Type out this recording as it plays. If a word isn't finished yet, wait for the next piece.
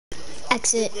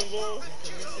Exit.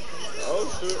 Oh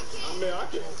shit. I mean,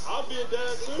 I'll be a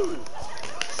dad too.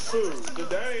 Shoot, the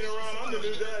dad ain't around, I'm the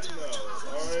new daddy now.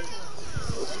 Alright?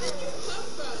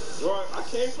 Right, I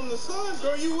came from the sun,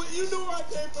 girl. You knew where I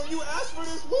came from. You asked for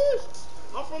this wish.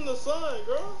 I'm from the sun,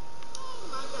 girl.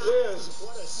 Yes.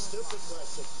 What a stupid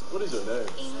question. What is your name?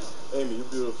 Amy. Amy,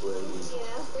 you're beautiful, Amy.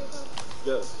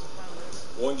 Yeah. Yes.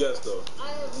 One guess though.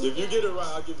 If you get it right,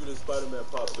 I'll give you the Spider-Man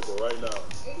popsicle right now. Are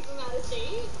you from out of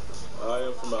state? I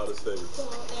am from out of state. No.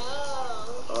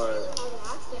 Alright. You have an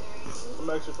accent or anything. I'm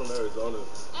actually from Arizona.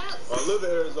 I live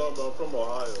in Arizona, but I'm from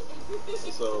Ohio.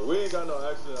 So we ain't got no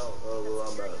accent out where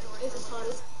I'm at. Is it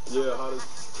hottest? Yeah, hottest.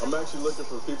 I'm actually looking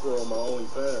for people on my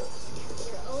OnlyFans.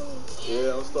 Your OnlyFans?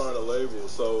 Yeah, I'm starting a label,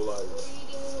 so like. What are you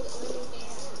doing with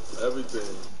OnlyFans?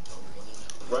 Everything.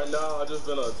 Right now, I just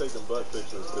been taking butt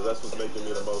pictures because that's what's making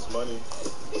me the most money.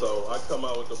 So I come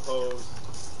out with the pose,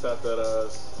 tap that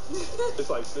ass. It's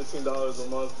like $15 a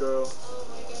month, girl. Oh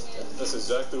my goodness. That's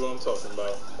exactly what I'm talking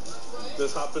about.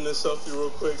 Just hop in this selfie real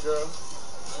quick, girl.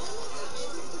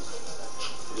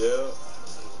 Yeah.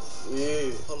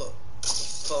 Yeah. Hold up.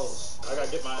 Pose. I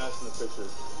gotta get my ass in the picture.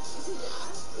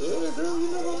 Yeah, girl,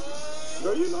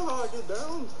 you know how I get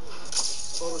down.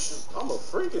 Photo shoot. I'm a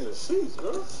freak in the sheets,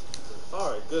 girl.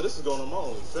 All right, good. This is going on my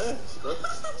OnlyFans, bro.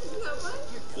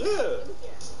 Yeah.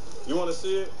 You want to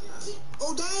see it?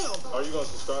 Oh, damn. Are you going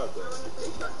to subscribe, though?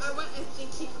 I want a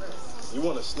sneak peek first. You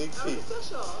want a sneak peek?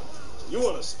 Special. You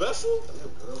want a special?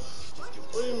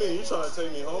 What do you mean? You trying to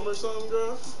take me home or something,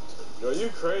 girl? Girl, you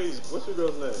crazy. What's your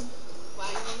girl's name?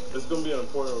 Why? It's going to be an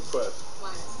important request.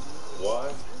 Why?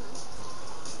 Why?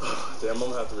 Damn, I'm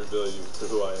going to have to reveal you to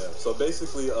who I am. So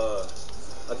basically,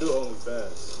 I do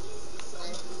OnlyFans.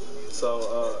 So,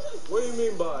 what do you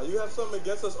mean by? You have something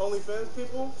against us OnlyFans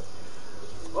people?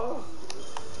 Oh,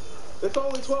 it's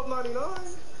only $12.99?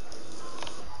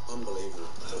 Unbelievable.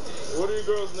 What are your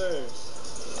girls' names?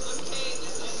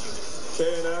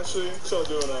 Kay and Ashley? What y'all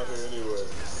doing out here anyway?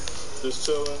 Just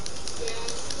chilling? Yeah.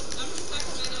 I'm from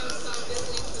Sacramento, so I'm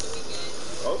visiting for the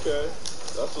weekend. Okay,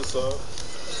 that's what's up.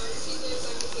 So she lives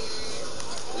over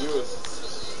here. You was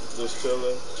just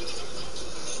chilling.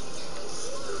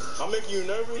 I'm making you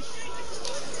nervous?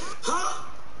 Huh?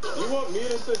 You want me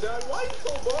to sit down? Why you so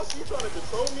bossy? You trying to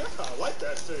control me? I kind of like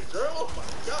that shit, girl. Oh my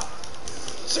God.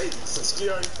 Jesus, she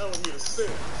already telling me to sit.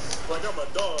 Like I'm a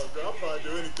dog, girl. I'll probably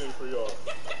do anything for y'all.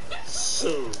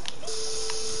 Shoot.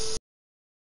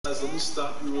 Guys, let me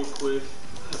stop you real quick.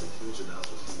 I have a huge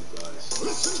announcement for you guys.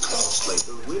 Listen closely.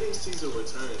 The winning season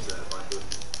returns at my hood.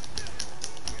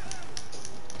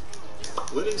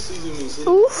 Winning season means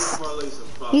hitting parlays and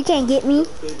props. You can't get me. Your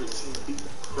favorite team beat the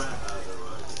crap out of their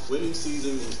rivals. Winning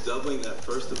season means doubling that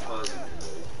first deposit you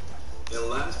made. And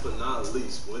last but not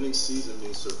least, winning season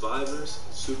means survivors,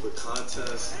 super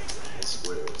contests, and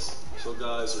squares. So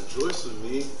guys, rejoice with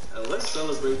me and let's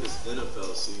celebrate this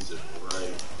NFL season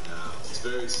right now. It's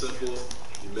very simple.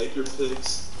 You make your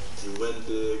picks, you win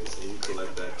big, and you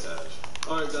collect that cash.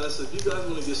 Alright guys, so if you guys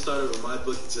want to get started with my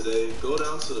book today, go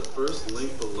down to the first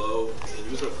link below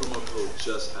and use our promo code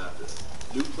JUSTHAPPENED.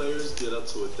 New players get up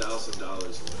to $1,000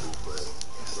 in free play.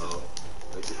 So,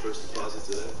 make your first deposit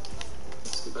today.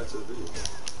 Let's get back to the video.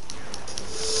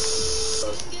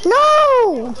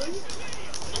 No!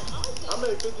 I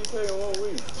made 50K in 1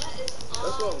 week.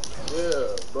 That's what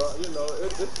yeah, but you know,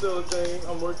 it's still a thing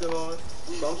I'm working on.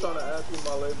 So I'm trying to add to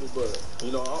my label, but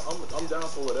you know, I'm down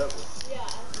for whatever. Yeah.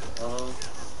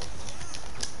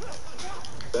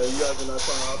 Yeah, you guys are not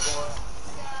trying to hop on?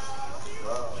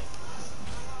 Wow.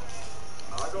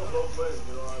 I go both ways,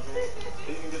 you know what I mean?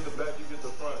 He can get the back, you get the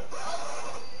front.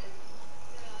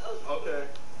 Okay.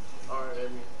 Alright,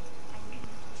 Amy.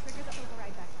 Trigger the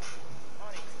override back.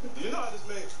 Do you know I just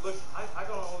made, look, I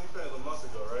got on OnlyFans a month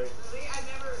ago, right? Really?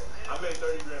 I made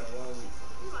 30 grand in 1 week.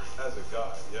 As a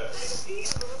guy, yes.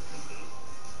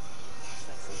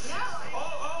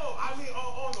 I mean,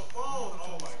 on the phone.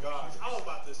 Oh my gosh. I was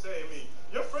about to say, I mean,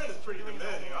 your friend is pretty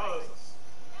demanding.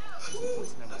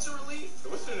 That's a relief.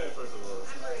 What's your name, first of all?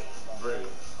 I'm Brady.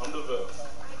 I'm DeVille.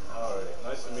 All right.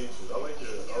 Nice to meet you. I like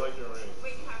your ring.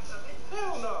 Wait, you have something?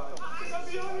 Hell no. Can I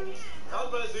be honest? I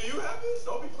was about to say, do you have it?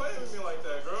 Don't be playing with me like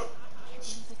that, girl.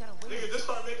 Nigga, just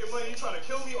start making money. You trying to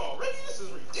kill me already? This is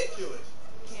ridiculous.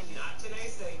 Not today,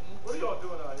 Satan. What are y'all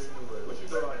doing out here anyway? What you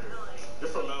doing out here?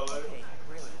 You're from LA? Okay,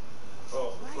 really.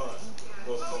 Oh, for fun.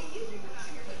 Well,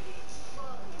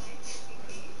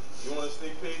 you want a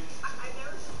sneak peek? I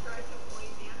never subscribed to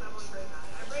OnlyFans. I'm on very bad.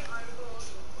 I write articles.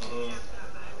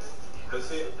 But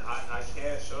see, I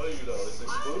can't show you though. It's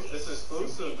exclusive. It's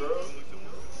exclusive, girl.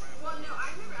 Well, no,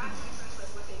 I've never asked my friends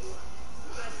like what they do.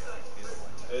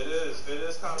 It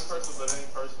is kind of personal, but it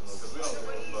ain't personal because we don't give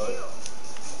a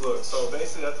fuck. Look, so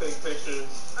basically, I take pictures.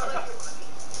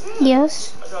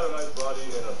 Yes. I got a nice body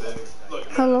and a big. Look,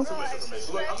 Hello. too much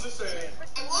information. Look, I'm just saying.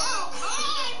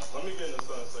 Let me get in the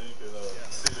sun so you can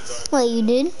see the dark. Wait, you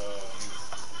did?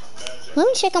 Magic. Let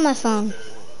me check on my phone.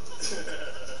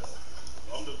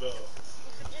 I'm the bell.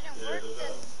 Yeah, the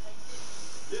bell.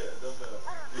 Yeah, the bell.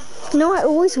 No, it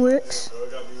always works. Bro,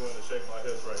 it got me wanting to shake my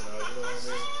hips right now. You know what I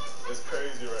mean? It's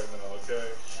crazy right now, okay?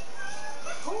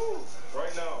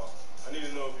 Right now, I need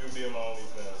to know if you'll be in my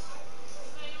OnlyFans.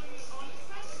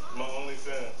 My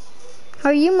OnlyFans.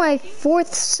 Are you my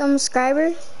 4th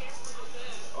subscriber?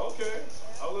 Okay.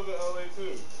 I live in LA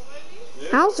too.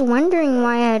 Yeah. I was wondering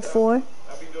why I had 4. I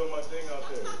be doing my thing out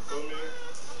there. You feel me?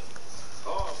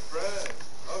 Oh, friend.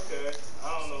 Okay. I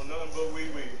don't know nothing but wee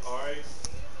wee. Alright?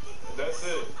 That's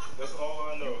it. That's all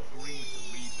I know.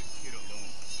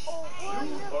 You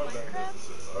are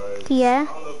magnificent. Alright? Yeah.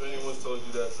 I don't know if anyone's told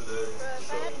you that today.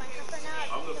 So,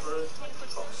 I'm the first.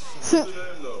 What's your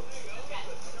name though?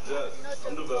 Yes,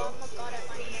 I'm the bell.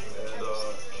 And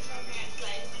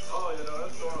oh, you know,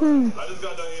 that's fine. I just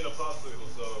got done eating a popsicle,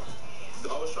 so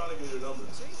I was trying to get your number.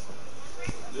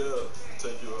 Yeah,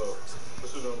 take you out.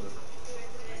 What's your number?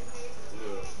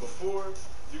 Yeah. Before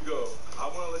you go, I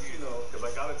want to let you know, because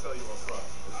I got to tell you up front.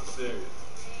 This is serious.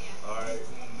 Alright?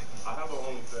 I have an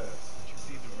OnlyFans.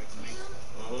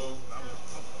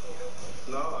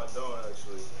 No, I don't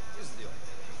actually.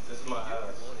 This is my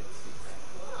ass.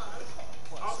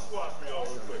 I'll squat for y'all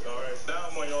real quick, alright? Now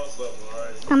I'm on y'all's level,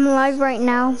 alright? I'm live right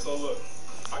now. So look,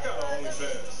 I got an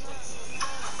OnlyFans.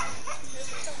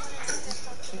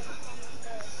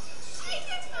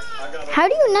 How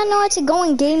do you not know how to go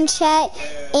in game chat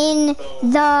in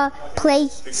the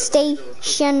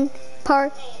PlayStation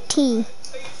Party? I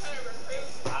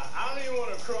don't even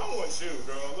want to cry. I want you,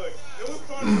 girl. Look, it was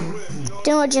fun to win. You know?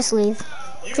 Don't just leave.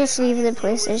 Just leave the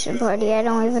PlayStation Party. I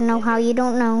don't even know how you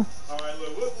don't know. Alright,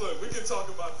 look, we can talk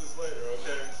about this later,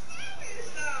 okay?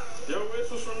 Your wish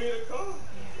was for me to come.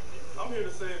 I'm here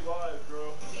to save lives,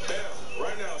 girl. Damn,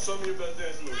 right now, show me your best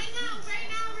dance move. Right now.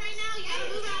 You gotta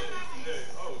move out.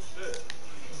 Yeah, oh shit.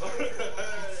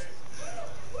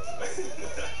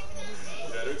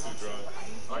 Yeah, they're too drunk.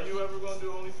 Are you ever gonna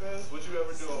do OnlyFans? Would you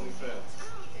ever do OnlyFans?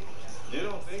 You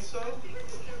don't think so? I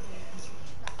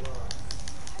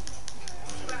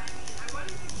wanted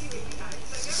to see what you guys.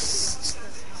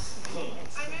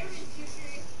 I never been too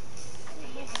serious.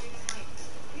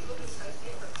 People just try to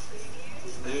say for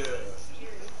previews.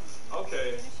 Yeah. Okay,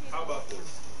 how about this?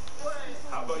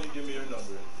 How about you give me your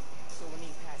number?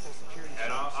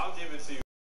 And I'll give it to you.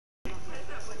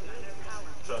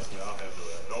 Trust me, I'll handle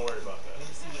that. Don't worry about that.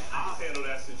 I'll handle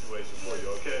that situation for you,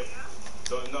 okay?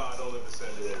 No, I don't live in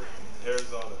San Diego.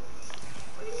 Arizona.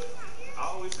 I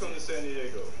always come to San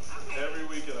Diego. Every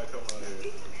weekend I come out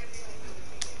here.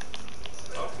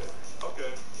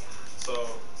 Okay. So,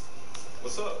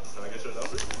 what's up? Can I get your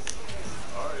number?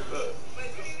 Alright, bet.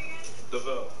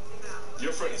 DeVell.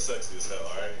 Your friend is sexy as hell,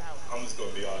 alright? I'm just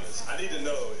gonna be honest. I need to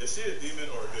know, is she a demon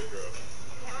or a good girl?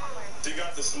 She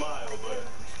got the smile, but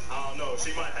I don't know.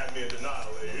 She might have me in denial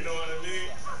later, you know what I mean?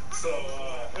 So,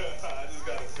 I just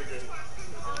gotta figure it out.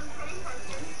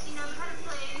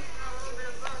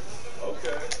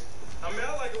 Okay. I mean,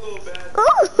 I like a little bad.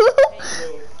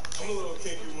 I'm a little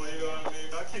kinky one, you know what I mean?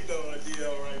 I keep that on a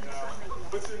DL right now.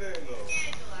 What's your name, though?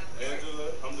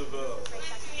 Angela? I'm DeVell.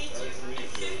 Nice to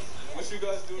meet you. What you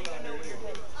guys doing out here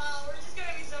anyway? We're just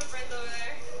gonna be some friends over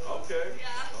there. Okay. Yeah,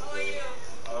 how are you?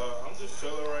 I'm just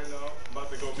chilling right now. I'm about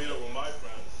to go meet up with my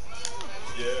friends.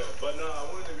 Yeah, but I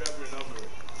wanted to grab your number.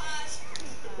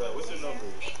 What's your number?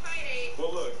 858.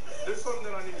 Well, look, there's something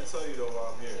that I need to tell you, though,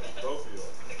 while I'm here. Both of you.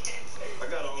 I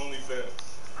got an OnlyFans.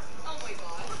 Oh my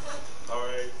god.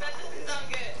 Alright? That doesn't sound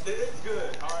good. It is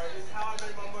good, alright? It's how I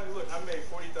make my money. Look, I made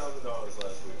 $40,000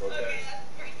 last week, okay? That's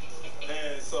great.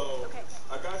 And so,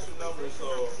 I got your number,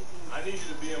 so I need you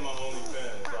to be in my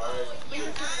OnlyFans, alright? You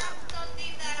don't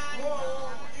need that on.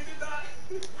 Whoa, you did not?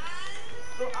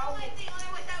 So I think only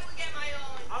with that we get my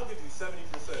own. I'll give you 70%.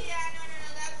 Yeah, no,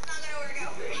 that's not gonna work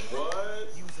out for me.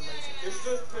 What? It's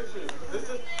just pictures.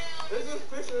 It's just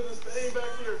pictures of staying back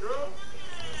here, girl.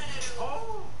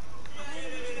 Oh.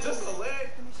 Just a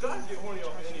leg. Guys get horny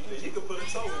off of anything. You could put a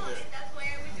toe in there. That's why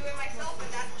I would do it myself, but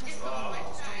that's just not my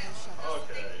style.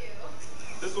 Okay. Thank you.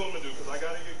 This is what I'm gonna do, because I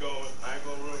gotta get going. I ain't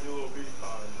gonna ruin your little beach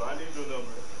time, but I need your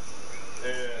number.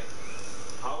 And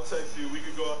I'll text you. We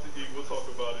could go out to eat. We'll talk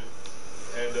about it.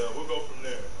 And we'll go from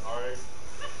there, alright?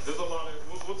 There's a lot of,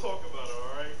 we'll talk about it,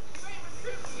 alright?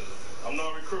 I'm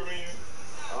not recruiting you?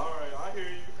 Alright, I hear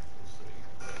you.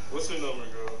 What's your number,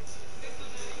 girl?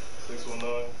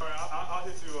 619. Alright, I'll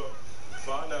hit you up.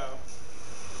 Bye now.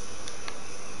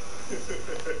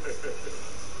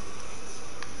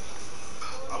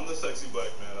 I'm the sexy black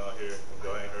man out here. If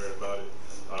y'all ain't heard about it.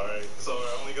 Alright, so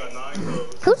I only got 9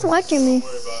 codes. Who's watching me? Don't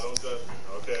worry about it. Don't judge me,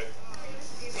 okay?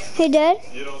 Hey, Dad.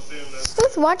 You don't see him, that's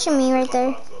Who's watching me right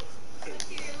there? What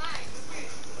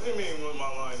do you mean what my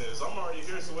line is? I'm already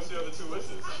here, so what's the other 2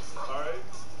 wishes? Alright?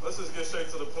 Let's just get straight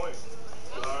to the point.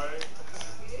 Alright?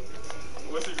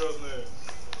 What's your girl's name?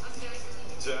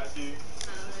 Jackie.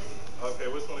 Okay,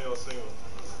 which one of y'all single?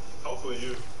 Hopefully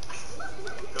you.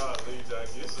 God, leave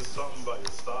Jackie. It's just something about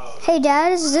your style. Hey,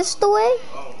 Dad, is this the way?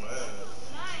 Oh, man.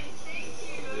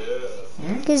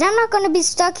 Yeah. Because I'm not going to be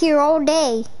stuck here all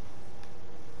day.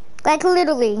 Like,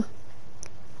 literally.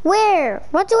 Where?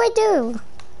 What do I do?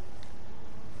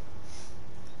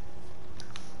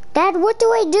 Dad, what do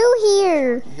I do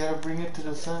here? You gotta bring it to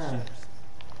the center.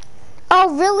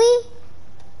 Oh, really?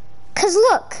 Because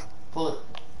look. Pull it.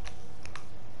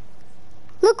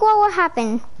 Look what will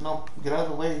happen. No, get out of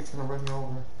the way. It's gonna run you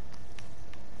over.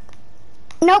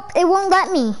 Nope, it won't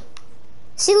let me.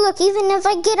 See, look, even if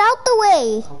I get out the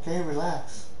way. Okay,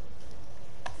 relax.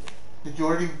 Did you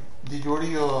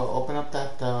already open up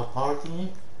that power thingy?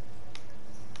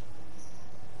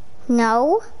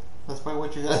 No. That's probably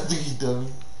what you gotta do, you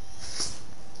dummy.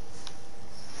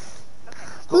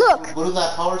 Look. Go to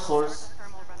that power source.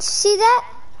 See that?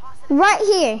 Right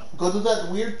here. Go to that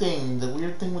weird thing. The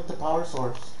weird thing with the power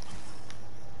source.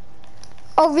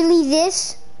 Oh, really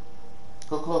this?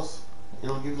 Go close.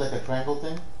 It'll give you like a triangle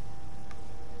thing.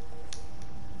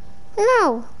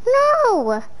 No.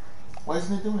 No. Why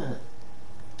isn't it doing it?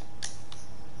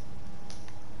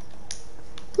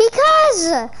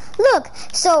 Because, look,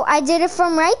 so I did it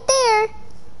from right there, and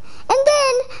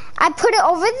then I put it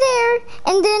over there,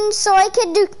 and then so I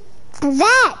could do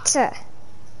that.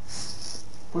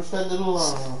 Push that little,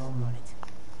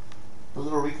 the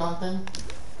little recon thing.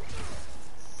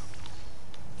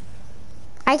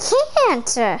 I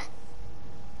can't.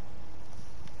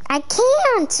 I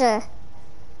can't.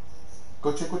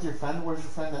 Go check with your friend. Where's your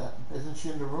friend at? Isn't she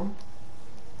in the room?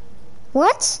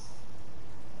 What?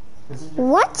 Isn't your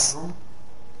What? friend in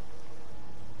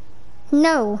the room?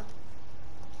 No.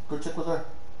 Go check with her.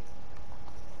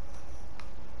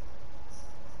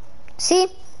 See?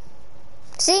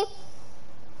 See?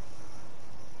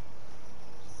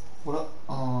 What up?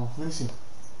 Let me see.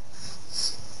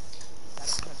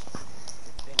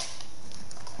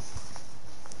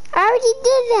 I already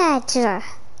did that.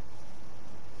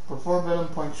 Perform venom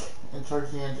punch and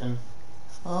charge the engine.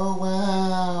 Oh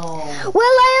wow!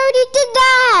 Well, I already did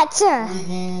that.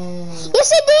 Again.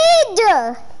 Yes, I did.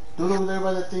 Do it over there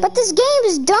by the thing. But this game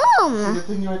is See dumb. the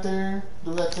thing right there?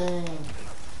 Do that thing.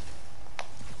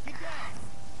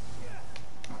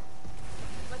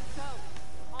 Let's go.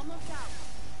 Almost out.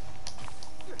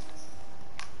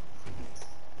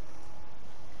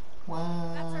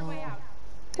 That's our way Wow. out.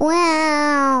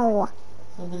 Wow.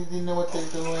 Somebody didn't know what they're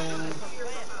doing.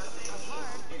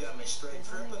 You got me straight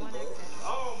tripping, bro.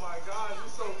 Oh my God, you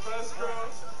so fast, girl.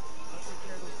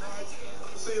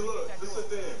 See, look, this is the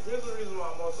thing. Here's the reason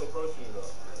why I'm also approaching you, though.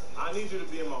 I need you to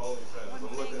be in my OnlyFans.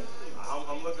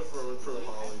 I'm looking for a recruit in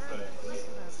my OnlyFans.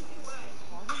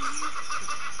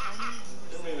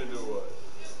 You mean to do what?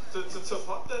 To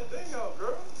pop that thing out,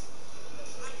 girl?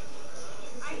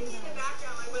 I can see the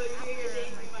background, like whether you're here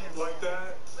or Like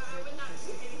that? but I would not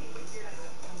do anything with your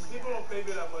People don't pay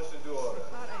me that much to do all that.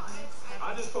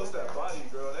 I just post that body,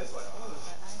 girl, and it's like, oh.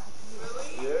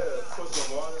 Yeah, put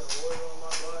some water and oil on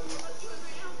my body.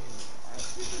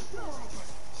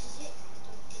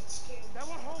 That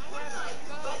one whole plan.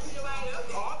 busted it wide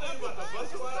open. Oh, I think you about to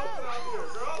bust it wide open out here,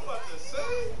 girl. I'm about to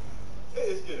say, it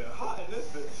is getting hot in this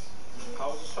bitch. I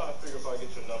was just trying to figure if I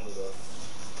get your number, though.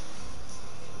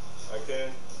 I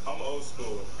can. I'm old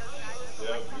school.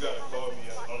 Yeah, you gotta call me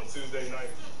on a Tuesday night.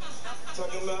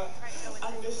 Talking about,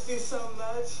 I miss you so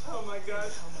much. Oh my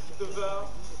gosh, DeVal.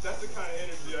 That's the kind of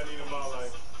energy I need in my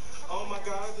life. Oh my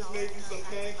God, I just made you some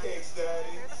pancakes,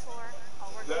 Daddy.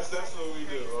 That's what we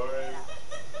do, all right?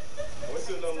 What's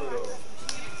your number though?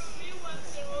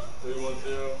 310.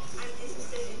 I'm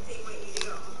interested in seeing what you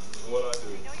do. What I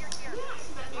do?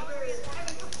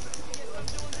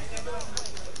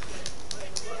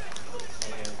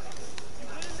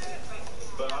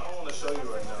 But I don't want to show you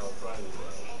right now in front of you,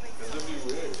 because it'd be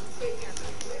weird.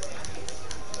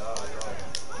 No.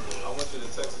 I want you to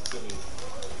text it to me.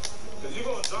 Because you're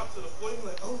going to drop to the floor, you're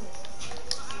like, oh.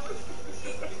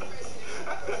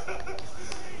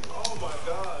 Oh my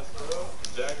gosh, bro.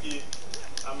 Jackie,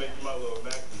 I make you my little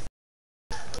Mackie.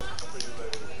 For you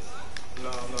later. No,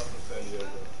 I'm not from San Diego.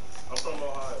 I'm from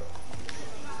Ohio.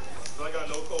 got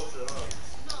no culture, huh?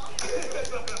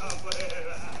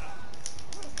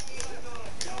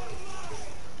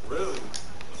 Really?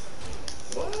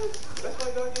 What? That's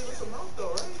why God gave us a mouth, though,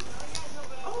 right?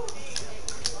 Oh.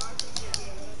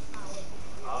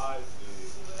 I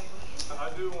see. I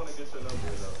do want to get your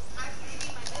number, though.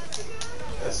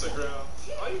 Instagram?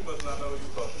 Oh, you must not know who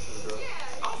you talking to, girl.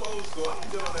 I'm old school. I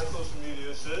don't get on that social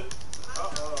media shit.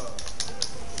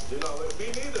 You know, me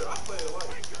neither. I play it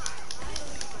light.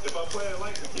 If I play it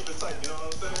light, then keep it tight. You know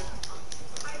what I'm saying?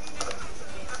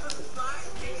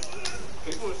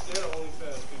 People are scared of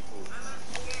OnlyFans people.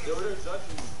 They were there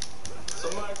judging me.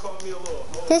 Somebody called me a little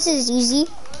hoe. This is easy.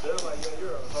 They're like, yeah,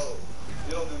 you're a hoe.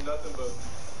 You don't do nothing but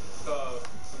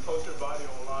post your body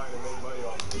online and make money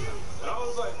off of it. And I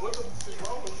was like, what the fuck is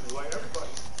wrong with you? Like,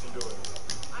 everybody can do it.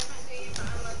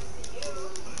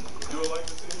 You would like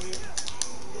to see me?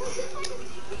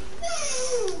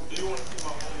 Do you want to see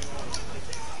my only one?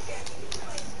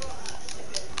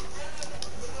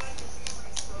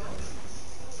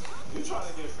 You trying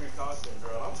to get free content,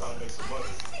 girl. I'm trying to make some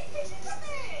money.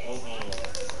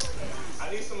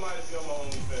 I need somebody to be on my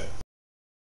OnlyFans.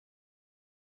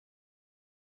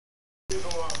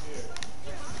 Reason why I'm here.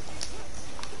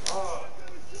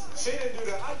 She didn't do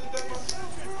that. I did that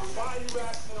myself. Why are you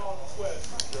asking all the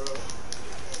questions, girl?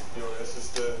 You're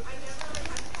interested.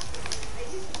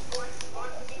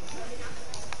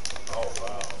 Oh,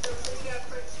 wow.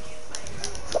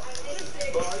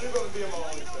 But are you going to be in my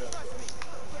OnlyFans?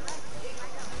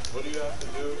 What do you have to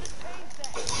do?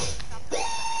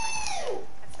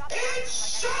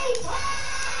 It's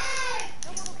showtime!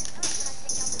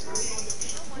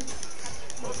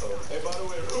 Hey, by the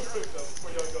way, real quick though,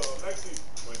 before y'all go, I'm actually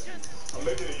with you. I'm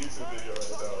making a YouTube video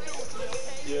right now.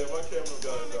 Yeah, my camera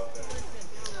guy is out there.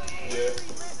 Yeah.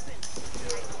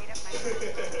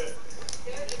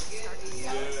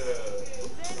 Yeah.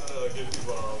 Get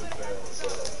people on OnlyFans, so,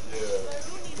 yeah.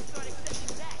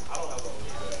 I don't have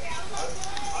OnlyFans.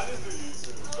 I just do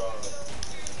YouTube,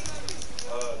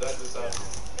 that just happened.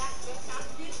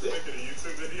 Making a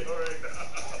YouTube video right now.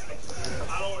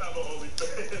 I don't have an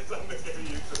OnlyFans. I'm making a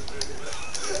YouTube video.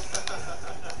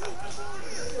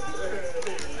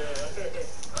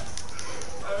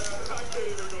 I can't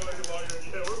even go any longer.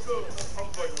 Yeah, we're still. I'm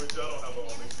fucking with you. I don't have an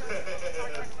OnlyFans.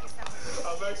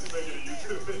 I'm actually making a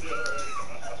YouTube video right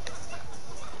now.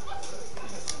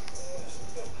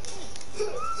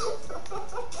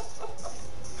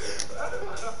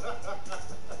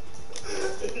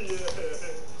 Yeah.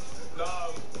 Nah.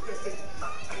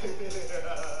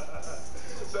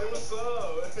 Say what's up.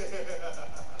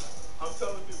 I'm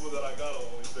telling people that I got on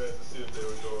OnlyFans to see if they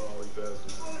would go on OnlyFans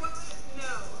with me.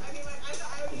 No. I mean, like,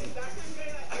 I would be back in the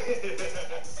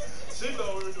She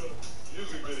thought we were doing a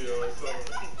music video or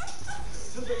something.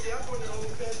 She's like, yeah, I'm on your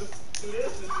OnlyFans to do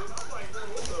this and shit. I'm like, girl,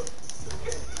 what the?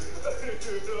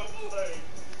 I'm like,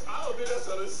 I don't think that's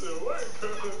how this shit works,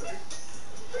 girl.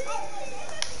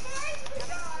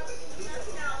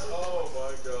 Oh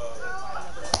my god.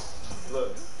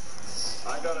 Look,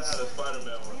 I gotta have a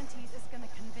Spider-Man one.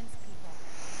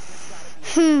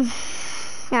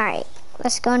 Alright,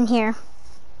 let's go in here. I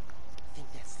think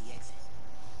that's the exit.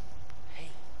 Hey.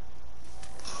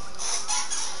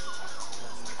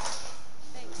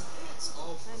 It's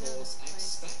of course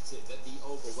expected that the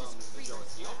overwhelming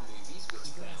majority of movies which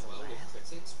fare well with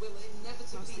critics will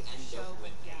inevitably end up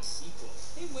with a sequel,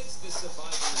 in which the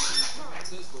surviving main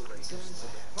characters will return to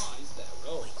reprise their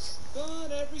roles.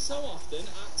 But every so often,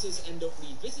 actors end up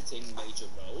revisiting major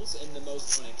roles in the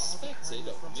most unexpected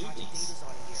of movies.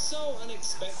 So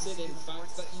unexpected, in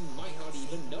fact, that you might not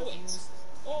even know it,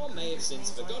 or may have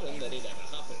since forgotten that it ever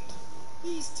happened.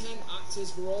 These 10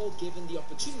 actors were all given the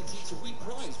opportunity to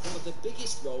reprise one of the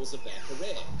biggest roles of their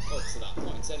career, up to that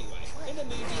point anyway, in a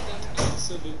movie that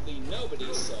absolutely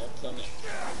nobody saw coming.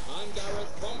 I'm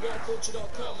Gareth from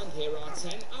WhatCulture.com, and here are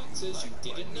 10 actors you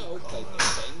didn't know played the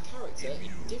same character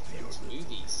in different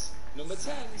movies. Number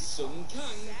 10, Sung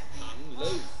Kang, Han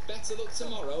Lu, Better Luck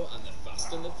Tomorrow and The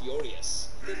Fast and the Furious.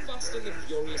 The Fast and the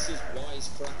Furious'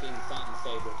 wisecracking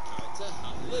fan-favourite character,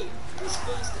 Han Lu, was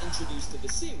first introduced to the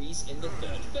series in the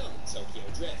third film, Tokyo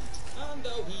Drift. And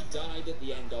though he died at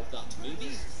the end of that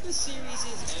movie, the series'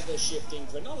 ever-shifting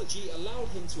chronology allowed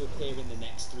him to appear in the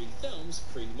next 3 films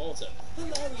pre-mortem.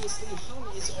 Hilariously,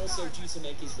 Han is also due to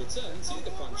make his return to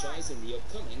the franchise in the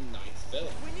upcoming 9th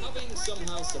film, having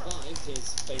somehow survived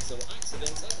his fatal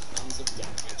accident at the hands of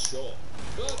Dan Shaw.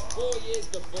 But 4 years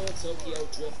before Tokyo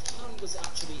Drift, Han was at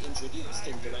actually introduced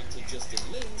and directed Justin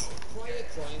Lin's prior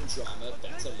crime drama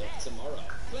Better Luck Tomorrow.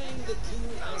 Playing the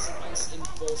cool as ice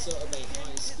enforcer of a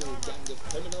high school gang of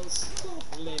criminals,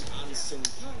 both Lin and Sung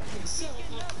Kang himself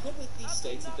have publicly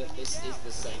stated that this is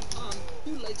the same Han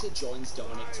who later joins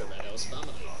Dominic Toretto's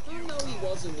family. And though he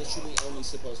was initially only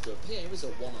supposed to appear as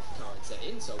a one-off character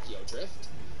in Tokyo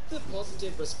Drift, the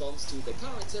positive response to the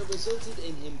character resulted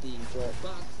in him being brought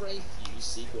back for a few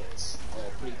sequels,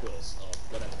 or prequels, or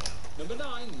whatever they are. Number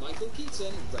 9, Michael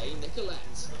Keaton, Ray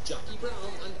Nicolette, Jackie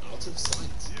Brown, and Out of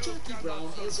Sight. Jackie Brown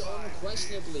is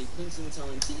unquestionably Quentin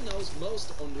Tarantino's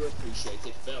most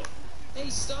underappreciated film.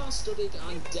 A star-studded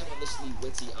and devilishly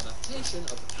witty adaptation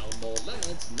of Elmore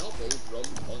Leonard's novel Rum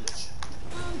Punch,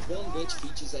 and one which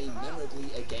features a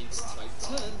memorably against-type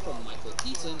turn from Michael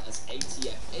Keaton as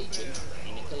ATF agent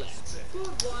Ray Nicolette.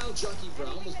 But while Jackie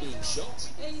Brown was being shot,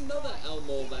 another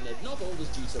Elmore Leonard novel was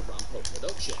due to ramp up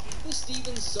production, the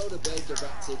Steven Soderbergh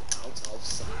directed Out of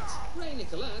Sight. Ray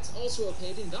Nicolette also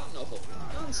appeared in that novel,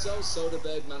 and so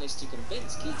Soderbergh managed to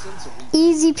convince Keaton to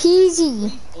Easy peasy.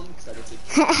 brief uncredited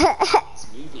this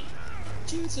movie.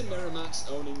 Due to Miramax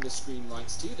owning the screen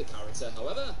rights to the character,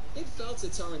 however, it fell to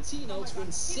Tarantino to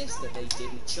insist that they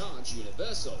didn't charge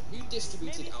Universal, who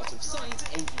distributed Out of Sight,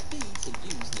 a fee to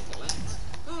use Nicolette.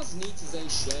 As neat as a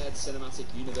shared cinematic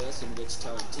universe in which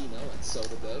Tarantino and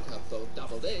Soderbergh have both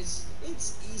dabbled is,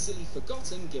 it's easily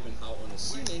forgotten given how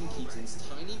unassuming Keaton's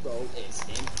tiny role is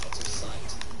in Out of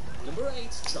Sight. Number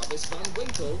 8, Travis Van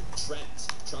Winkle, Trent,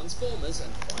 Transformers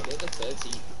and Friday the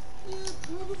 13th. You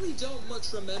probably don't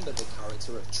much remember the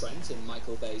character of Trent in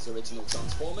Michael Bay's original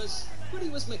Transformers, but he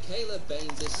was Michaela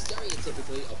Baines'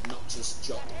 stereotypically obnoxious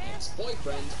jock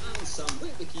ex-boyfriend and Sam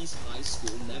Witwicky's high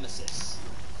school nemesis.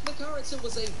 The character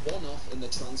was a one-off in the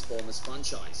Transformers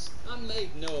franchise, and made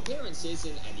no appearances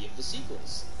in any of the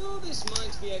sequels, though this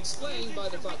might be explained by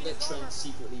the fact that Trent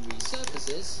secretly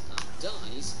resurfaces, and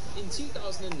dies, in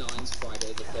 2009's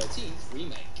Friday the 13th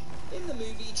remake. In the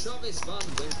movie, Travis Van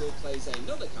Winkle plays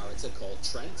another character called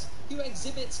Trent, who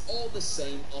exhibits all the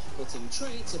same off-putting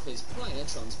traits of his prior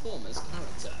Transformers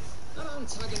character. An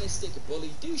antagonistic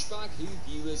bully douchebag who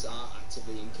viewers are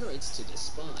actively encouraged to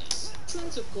despise.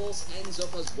 Trent, of course, ends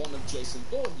up as one of Jason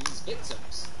Voorhees'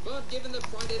 victims, but given that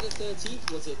Friday the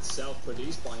 13th was itself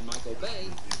produced by Michael Bay,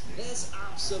 there's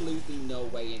absolutely no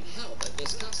way in hell that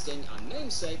this casting and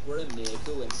namesake were a mere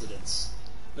coincidence.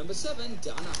 Number 7,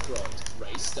 Dan Aykroyd,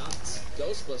 Ray Stantz,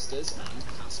 Ghostbusters and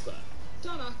Casper.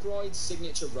 Dan Aykroyd's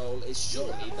signature role is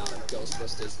surely that of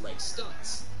Ghostbusters' Ray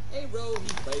Stantz, a role he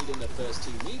played in the first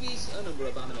 2 movies, a number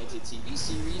of animated TV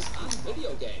series and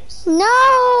video games. No!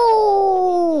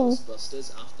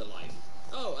 Ghostbusters Afterlife.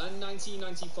 Oh, and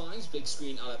 1995's big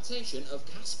screen adaptation of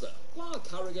Casper. While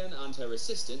Carrigan and her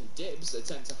assistant, Dibbs,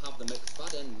 attempt to have the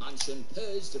McFadden mansion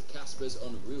purged of Casper's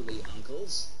unruly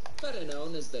uncles, better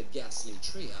known as the Ghastly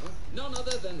Trio, none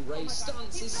other than Ray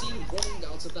Stantz is seen running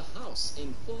out of the house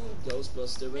in full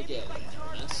Ghostbuster regalia.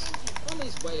 On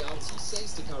his way out, he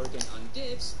says to Carrigan and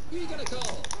Dibbs, "Who are you gonna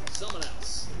call? Someone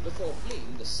else," before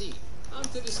fleeing the scene. And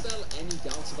to dispel any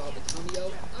doubt about the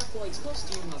cameo, Aykroyd's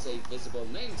costume has a visible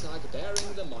name tag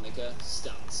bearing the moniker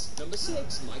Stantz. Number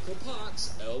 6, Michael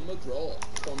Parks, Earl McGraw,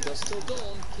 From Dusk Till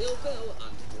Dawn, Kill Bill,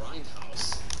 and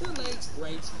Grindhouse. The late,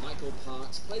 great Michael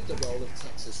Parks played the role of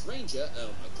Texas Ranger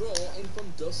Earl McGraw in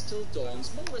From Dusk Till Dawn's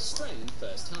more restrained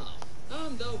first half.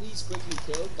 And though he's quickly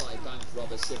killed by bank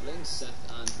robber siblings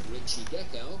Seth and Richie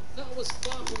Gecko, that was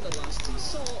far from the last we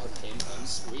saw of him on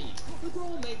screen.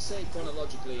 McGraw makes a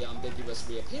chronologically ambiguous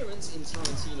reappearance in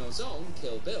Tarantino's own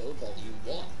Kill Bill Volume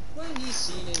 1, where he's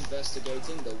seen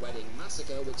investigating the wedding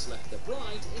massacre which left the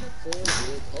bride in a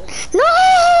 4-year coma. No!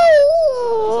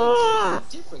 A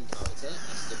different character,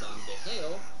 Esteban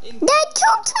Vigeo, in Died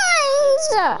 2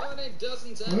 times! but it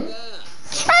doesn't end there.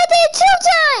 I did 2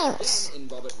 times! In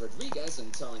Robert Rodriguez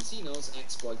and Tarantino's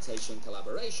exploitation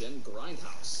collaboration,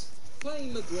 Grindhouse,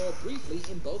 playing McGraw briefly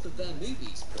in both of their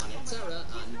movies, Planet Terror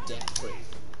and Death Proof.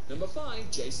 Number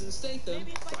 5, Jason Statham,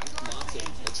 Frank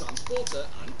Martin, The Transporter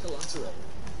and Collateral.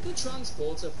 The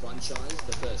Transporter franchise,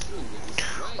 the first 3 movies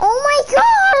in Oh my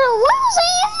god! What was I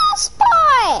in that spot?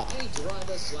 a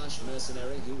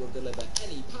driver/mercenary who will deliver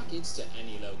any package to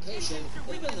any location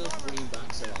with enough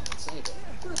greenbacks around the table.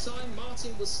 For a time,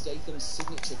 Martin was Statham's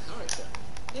signature character,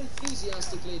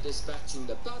 enthusiastically dispatching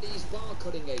the baddies while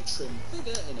cutting a trim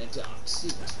figure in a dark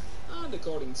suit. And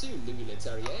according to Louis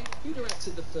Leterrier, who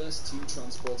directed the first 2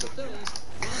 Transporter films,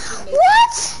 Martin made a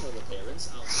personal appearance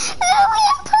outside We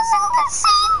are pressing the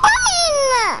same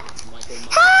button! Michael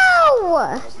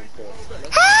How? 2004 thriller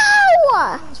How?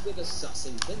 Friends with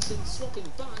assassin Vincent swapping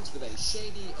bags with a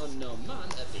shady unknown man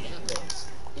at the airport,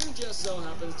 who just so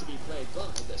happens to be played by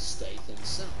the State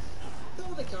himself.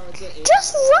 Though the character is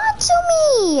Just lie to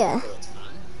me.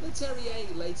 man,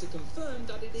 Leterrier later confirmed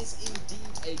that it is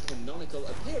indeed a canonical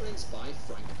appearance by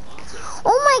Frank Martin.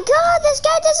 Oh my god, this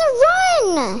guy doesn't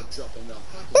run. Dropping the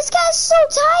package This guy's so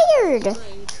tired. And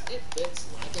strange, it fits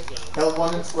like a glove.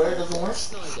 L1 and square doesn't work?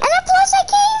 Schneider, plus I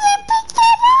can't even pick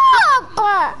that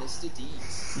up. Mr.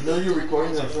 Deeds. You know you're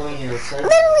recording and showing your side.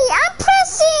 Literally, I'm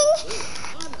literally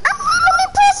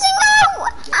pressing out.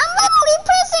 I'm literally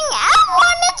pressing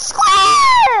L1 and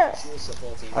square.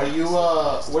 Supporting Are you,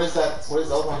 what is that? What is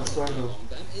L1 and square do? among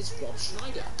them is Rob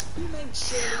Schneider, who made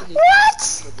surely his What?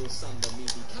 memorable Sandler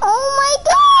movie Oh my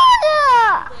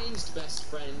god. arranged best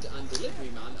friend and delivery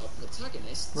man of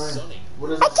protagonist Ryan, Sonny.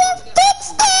 what is I it? can't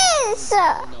fix this.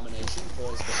 The nomination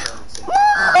for his performance in Oh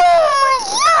my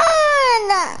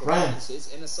god. Ryan,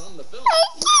 performances in a Sandler film. I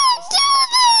can't do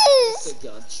this. The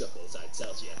God chuckles, I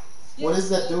tell you. what does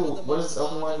that do? What does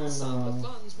L1 and,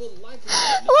 Fans will likely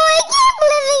Well, I keep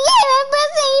pressing it. I'm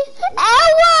pressing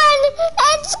L1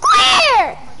 and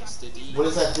square. Mr. D. what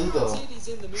does that do though? He's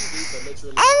in the movie for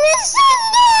literally And it says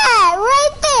that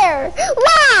right there.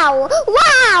 Wow.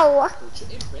 Wow. culture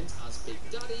imprint as Big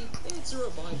Daddy. It's a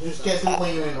revival You just that can't do it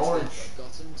when you're in orange.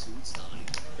 forgotten to time.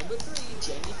 Number 3,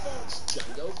 Jamie Foxx,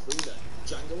 Django Freeman,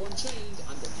 Django Unchained,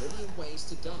 and A Million Ways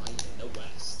to Die in the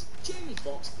West. Jamie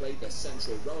Foxx played the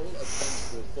central role of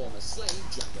vengeful former slave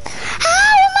Django.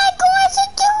 How am I going to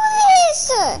do this?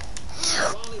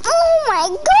 While it Oh my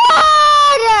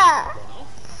god.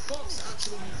 was Foxx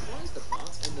actually reprised the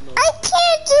part in the most I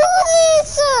can't do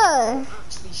this.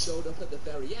 actually showed up at the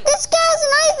very end. This guy's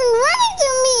not even running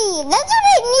to me. That's what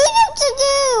I need him to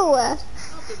do.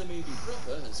 After the movie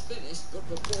proper has finished, but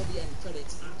before the end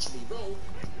credits actually roll,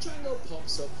 Django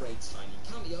pops up for a tiny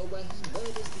cameo where he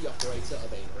murders the operator of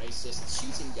a racist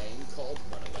shooting game called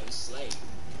Runaway Slave,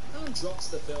 and drops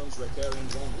the film's recurring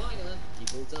one-liner,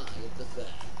 "People die at the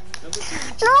fair." Number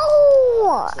 2,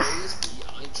 No. Notorious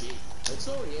B.I.G.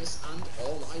 Notorious and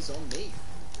All Eyes on Me.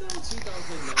 The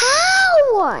 2009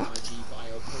 How? B.I.G.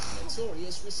 biopic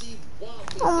Notorious received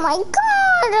wildly Oh my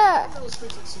god. Those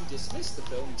critics who dismissed the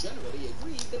film generally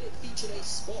agreed that it featured a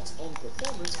spot-on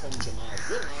performance from Jamal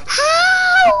Willard,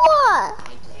 How?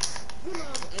 icon.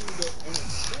 Willard ended up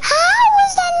unexpectedly How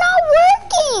is that not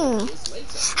working? years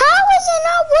later. How is it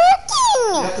not You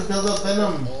working? have to build up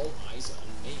Venom. All Eyes on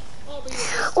Me.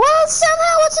 Albeit Well,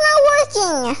 somehow it's not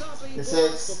working. sadly, It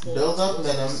says build up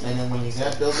Venom, and then when you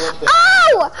got build up Venom,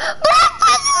 Oh! But I'm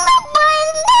pressing the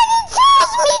button that it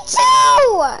tells me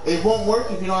to! it won't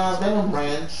work if you don't have Venom,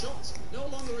 Ryan. shot no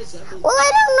longer resembled Well, I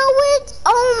don't know where it's...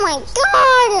 Oh my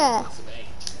god! of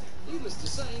age. Needless to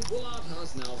say, Willard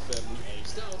has now firmly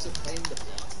aged out of playing the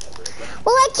part ever again.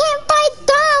 Well, I can't fight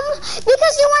them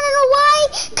because you want to know why?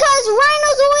 Because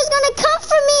Rhino's always gonna come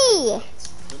for me!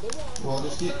 Number 1, Well,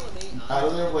 just get Felony out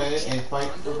of their way and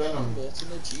fight for Venom.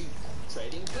 Mortimer Duke,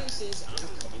 trading places and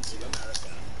coming to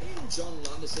America. In John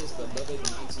Landis's beloved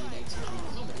 1983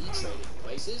 comedy Trading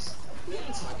Places, the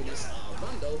antagonists are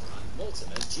Randolph and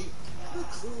Mortimer Duke, the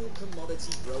cruel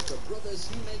commodity broker brothers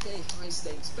who make a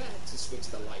high-stakes bet to switch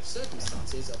the life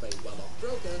circumstances of a well-off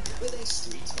broker with a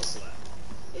street hustler.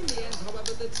 In the end,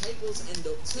 however, the tables end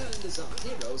up turned as our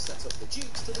hero sets up the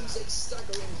Dukes to lose a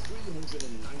staggering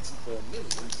 $394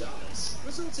 million,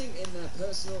 resulting in their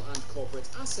personal and corporate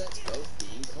assets both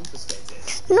being confiscated.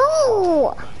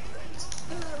 No! Bankrupt.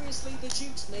 Hilariously, the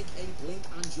Dukes make a blink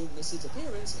and you'll miss it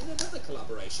appearance in another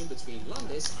collaboration between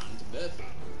Landis and Murphy.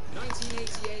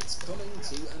 1988's Coming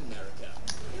to America.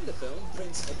 In the film,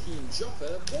 Prince Hakeem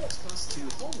Joffer walks past 2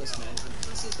 homeless men and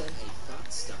passes them a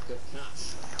fat stack of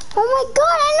cash. Oh my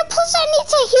god, and plus I need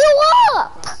to heal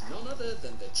up! Perhaps none other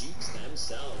than the Dukes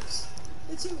themselves.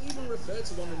 The two even refer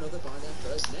to one another by their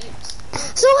first names.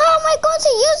 So how am I going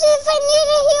to use it if I need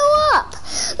to heal up?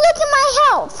 Look at my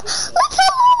health! Look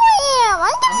how low I am!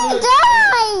 I'm gonna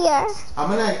die! I'm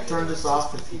gonna turn this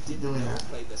off if you keep doing that.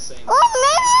 Play the same. Oh,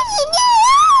 maybe I should get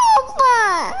help!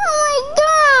 Oh my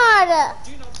god!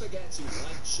 Do not forget to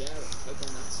like, share, and click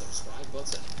on that subscribe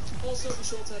button. Also, be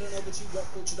sure to head on over to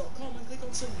whatculture.com and click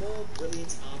on some more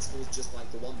brilliant articles just like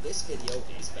the one this video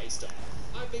is based on.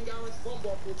 I've been Gareth from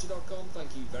whatculture.com. Thank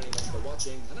you very much for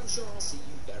watching, and I'm sure I'll see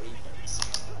you very, very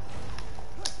soon.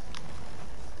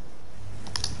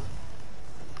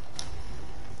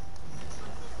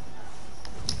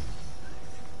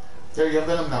 There, you have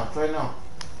Venom now. Try it now.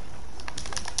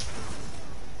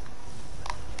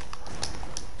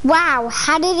 Wow,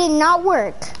 how did it not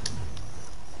work?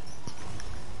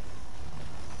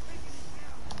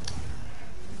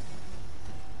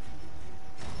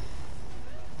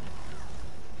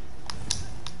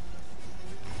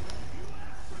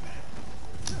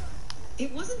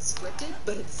 It wasn't scripted,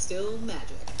 but it's still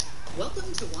magic.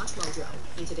 Welcome to Watch Mojo,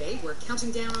 and today we're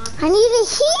counting down our... I need a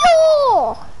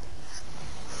heal!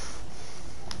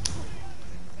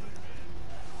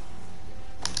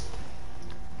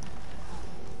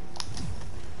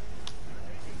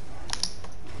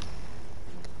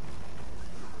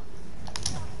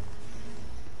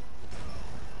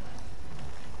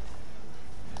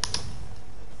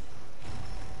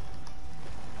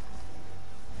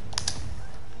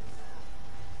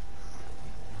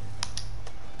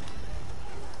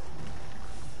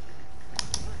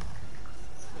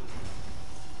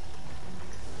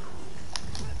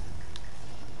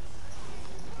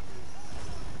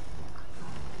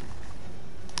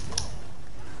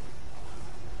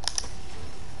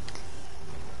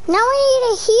 Now I need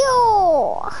a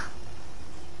heal.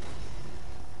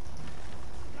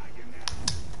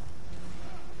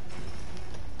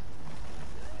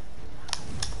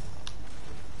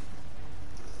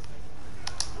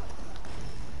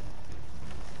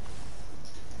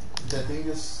 That thing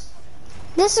is...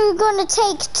 This is gonna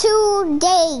take 2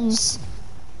 days.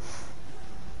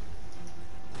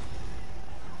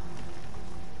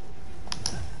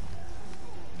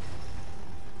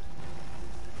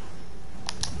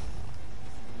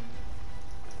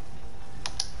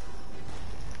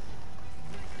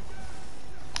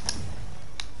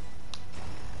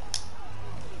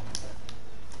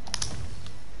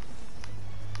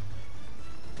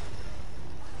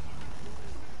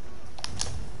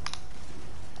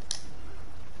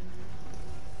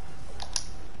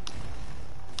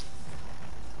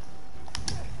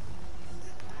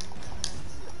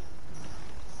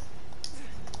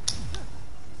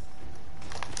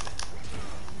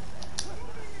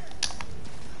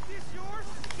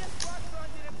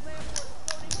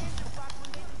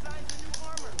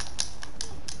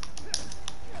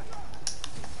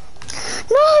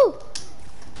 No!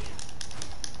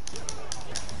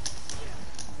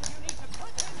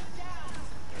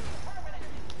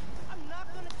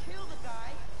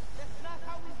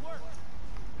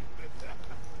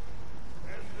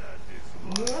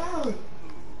 No!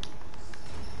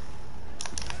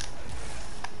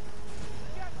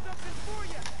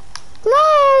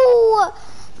 No!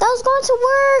 That was going to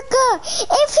work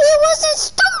if he wasn't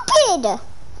stupid!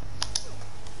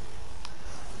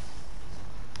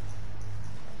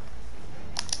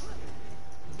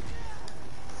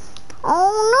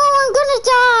 Oh no, I'm gonna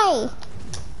die!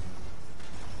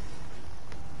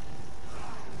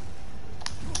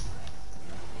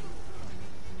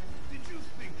 Did you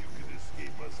think you could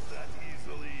escape us that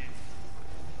easily?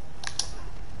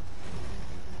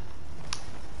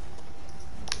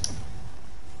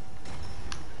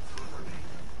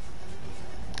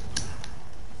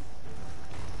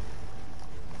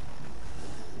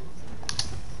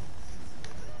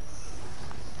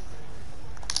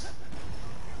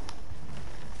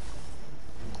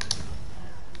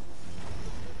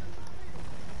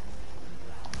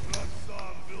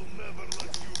 Rassan will never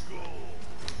let you go.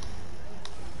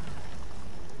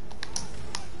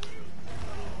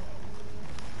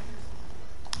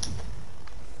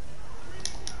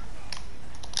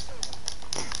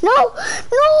 No!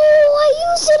 No! I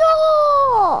used it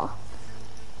all!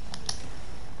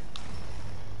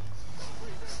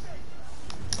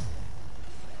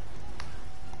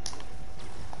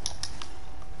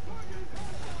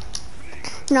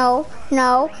 No,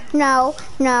 no, no,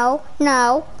 no,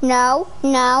 no, no,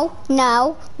 no,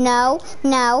 no, no,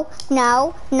 no,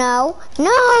 no, no,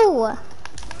 no!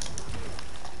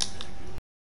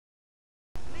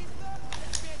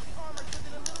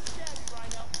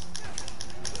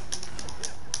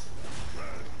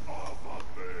 Off of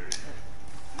me.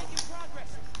 Making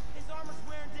progress. His armor's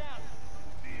wearing down.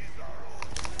 These are all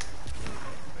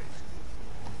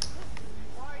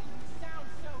Why do you sound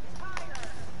so tired?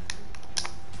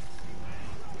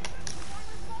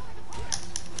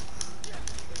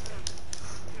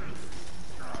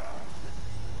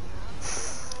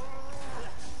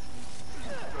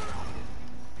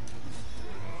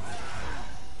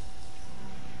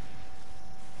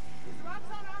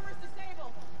 Rassan armor's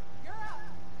disabled. You're up.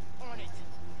 On it.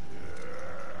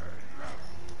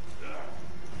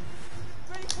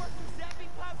 Ready for some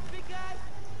zapping pops, big guy?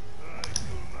 I do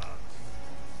not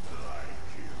like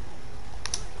you.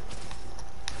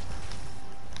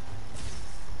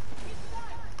 He's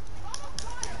done. Almost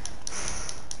got him.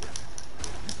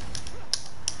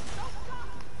 Don't stop.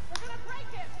 We're gonna break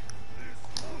him. This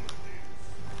woman is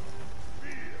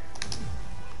fierce.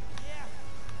 Yeah.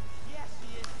 Yes, she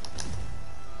is.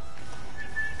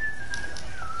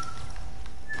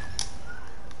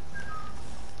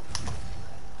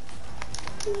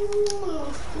 You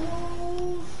must go.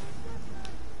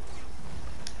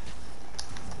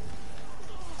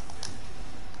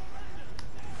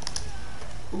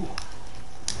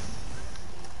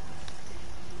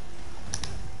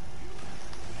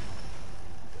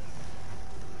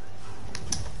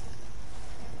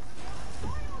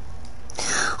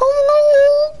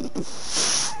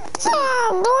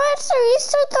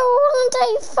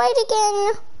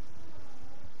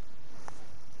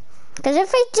 Because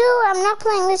if I do, I'm not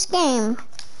playing this game. Ready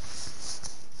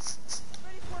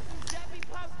for some zappy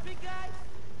pops, big guy?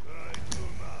 I do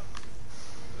not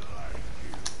like you.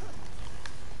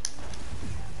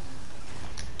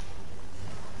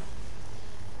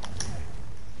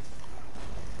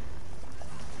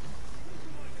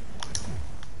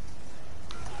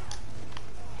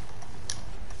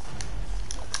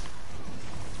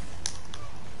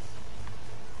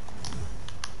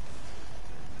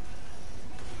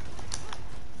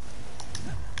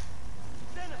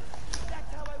 Venom,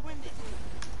 that's how I win this.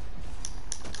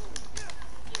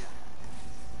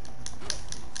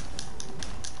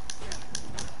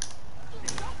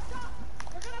 Don't stop!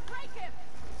 We're gonna break him!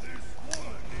 This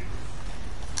one is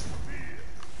fear.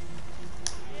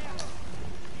 Yeah.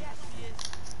 Yes, he is.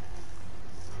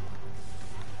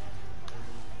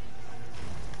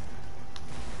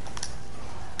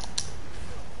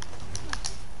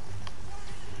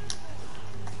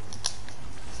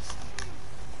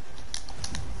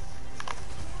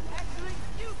 Actually,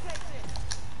 you take this.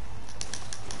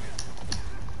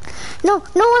 No,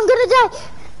 I'm gonna die.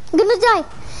 I'm gonna die.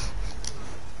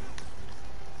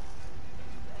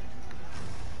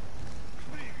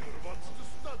 Krieger wants to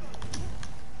study.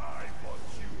 I want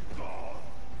you gone.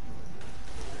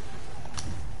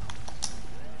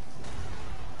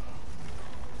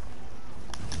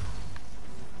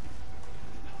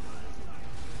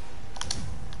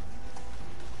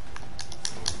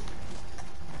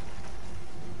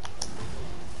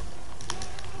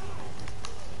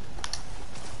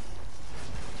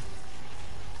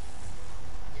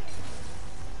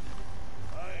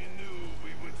 I knew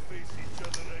we would face each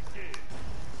other again,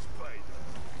 Spider.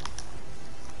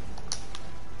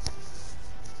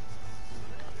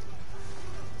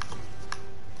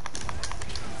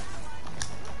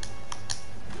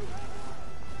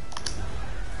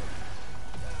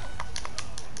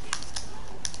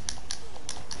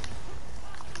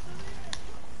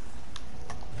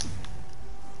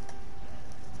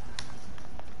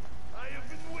 I have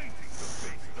been waiting to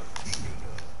face the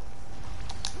killer.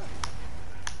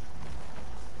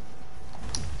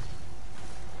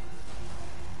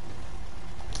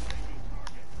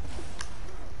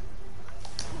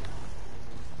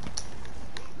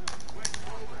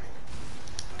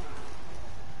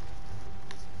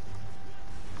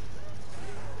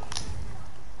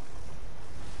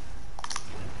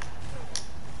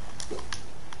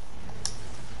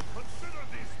 Consider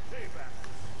this payback.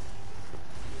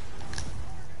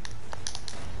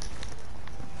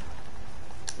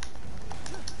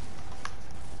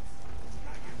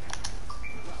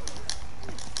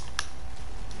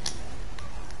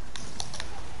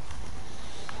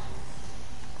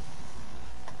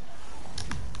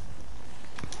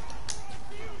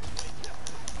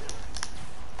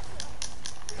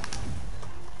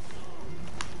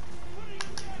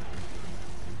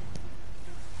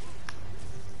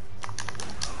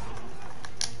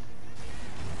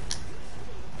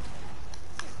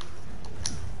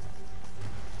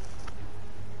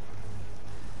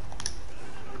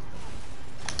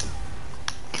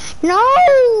 No.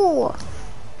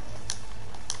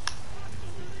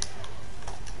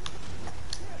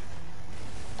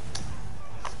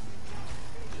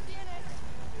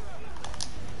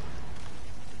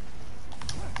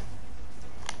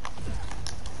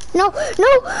 No.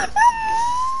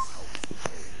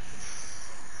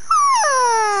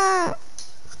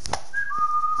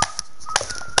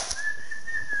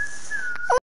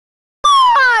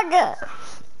 God.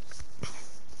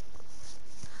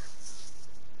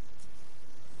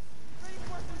 Ready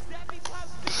for some zappy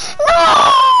pops, big guy? No,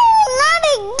 not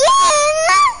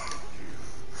again.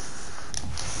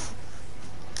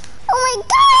 Oh my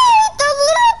God, those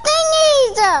little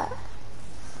thingies.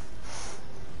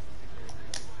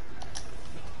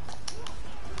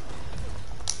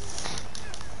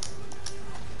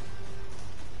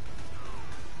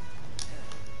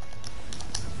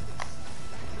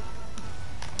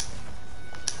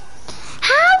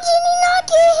 How did he not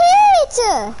get hit?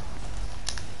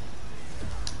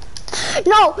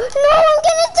 No, I'm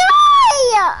gonna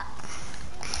die!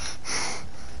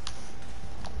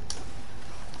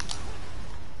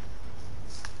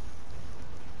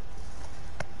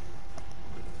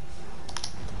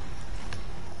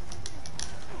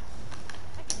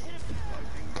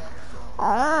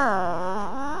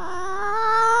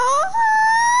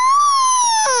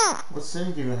 What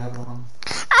setting do you have it on?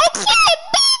 I can't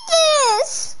beat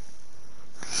this!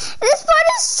 This part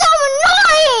is so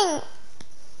annoying!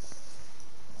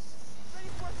 Ready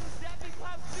for some zappy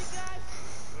pops, big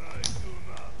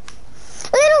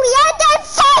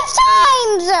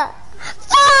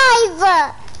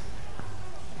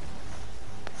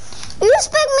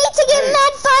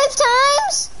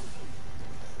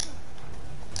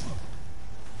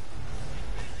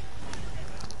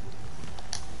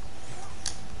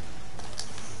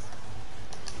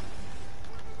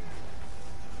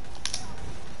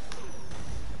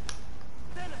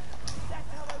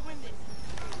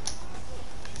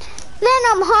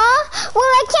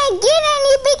can't get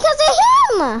any because of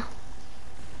him.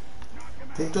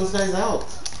 Take those guys out.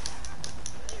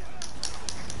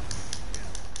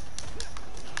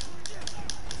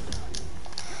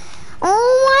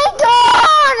 Oh my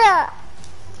god!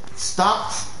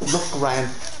 Stop. Look, Ryan,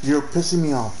 you're pissing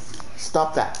me off.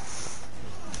 Stop that.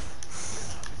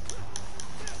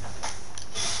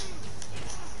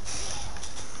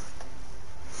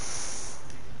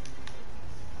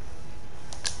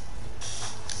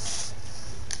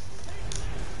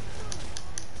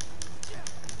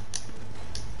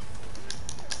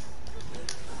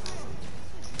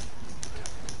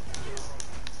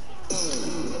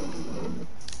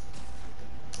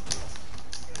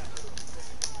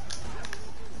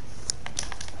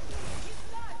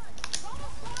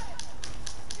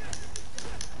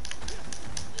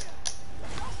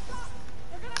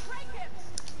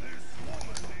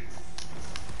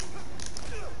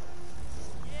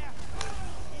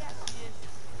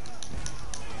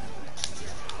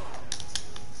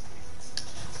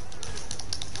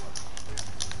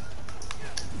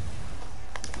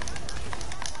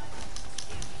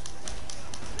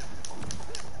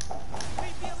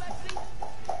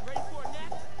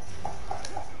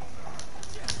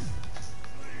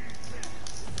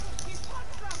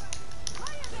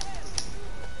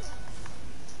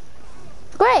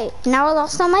 Great, now I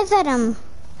lost all my venom.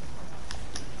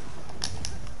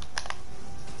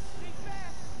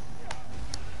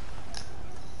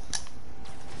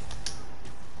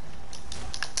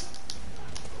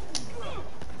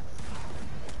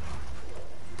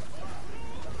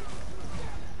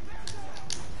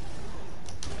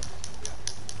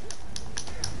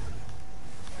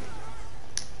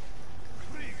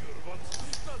 Krieger wants to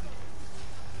study.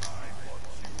 I want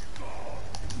you gone.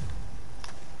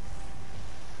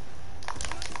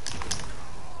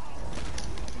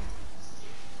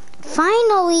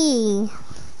 Finally!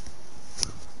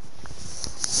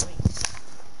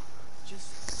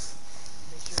 Just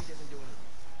make sure he doesn't do anything.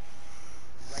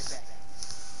 Be right back.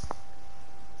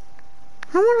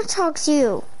 I want to talk to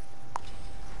you.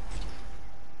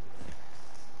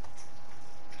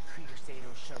 Krieger said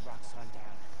he'll shut Roxxon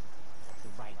down the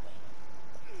right way.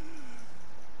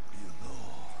 You know,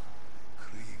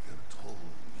 Krieger told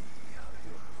me how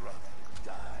your brother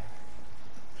died.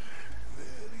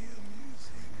 Very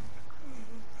amusing.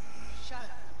 Shut up.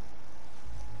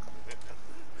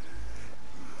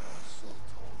 He also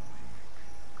told me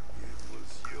it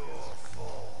was your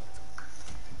fault.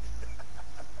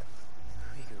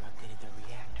 Krieger updated the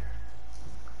reactor.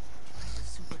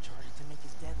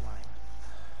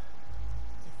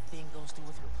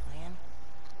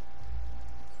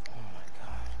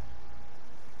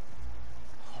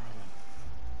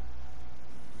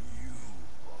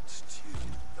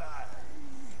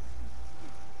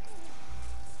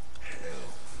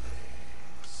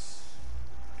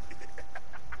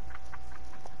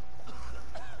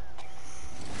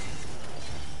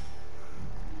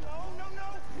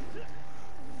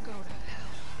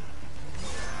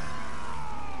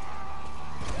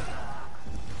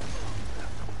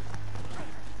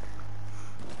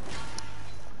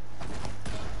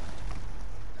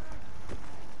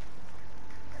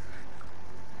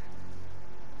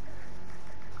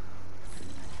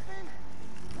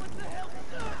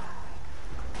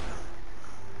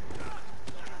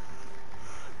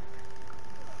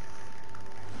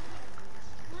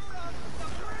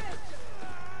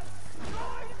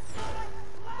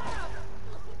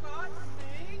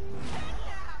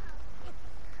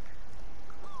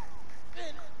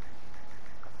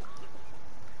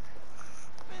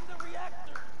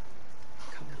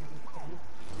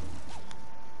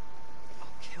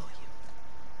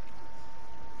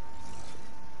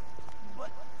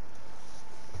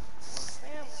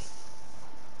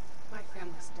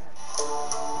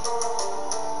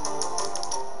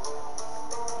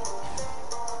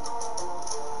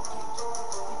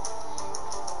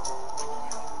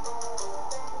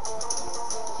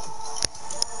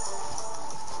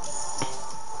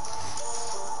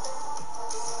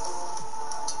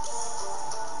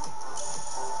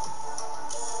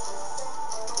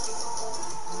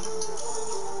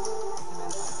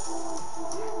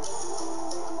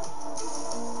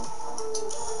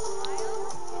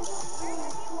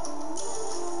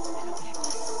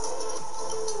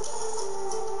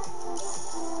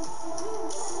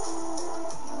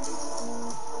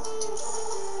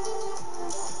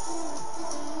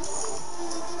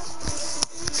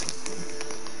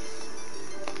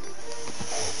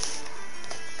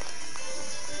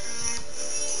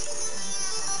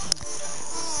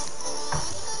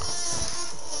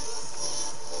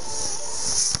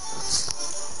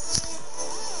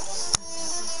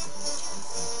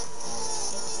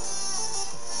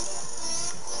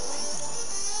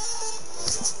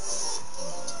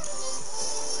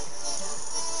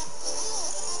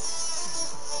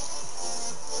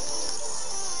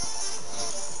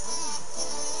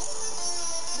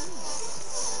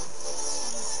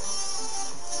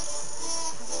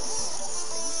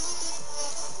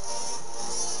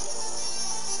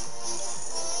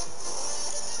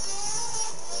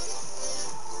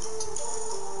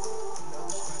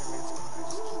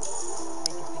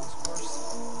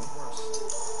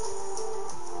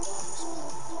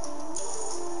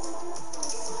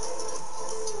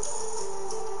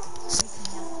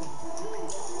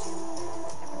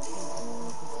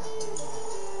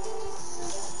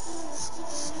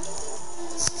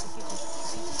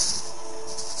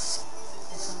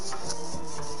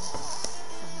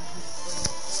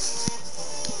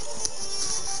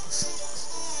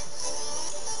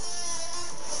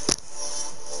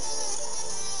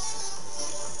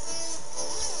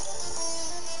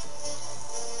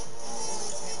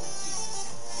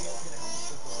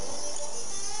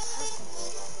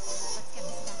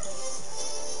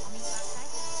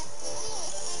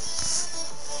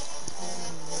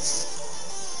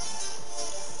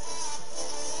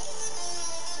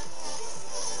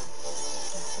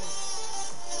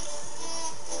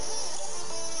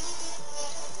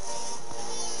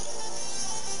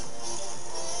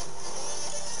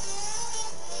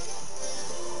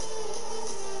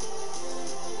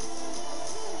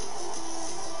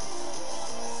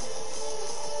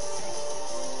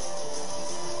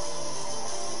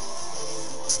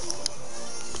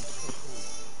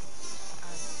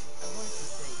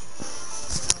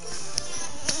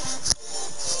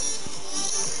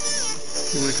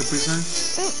 You want a Capri Sun?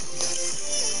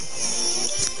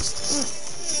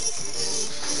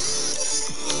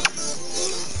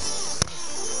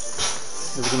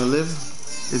 Is it gonna live?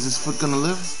 Is this foot gonna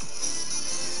live?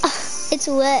 It's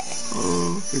wet.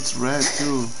 Oh, it's red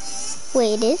too.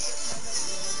 Wait, it is?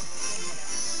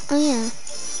 Oh, yeah.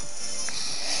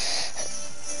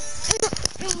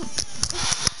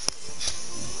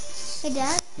 Hey,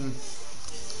 Dad?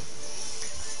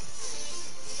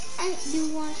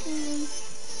 You washing me?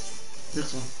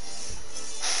 This one.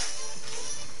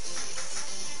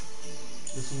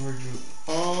 This one heard you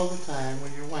all the time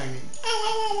when you're whining.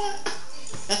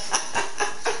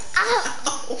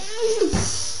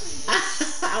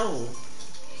 Ow!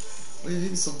 Why are you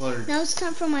hitting so hard? Now it's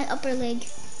time for my upper leg.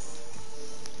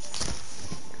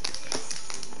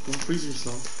 Don't freeze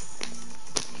yourself.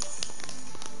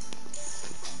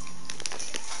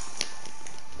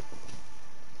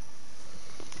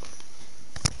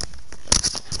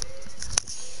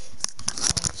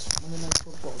 Monday Night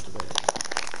Football today.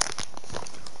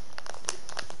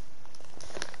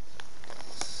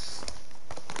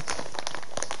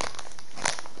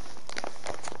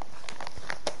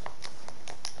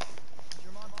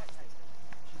 Your mom texted me.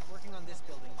 She's working on this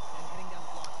building and heading down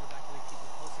blocks to evacuate people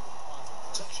closer to the plaza.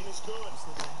 Protection is good.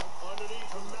 Underneath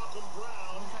from Malcolm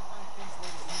Brown.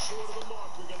 Short of the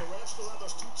mark. We're going to Rams still have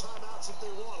those 2 timeouts if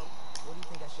they want them. What do you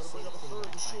think I should Going to say? bring up a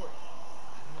 3rd and short.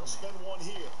 They'll spend 1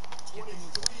 here. 23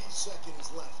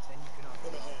 seconds left Then you can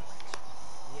in the half.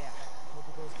 Yeah, hope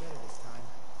it goes better this time.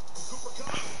 Cooper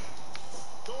Kupp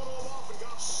going all off and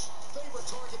Goff's favorite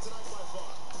target tonight by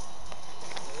far.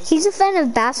 He's a fan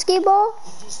of basketball?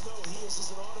 You just know he is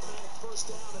just an automatic first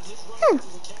down, and his running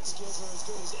through the Catskills are as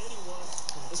good as anyone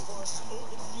as far as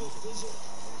open field vision,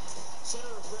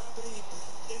 center of gravity,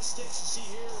 instincts. You see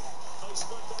here how he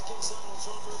spun back inside on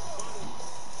John Murphy Bunny.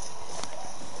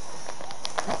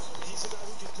 He's a guy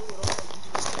who can do it all. You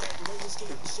can just tell the way this game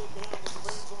is shaping out. The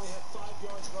Rams only had 5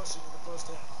 yards rushing in the first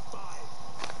half. 5.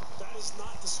 That is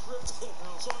not the script that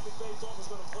Sean McVay thought was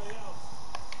going to play out.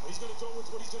 He's going to go with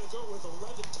what he's going to go with.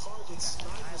 11 targets, 9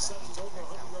 receptions, over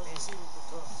 100 yards receiving for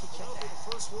Kupp. That'll be the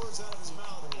first words out of his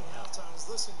mouth at halftime is,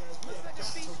 listen, guys, we have got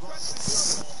to run the football.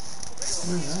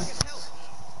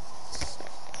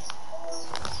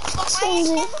 I need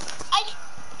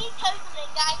to tell you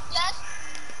something, guys. Just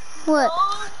What?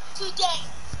 go today.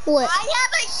 What? I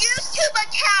have a YouTube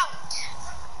account.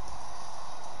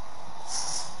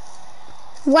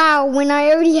 Wow, when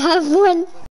I already have one.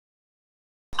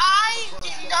 I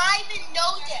did not even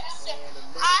know this.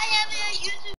 I have a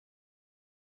YouTube.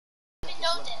 I didn't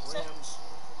know this. Rams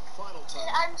final time.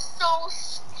 And I'm so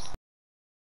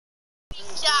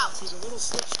freaked out.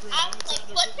 I'm like,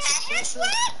 what the heck? What?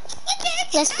 What the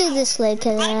heck? Let's do this leg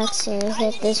because I actually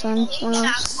hit this one. And I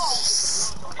know.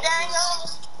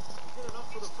 Good enough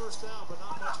for the first down, but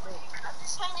not much more. I'm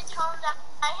just trying to tell them that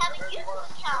I have a YouTube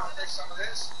account. I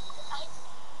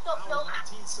don't know how.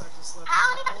 19 seconds left.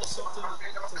 How did I Ball something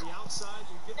to the outside.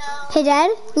 You get know? Hey,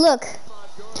 Dad, look.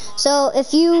 So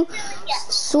if you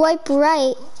swipe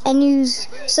right and use,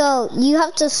 so you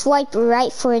have to swipe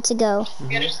right for it to go. I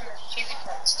never even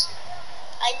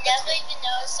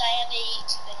noticed I have a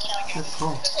YouTube account That's cool.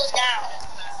 until now.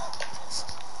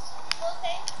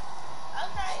 Okay.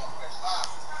 Okay.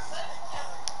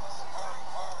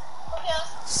 Okay,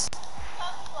 let's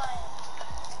talk about it.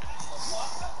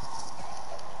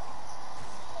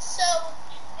 So,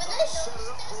 when I set it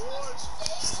up for Woods.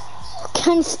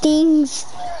 Kind of stings.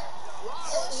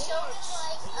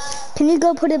 Can you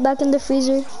go put it back in the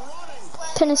freezer?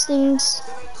 Kind of stings.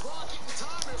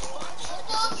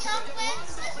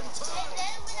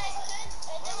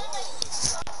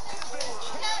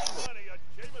 Plenty of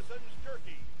Jameson's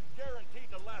jerky, guaranteed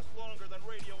to last longer than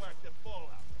radioactive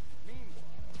fallout.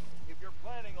 Meanwhile, if you're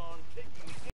planning on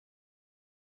taking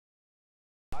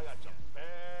I got some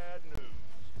bad news.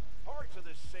 Parts of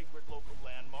this sacred local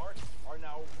landmark are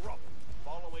now rough,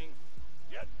 following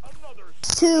yet another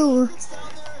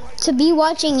To be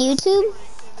watching YouTube?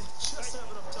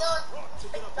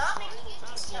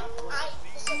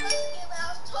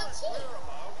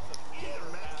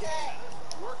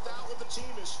 worked out with the team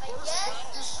his first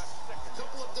practice a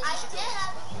couple of days I ago. did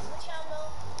have a YouTube channel,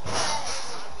 but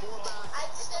I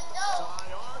didn't know. I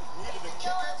didn't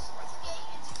know I was supposed to get a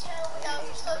YouTube channel without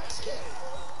coaching.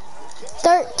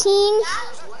 13?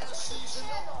 That was the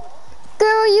channel.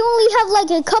 Girl, you only have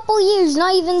like a couple years,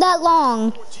 not even that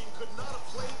long. Yeah,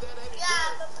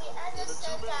 but we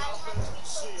understood that I had to be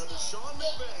coaching to get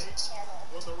a YouTube channel.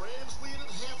 When the Rams lead at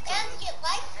And halftime, get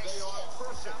likes they are too.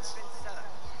 perfect.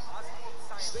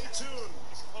 Stay tuned.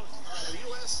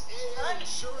 USAA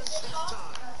Insurance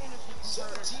halftime.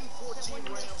 17-14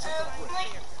 Rams at the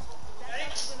break.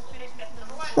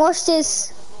 Watch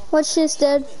this. Watch this,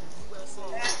 Dad.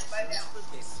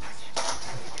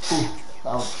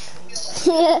 Ouch.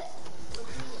 Yeah.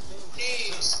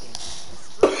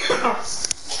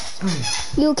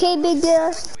 You okay, Big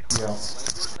Dad? Yeah.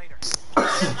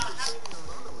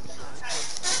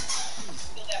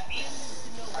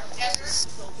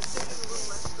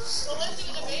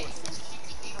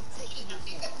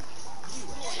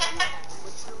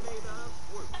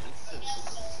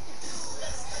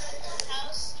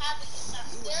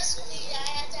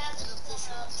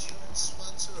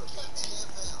 Sponsor of the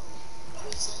NFL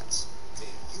presents the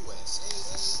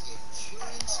USAA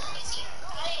Insurance Halftime.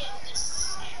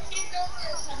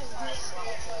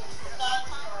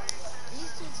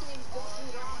 These two teams don't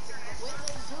lead off, but when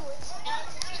they do it,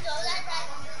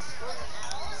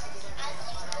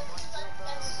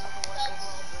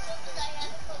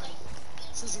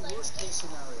 Susie, worst case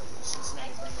scenario for the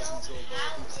Cincinnati Bengals and Joe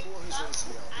Burrow before his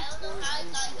ACL. He tore his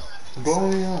ACL.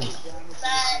 Going on.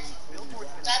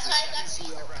 that's why I got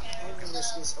And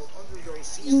meniscus will undergo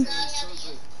season-ending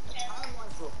surgery. The timeline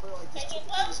for a player like this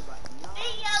typically is about 9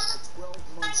 to 12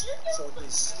 months, so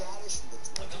his status for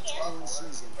the 2021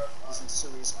 season is in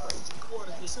serious question. Well,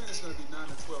 if you're saying it's going to be 9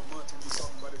 to 12 months, and you're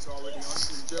talking about it's already in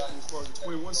jeopardy as far as the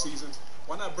 21 season,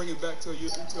 why not bring it back until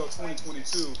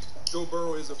 2022? Joe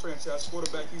Burrow is a franchise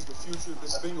quarterback. He's the future.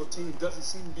 This Bengal team doesn't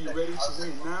seem to be ready to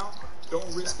win now. Don't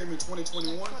risk him in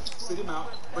 2021. Sit him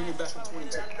out. Bring him back in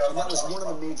 22. And that was one of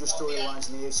the major storylines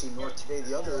in the AFC North today.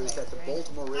 The other is that the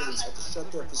Baltimore Ravens had to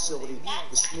shut their facility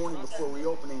this morning before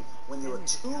reopening when there were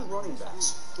 2 running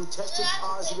backs who tested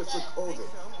positive for COVID.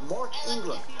 Mark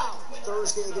Ingram out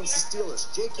Thursday against the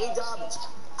Steelers. J.K. Dobbins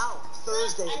out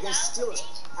Thursday against the Steelers.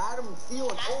 Adam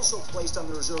Thielen also placed on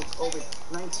the reserve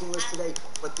COVID-19 list today,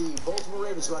 but the Baltimore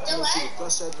Ravens will have to make do with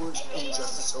Gus Edwards and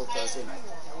Justice Hill Thursday night.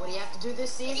 What do you have to do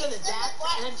this season? Adapt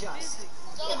and adjust.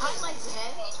 The highlights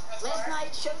ahead. Last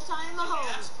night, Showtime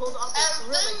Mahomes pulled off a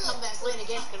thrilling comeback win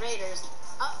against the Raiders.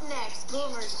 Up next,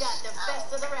 Boomers got the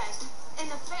best of the rest in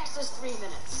the fastest 3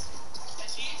 minutes.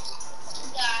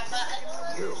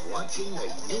 You're watching the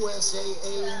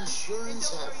USAA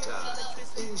Insurance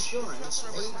Halftime. Insurance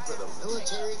made for the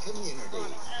military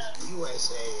community.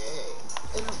 USAA,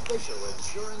 an official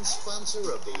insurance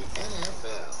sponsor of the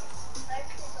NFL.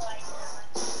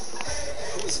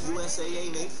 Who is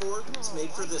USAA made for? It's made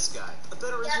for this guy. A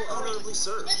veteran who honorably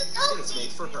served. And it's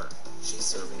made for her. She's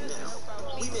serving now.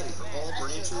 We made it for all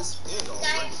branches and all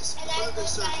ranks, whether they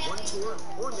served one tour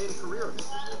or made a career of it.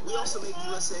 We also make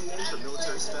USAA for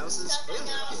military spouses and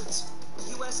their kids.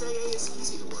 USAA is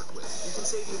easy to work with. You can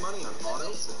save you money on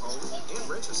auto, home, and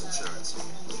renter's insurance.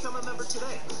 Become a member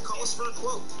today. Call us for a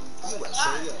quote.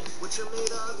 USAA. What you're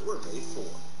made of, we're made for.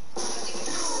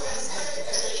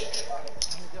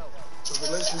 The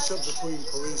relationship between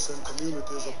police and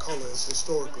communities of color is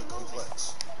historically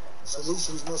complex.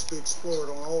 Solutions must be explored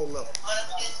on all levels.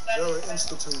 Vera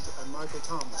Institute and Michael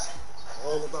Thomas are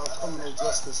all about criminal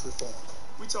justice reform.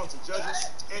 We talk to judges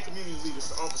and community leaders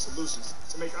to offer solutions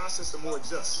to make our system more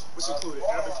just, which included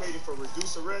advocating for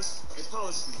reduced arrests and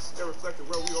policies that reflected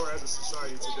where we are as a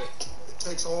society today. It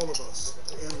takes all of us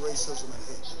to end racism and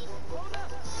hate.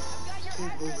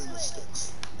 Keep moving the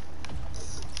sticks.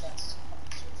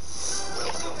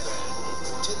 Welcome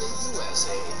back to the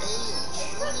USAA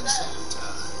Insurance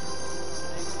Halftime.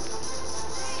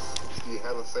 Do you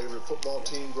have a favorite football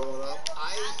team growing up?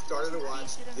 I started to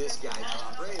watch this guy,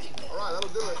 Tom Brady. All right, that'll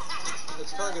do it.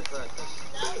 It's target practice.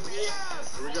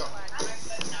 Here we go.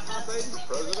 Tom Brady,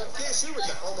 President? can't shoot with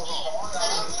that. Omaha.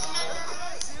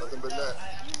 Nothing but that.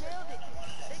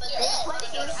 Big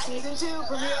Places Season 2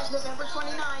 premieres November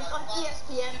 29th on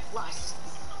ESPN+.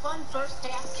 Fun first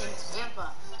half in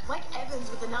Tampa. Mike Evans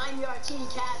with a 9-yard TD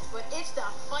catch, but it's the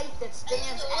fight that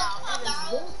stands out. Evans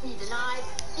won't be denied.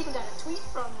 Even got a tweet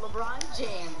from LeBron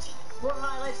James. More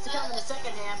highlights to come in the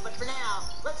second half, but for now,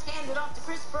 let's hand it off to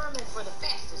Chris Berman for the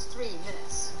fastest 3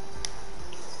 minutes.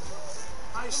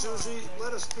 Hi, Susie.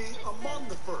 Let us be among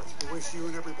the first to wish you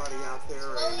and everybody out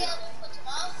there a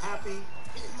happy,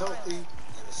 healthy,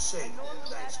 and a safe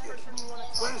Thanksgiving.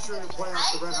 Last year in the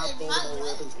playoffs, the red-hot Baltimore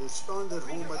Ravens were stunned at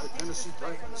home by the Tennessee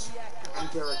Titans and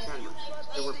Derrick Henry.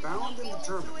 They were bound and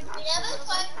determined not to let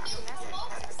that happen again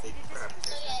at the Big Crab.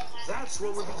 That's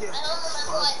where we begin.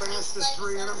 Our fastest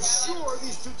 3, and I'm sure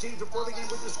these two teams before the game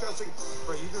were discussing,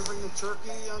 are you going to bring the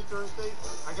turkey on Thursday?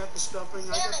 I got the stuffing,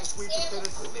 I got the sweet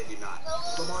potatoes. Well, maybe not.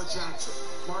 Lamar Jackson,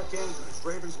 Mark Andrews,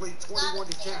 Ravens lead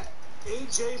 21-10.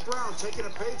 A.J. Brown taking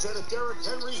a page out of Derrick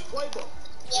Henry's playbook.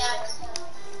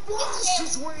 blasts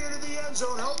his way into the end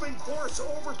zone, helping force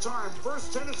overtime.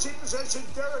 First Tennessee possession,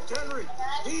 Derrick Henry.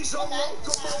 He's a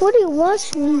locomotive. What are you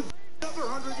watching? Another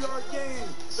 100-yard gain.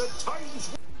 The Titans.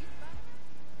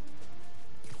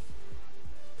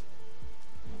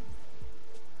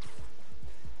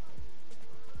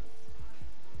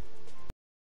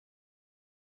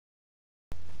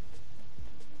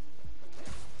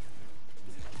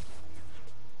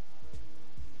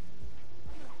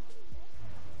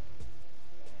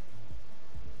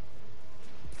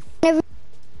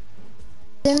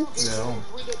 No.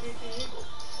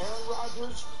 Aaron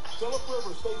Rodgers, Phillip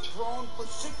Rivers, they've thrown for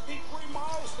 63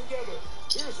 miles together.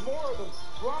 Here's more of them.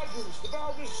 Rodgers,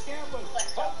 DeValdez Scantling,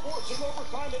 help forcing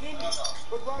overtime in Indy.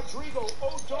 But Rodrigo,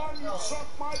 oh darn, you sunk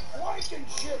my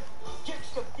Blankenship.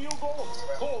 Kicks the field goal.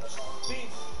 Colts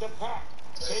beat the Pack.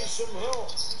 Taysom Hill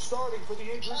starting for the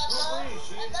injured Drew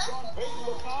Brees. He and Sean Payton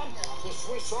look on. The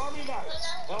Swiss Army knife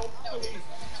help the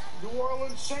New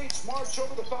Orleans Saints march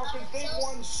over the Falcons. They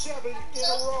won 7 in a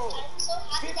row.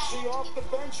 Fitzy off the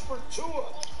bench for Tua.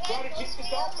 Try to keep the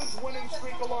Dolphins' winning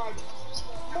streak alive.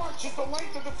 Marches the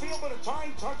length of the field, but a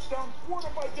tying touchdown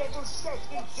thwarted by Denver's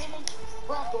Justin Simmons.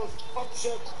 Broncos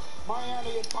upset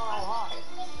Miami at Mile High.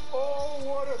 Oh,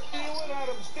 what a feeling.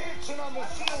 Adams dancing on the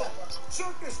ceiling.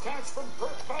 Circus catch from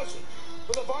Kirk Cousins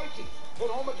for the Vikings at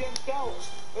home against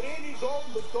Dallas. But Andy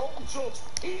Dalton, but Dalton Schultz,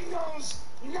 he knows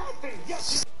nothing.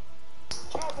 Yes,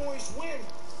 Cowboys win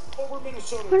over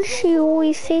Minnesota. Why does she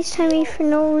always FaceTime me for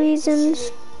no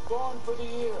reasons? Gone for the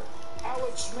year.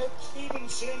 Alex Smith, Steven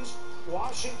Sims,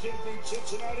 Washington beat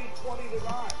Cincinnati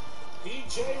 20-9.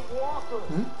 PJ Walker,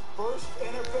 first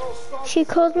NFL start. She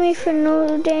called me for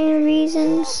no dang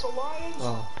reasons.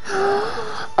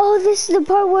 Oh, this is the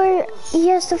part where he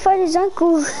has to fight his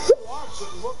uncle.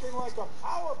 Watson looking like a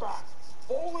power back,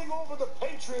 bowling over the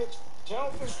Patriots to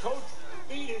help his coach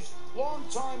beat his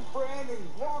longtime friend and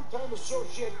longtime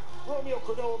associate Romeo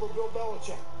Crennel over Bill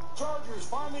Belichick. Chargers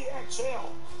finally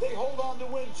exhale. They hold on to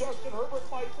win. Justin Herbert,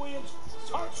 Mike Williams,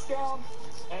 touchdown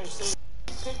as they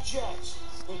beat the Jets.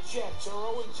 The Jets are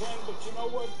 0-10, but you know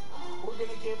what? We're going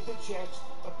to give the Jets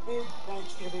a big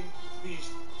Thanksgiving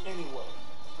feast anyway.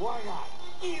 Why not?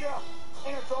 Eat up.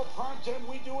 NFL primetime,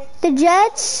 we do it. The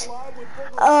Jets,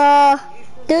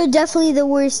 they're definitely the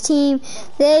worst team.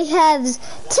 They have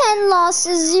 10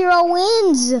 losses, 0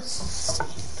 wins.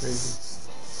 Crazy.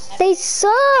 They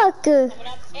suck. They're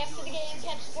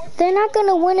not going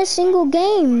to win a single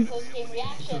game.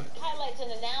 Highlights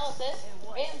and analysis.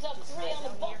 Rams up 3 on the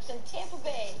Bucs in Tampa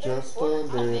Bay. Just a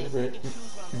little bit.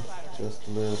 Just a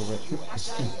little bit.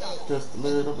 Just a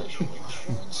little bit.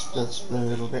 Just a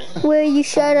little bit. Will you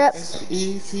shut up?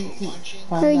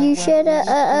 Will you shut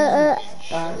up?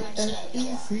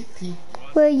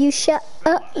 Will you shut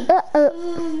up?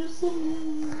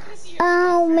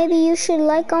 Oh, maybe you should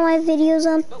like all my videos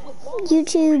on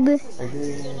YouTube. I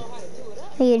did.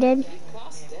 Oh, you did?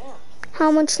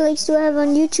 How much likes do I have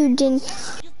on YouTube, then?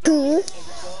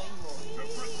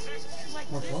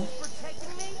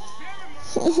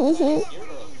 Verizon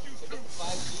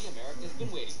 5G America's been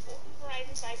waiting for.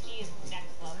 Verizon 5G is next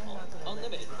level.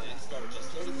 Unlimited plans start at just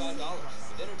 $35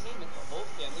 with entertainment the whole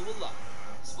family will love.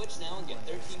 Switch now and get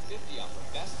 $13.50 off the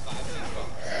best 5G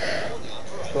phones. Only on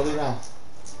Verizon. Go now.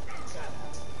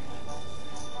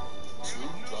 2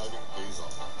 driving days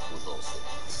off with Allstate.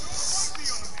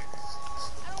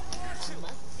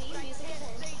 Must-see music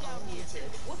events on YouTube.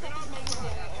 What's up, it's Megan Thee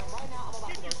Stallion, and right now I'm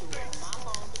about to go through my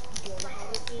phone. Go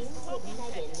behind the scenes with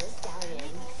Megan Thee Stallion.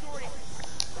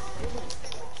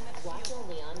 Watch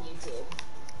only on YouTube.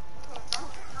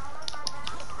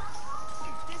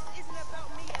 This isn't about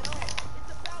me at all.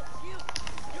 It's about you.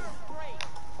 You're great.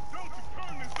 Don't you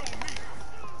turn this on me.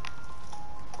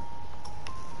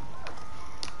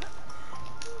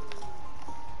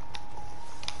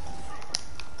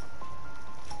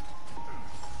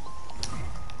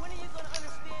 When are you gonna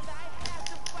understand that I have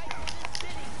to fight for this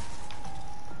city?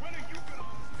 When are you gonna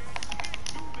understand you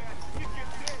can't do that if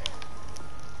you're dead?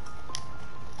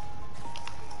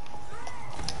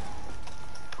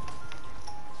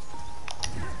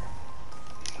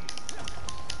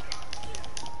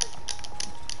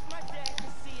 My dad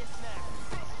can see us now.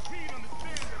 He'd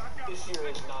understand that I got This year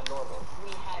is not normal.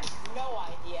 We had no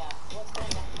idea what's going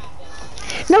to happen.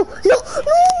 No, no, no!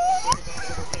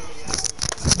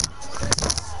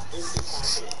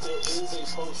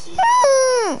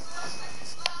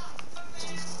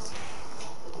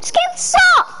 This game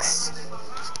sucks!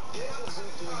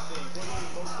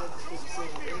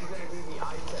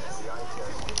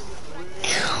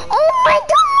 Oh my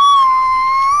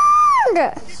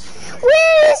god!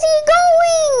 Where is he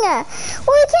going?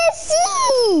 We can't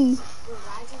see!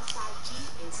 Verizon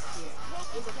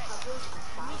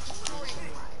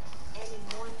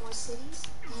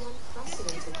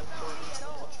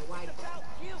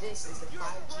This is the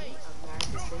 5G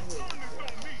America's been waiting for.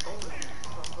 Only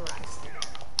from Verizon.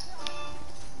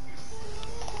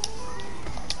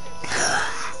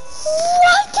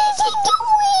 What is he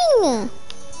doing?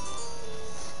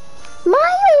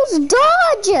 Miles,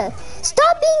 dodge!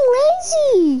 Stop being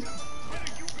lazy!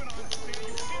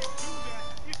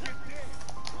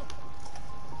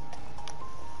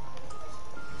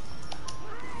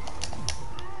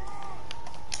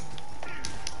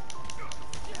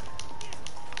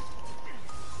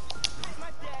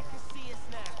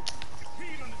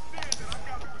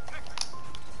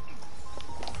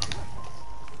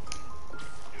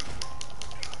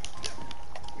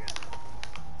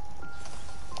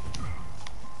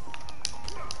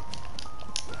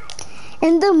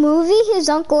 In the movie, his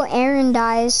Uncle Aaron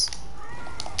dies.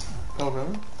 Oh,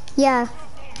 really? Yeah.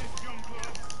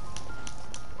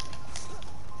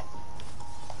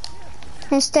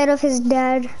 Instead of his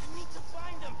dad.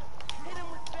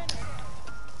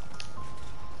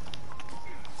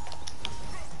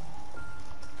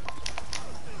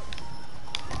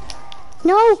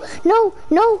 No, no,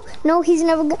 no, no, he's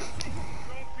never gonna.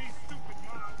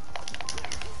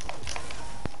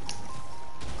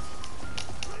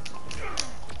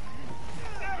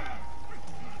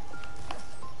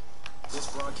 This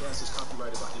broadcast is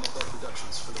copyrighted by NFL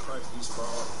Productions for the private use of our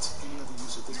audience. Any other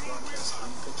use of this broadcast,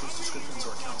 any pictures, descriptions,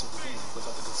 or accounts of the game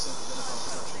without the consent of NFL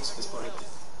Productions is prohibited.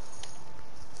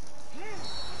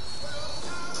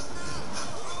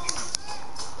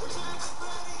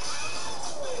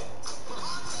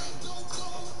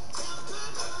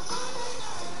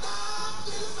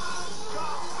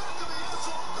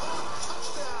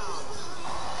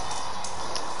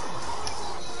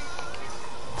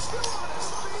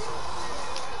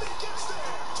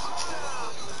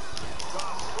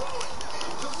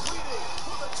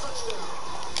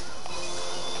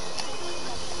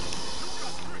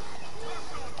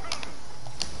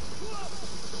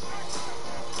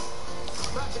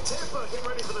 Back in Tampa, get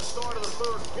ready for the start of the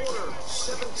third quarter.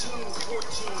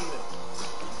 17-14.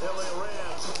 LA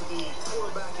Rams look at the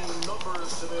quarterbacking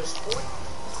numbers to this point.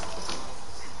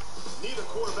 Neither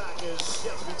quarterback is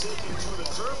yet to be taken to the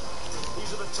turf.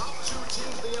 These are the top two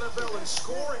teams in the NFL in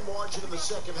scoring margin in the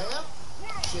second half.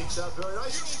 Shakes out very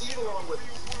nice. Steve along with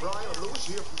Brian and Lewis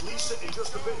here from Lisa in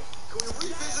just a bit. Can we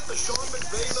revisit the Sean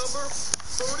McVay number?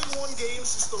 31 games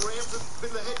since the Rams have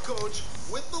been the head coach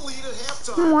with the lead at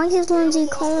halftime. Why is Lindsay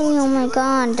calling? Oh my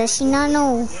god, does she not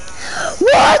know?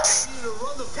 What?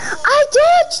 I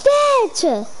dodged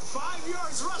that! 5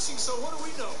 yards rushing, so what do we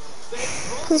know?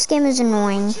 This game is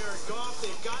annoying. Jared Goff,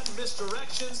 they've gotten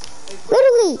misdirections.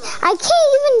 Literally, I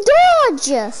can't even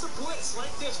dodge! It's a blitz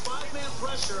like this, 5-man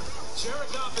pressure. Jared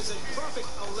Goff is a perfect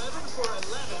 11 for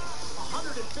 11.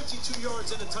 152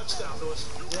 yards and a touchdown, Lewis.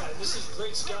 Yeah, and this is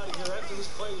great scouting here. After this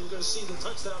play, you're going to see the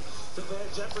touchdown to Van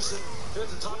Jefferson. Here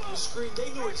at the top of your screen, they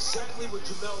knew exactly what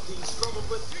Jamel Dean struggled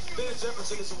with. Van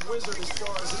Jefferson is a wizard as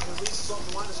far as his releases off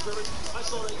the line of scrimmage. I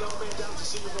saw that young man down at the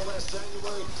Senior Bowl last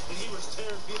January, and he was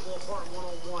tearing people apart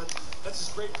one-on-one. That's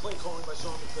just great play calling by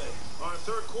Sean McVay. Our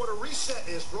third quarter reset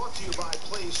is brought to you by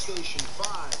PlayStation 5.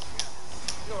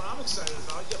 You know what I'm excited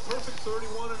about? You got perfect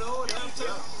 31-0 at halftime.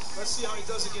 Yeah. Let's see how he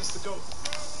does against the GOAT.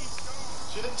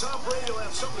 Do you think Tom Brady will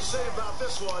have something to say about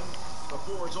this one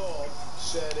before it's all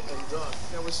said and done?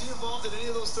 Now, was he involved in any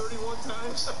of those 31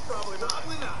 times? Probably not.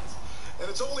 Probably not. And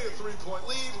it's only a 3-point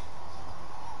lead.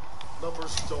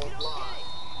 Numbers don't lie.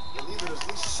 And neither does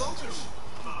Lisa Salters.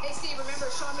 Hey, Steve, remember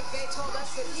Sean McVay told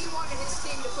us that he wanted his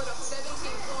team to put up 17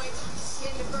 points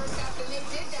in the first half, and they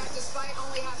did that despite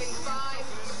only having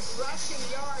 5 rushing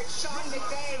yards. Sean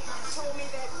McVay told me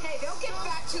that, hey, they'll get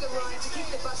back to the run to keep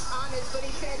the bus honest, but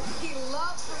he said he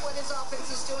loves what his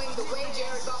offense is doing, the way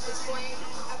Jared Goff is playing.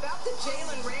 About the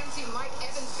Jalen Ramsey-Mike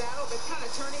Evans battle that's kind of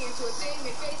turning into a thing.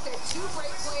 McVay said 2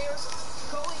 great players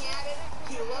going at it.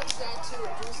 He loves that too.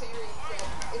 And Bruce Arians said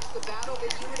it's the battle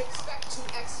that you would expect 2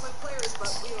 excellent players, but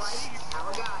we like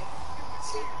our guy.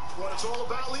 See? What it's all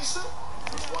about, Lisa?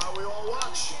 That's why we all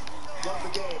watch. Love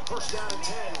the game. First down and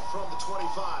 10 from the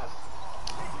 25.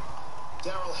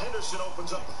 Darrell Henderson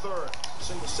opens up the third.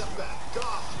 Single step back.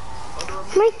 Goff under a...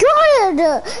 My god!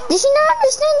 Does she not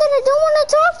understand that I don't want to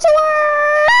talk to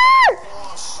her?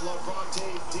 Loss, Lavonte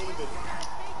David.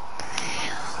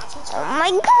 Oh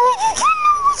my god!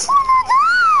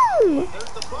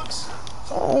 There's the Bucks.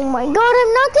 Oh my god,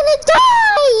 I'm not gonna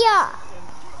die!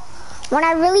 When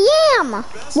I really am!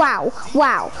 Wow,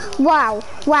 wow, wow,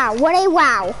 wow, what a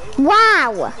wow!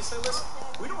 Wow! They say, listen,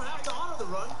 we don't have to honor the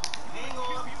run. Hang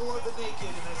on for the naked,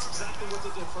 and that's exactly what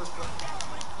they did first play.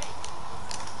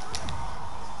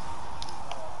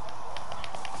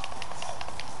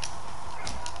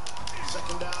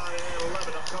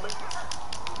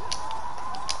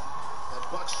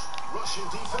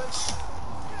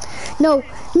 No.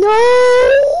 No.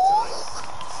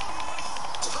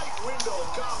 Tight window.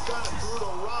 Goff got it through to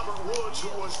Robert Woods,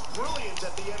 who was brilliant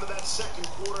at the end of that second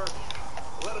quarter.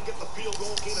 Let him get the field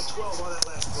goal, gain of 12 on that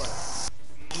last play.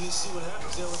 You see what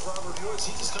happens there with Robert Woods.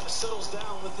 He just kind of settles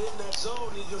down within that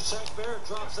zone. Shaq Barrett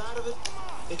drops out of it.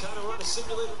 They kind of run a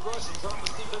simulated rush and drop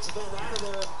his defensive end out of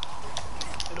there.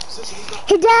 In a position he's not.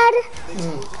 Hey, Dad.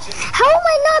 How am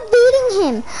I not beating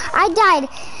him? I died.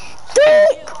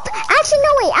 Actually,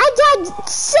 no, wait. I died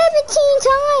 17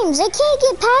 times. I can't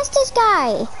get past this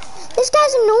guy. This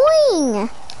guy's annoying.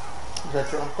 Is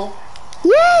that your uncle?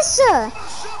 Yes.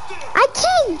 I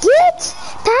can't get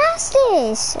past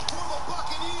this.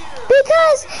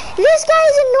 Because this guy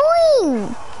is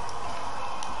annoying.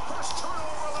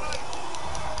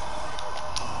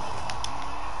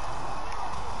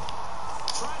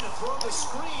 Trying to throw the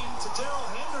screen to Darrell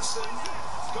Henderson.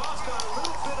 Goff got a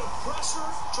little bit of pressure,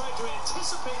 tried to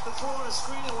anticipate the throw on a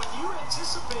screen, and when you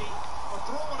anticipate a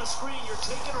throw on a screen, you're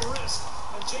taking a risk,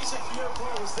 and Jason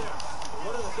Pierre-Paul was there.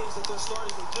 One of the things that they're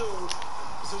starting to do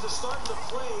is they're starting to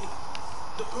play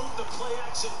the boot, the play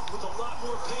action with a lot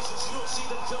more patience. You don't see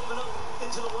them jumping up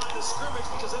into the line of scrimmage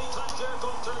because anytime Jared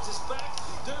Goff turns his back,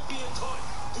 they're being taught,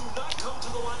 do not come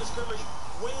to the line of scrimmage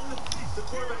when the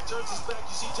quarterback turns his back.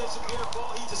 You see Jason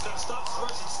Pierre-Paul, he just kind of stops his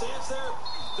rush and stands there.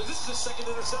 This is his second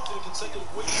interception in consecutive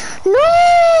weeks.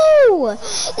 No!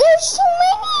 There's so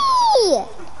many!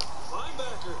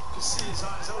 Linebacker could see his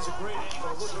eyes. That was a great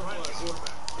angle. Looking right at the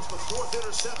quarterback. It's the fourth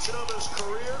interception of his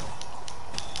career.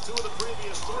 Two of the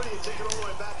previous three and take it all the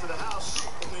way back to the house.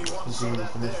 Only one saw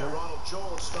that there. Ronald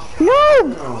Jones stopped.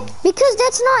 No! Because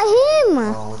that's not him.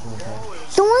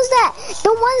 The ones that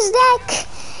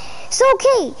so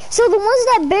okay, so the ones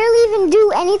that barely even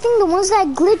do anything, the ones that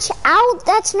glitch out,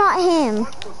 that's not him.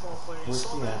 Where's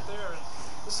he at?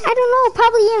 I don't know,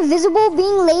 probably invisible,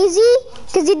 being lazy,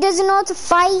 because he doesn't know how to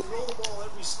fight. Throw the ball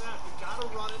every snap. You gotta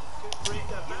run it, break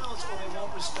that balance, or they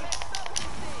won't respect.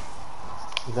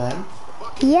 Then?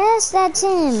 Yes, that's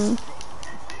him.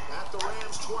 At the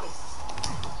Rams 20.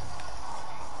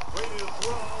 Ready to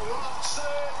throw.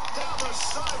 Robinson down the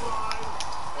sideline.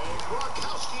 And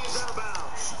Gronkowski is out of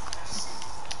bounds.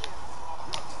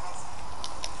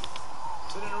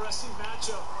 It's an interesting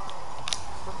matchup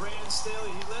for Brandon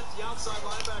Staley. He let the outside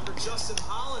linebacker Justin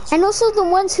Hollins. And also the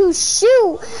ones who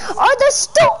shoot are the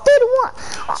stupid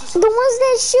ones. The ones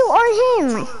that shoot are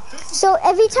him. So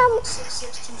every time. 6'6",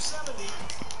 270.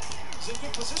 He's in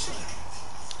good position.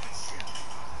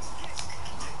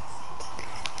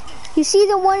 You see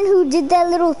the one who did that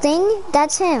little thing?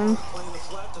 That's him. Playing the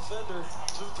flat defender,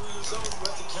 2-3 years old. We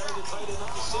have to carry the tight end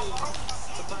up the city.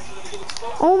 Sometimes you're going to get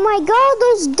exposed. Oh my god,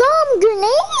 those dumb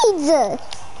grenades!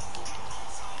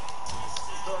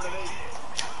 Third and 8.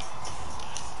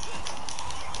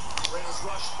 Rams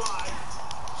rush 5.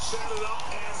 Set it up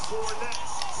and Fournette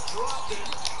dropped it.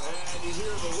 And you hear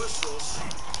the whistles.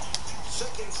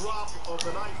 Second drop of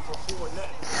the night for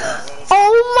Fournette.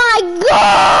 Oh my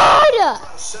god!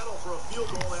 Settle for a field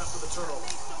goal after the turnover.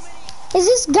 Is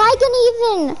this guy gonna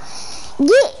even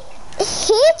get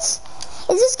hit?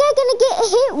 Is this guy gonna get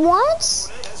hit once?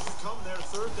 Fournette has become their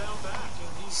third down back,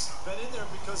 and he's been in there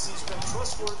because he's been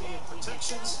trustworthy in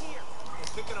protections and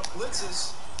picking up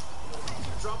blitzes.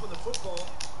 Keep dropping the football.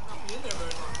 Might not be in there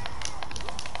very long.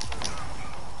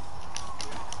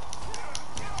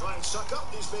 Ryan Suckup,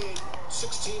 he's made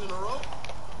 16 in a row.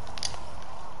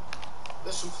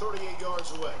 This from 38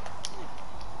 yards away.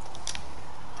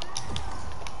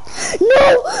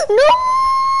 No! No!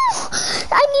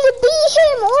 I need to beat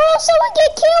him or else I will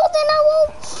get killed and I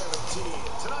won't. 17.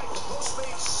 Tonight,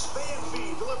 Postmates fan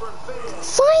feed delivering fans.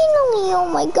 Finally! Oh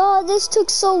my god, this took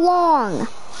so long.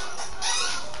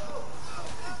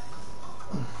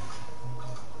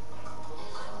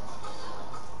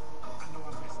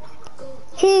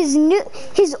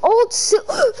 His old suit.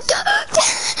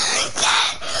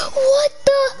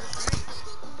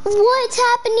 What's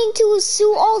happening to his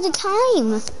suit all the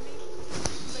time?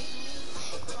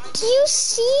 Do you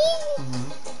see?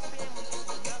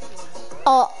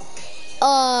 I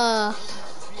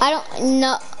don't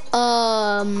know.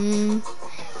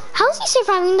 How's he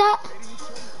surviving that?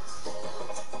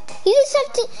 He's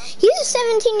a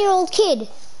 17-year-old kid.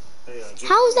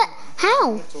 How is that?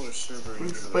 How?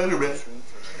 Spider-Man.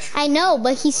 I know,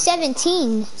 but he's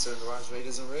 17.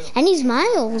 And he's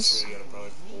Miles. You gotta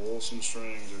probably pull some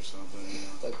strings or something. You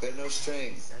know? Look, there are no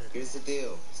strings. Here's the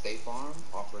deal. State Farm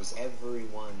offers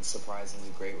everyone surprisingly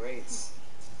great rates.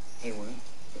 Hey, Wayne,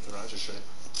 if the Rogers shape.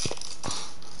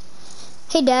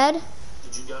 Hey, Dad.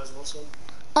 Did you guys want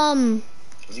some?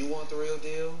 When you want the real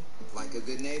deal, like a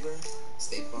good neighbor,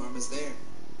 State Farm is there.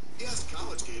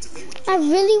 I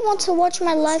really want to watch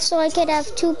my live so I could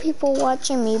have 2 people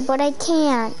watching me, but I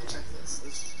can't.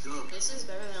 This is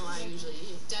better than what I usually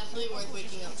eat. Definitely worth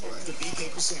waking up for.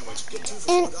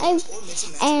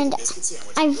 And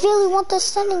I really want the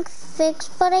setting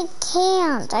fixed, but I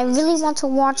can't. I really want to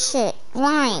watch it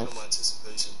live.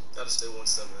 Gotta stay one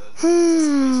step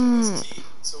ahead.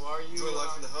 So are you Enjoy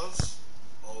life in the house?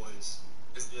 Always.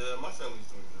 Yeah, my family's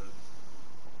doing good.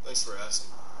 Thanks for asking.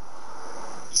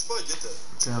 You should probably get that.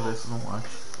 Yeah, this don't watch.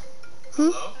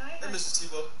 Hello? Hey, Mrs.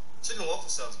 Tebow. Chicken and waffle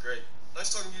sounds great.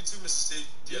 Nice talking to you too, Mrs. T.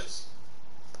 Yes.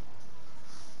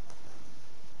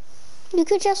 You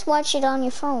could just watch it on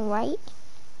your phone, right?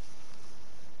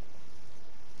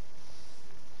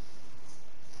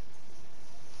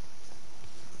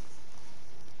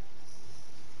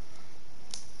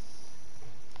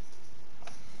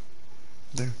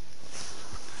 There.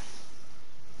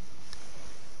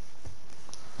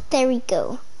 There we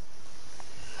go.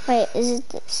 Wait, is it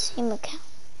the same account?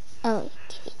 Oh, okay,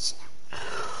 it's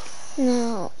now.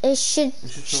 No, it should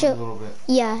show a little bit.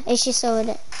 Yeah, it should show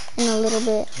it in a little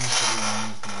bit.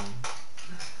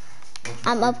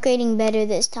 I'm upgrading better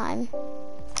this time.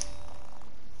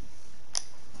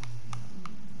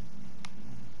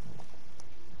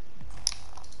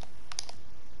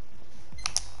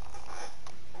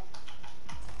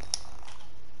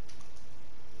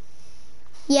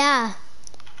 Yeah.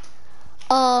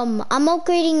 I'm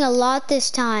upgrading a lot this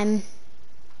time.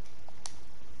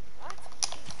 What?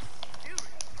 Dude,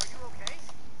 are you okay?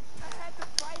 I had to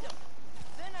fight him.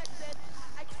 Then I said,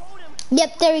 I told him.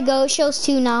 Yep, there we go. It shows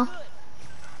 2 now.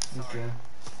 Okay. That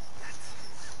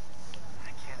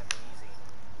can't have been easy.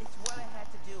 It's what I had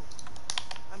to do.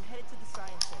 I'm headed to the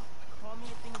science center. Call me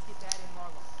if things get bad in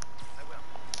Harlem. I will.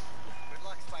 Good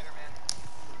luck, Spider-Man.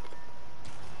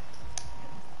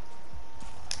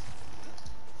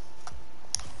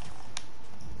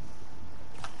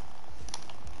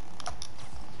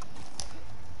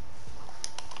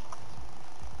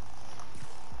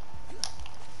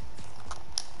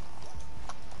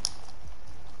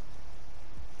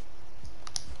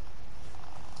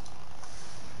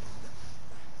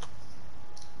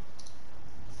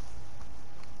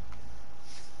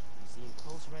 Seeing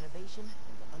close renovation,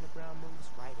 and the underground moves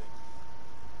right in.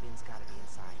 Ben's gotta be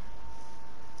inside.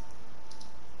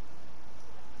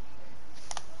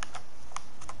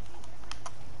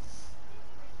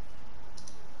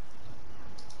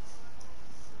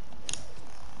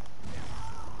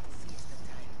 Siesta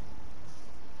time.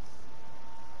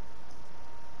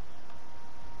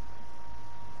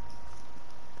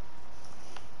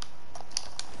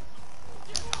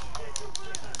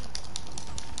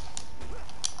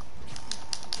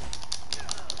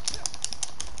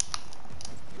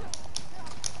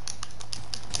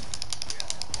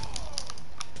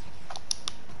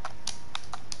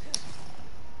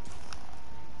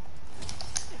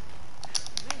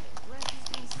 Man, glad these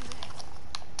didn't see that.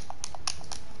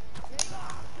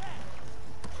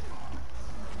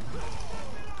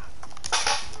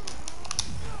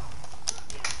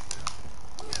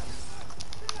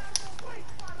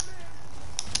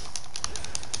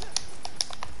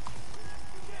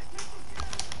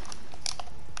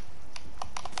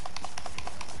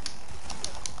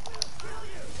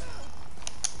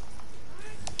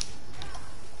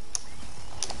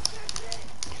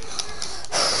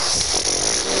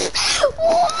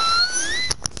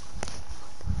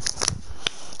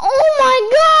 Oh my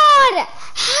god!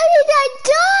 How did I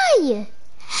die?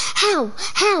 How?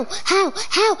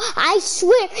 I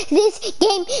swear this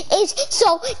game is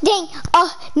so dang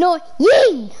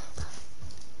annoying!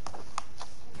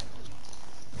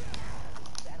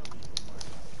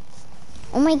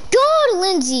 Oh my god,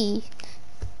 Lindsay!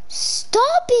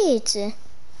 Stop it!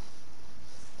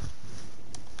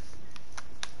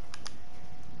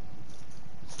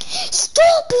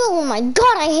 Stop it! Oh my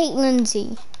god, I hate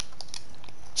Lindsay.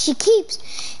 She keeps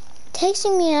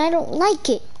texting me and I don't like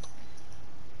it.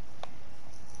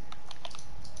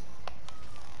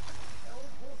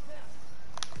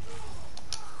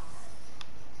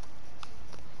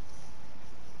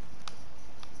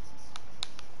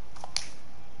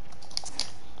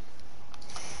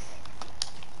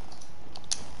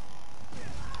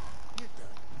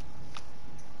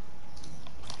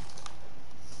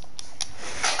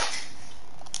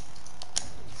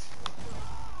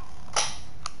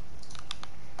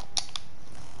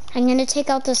 I'm gonna take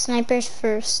out the snipers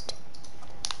first.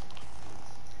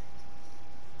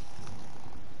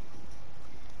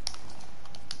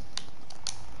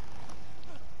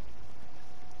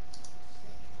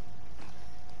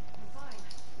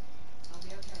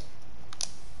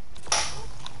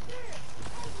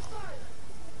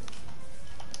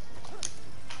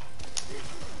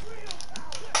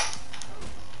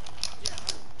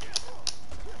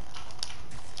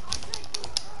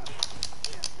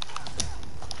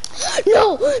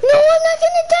 I'm not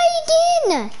gonna die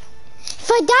again. If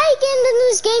I die again, then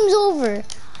this game's over.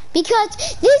 Because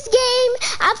this game,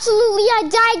 absolutely, I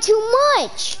died too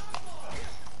much.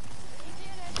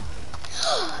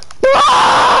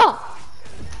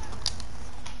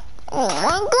 Oh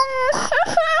my god.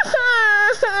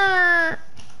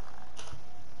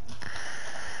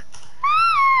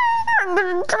 I'm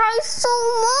gonna die so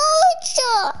much.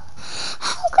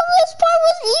 How come this part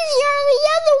was easier on the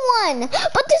other one,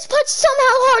 but this part's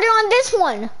somehow harder on this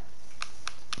one?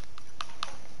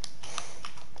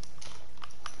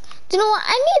 You know what?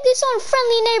 I need this on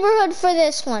Friendly Neighborhood for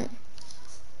this one.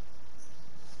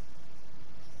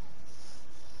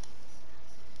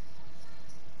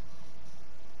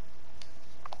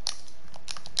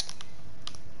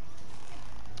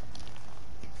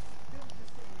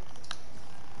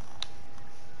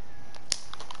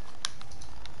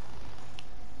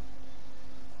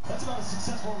 That's about as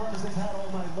successful a run as they've had all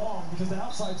night long because the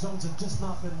outside zones have just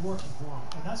not been working for them.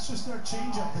 And that's just their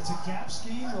changeup. It's a gap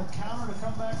scheme. They'll counter to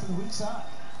come back to the weak side.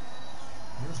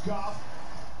 Here's Goff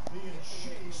being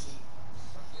chased.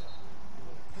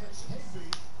 It's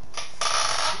Higbee.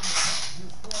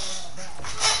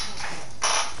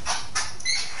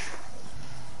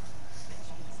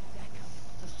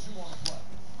 Just 2 on the play.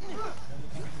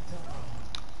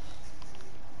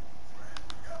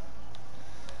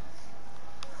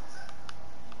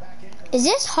 Is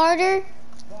this harder?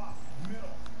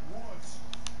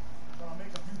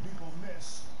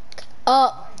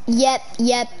 Oh, yep,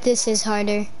 this is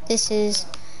harder. This is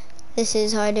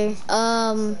harder.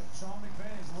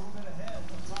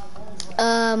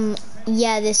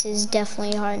 Yeah, this is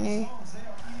definitely harder.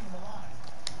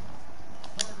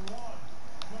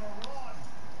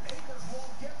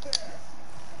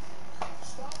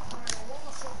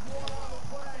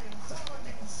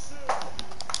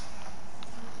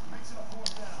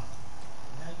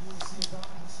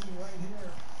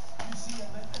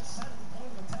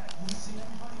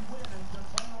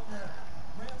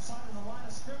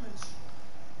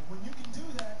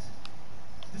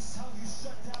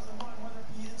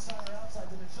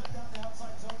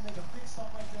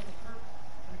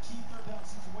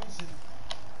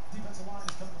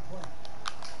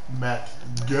 Matt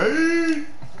Gay.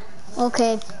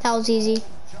 Okay, that was easy.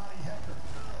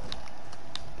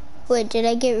 Wait, did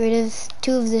I get rid of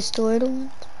 2 of the stored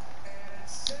ones?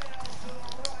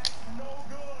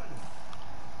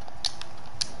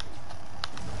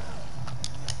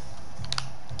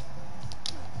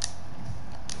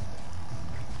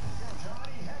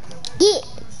 Get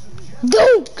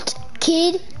duped,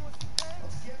 kid.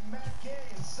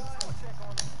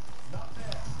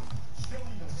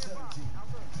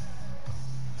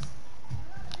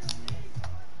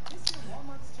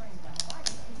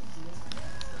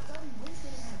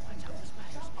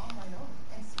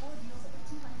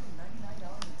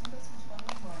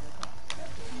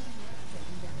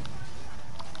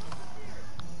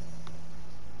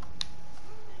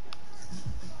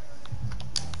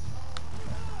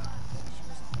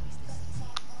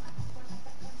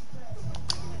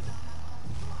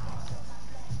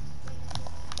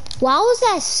 Why was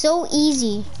that so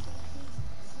easy?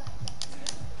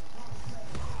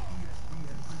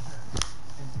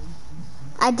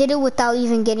 I did it without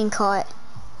even getting caught.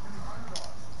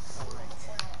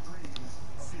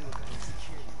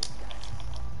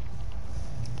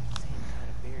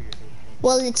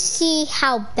 Well, let's see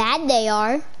how bad they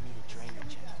are.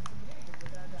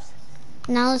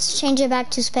 Now let's change it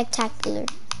back to spectacular.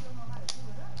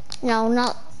 No,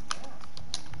 not.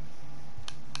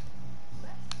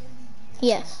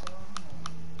 Yes.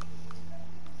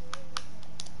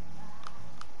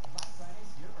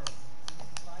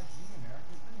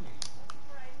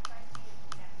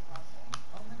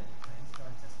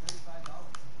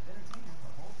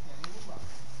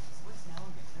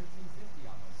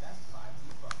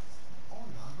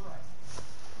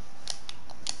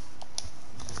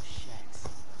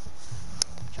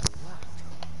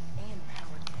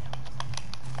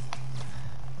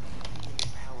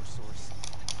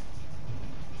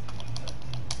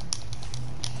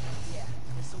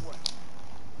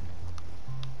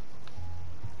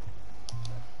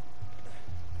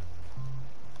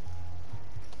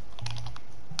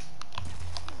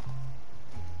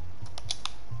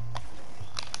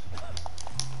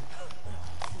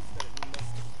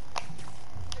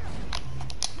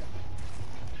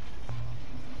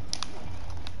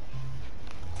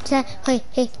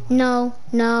 Hey, no,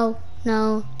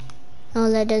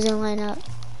 that doesn't line up.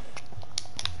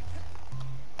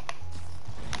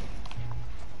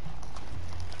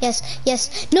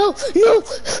 Yes, no,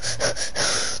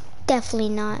 definitely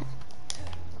not.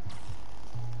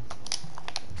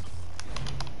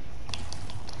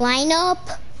 Line up.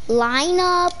 Line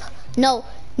up. No.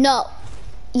 No.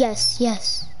 Yes.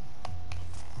 Yes.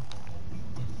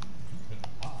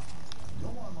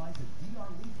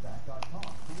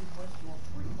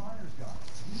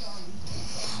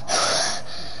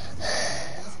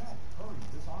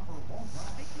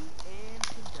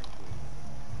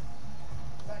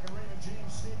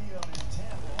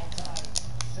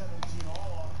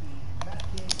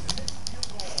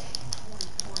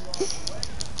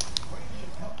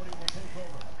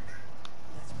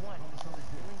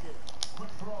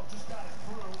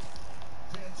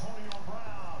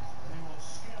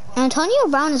 Antonio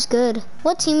Brown is good.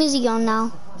 What team is he on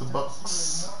now? The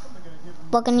Bucks.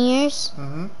 Buccaneers?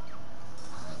 Mm-hmm.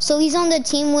 So he's on the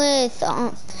team with,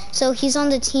 Tom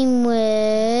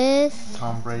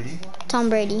Brady. Tom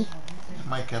Brady.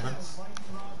 Mike Evans.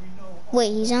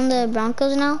 Wait, he's on the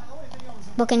Broncos now?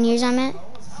 Buccaneers, I meant?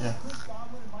 Yeah.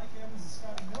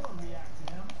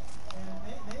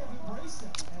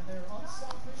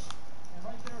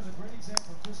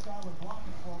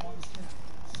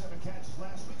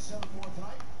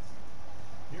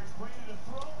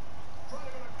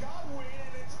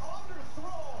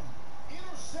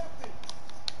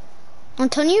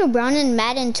 Antonio Brown in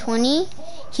Madden 20,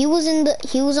 he was on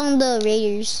the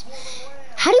Raiders.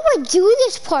 How do I do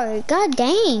this part? God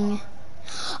dang.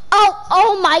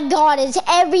 Oh my God, it's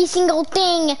every single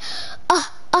thing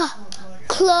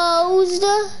closed.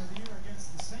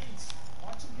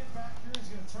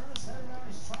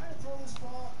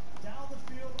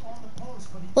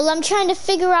 Well, I'm trying to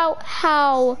figure out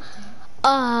how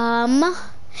dumb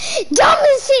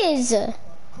this is.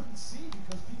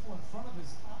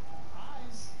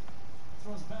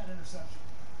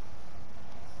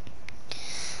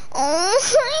 Oh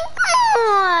my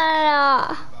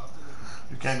God.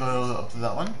 You can't go up to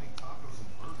that one?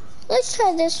 Let's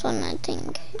try this one, I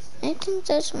think. I think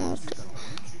that's most.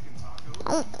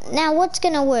 Now what's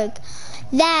gonna work?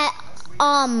 That,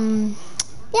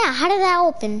 yeah, how did that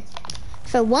open?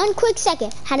 For one quick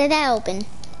second, how did that open?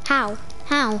 How?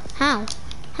 How,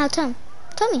 tell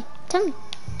me.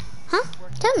 Huh?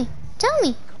 Tell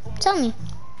me.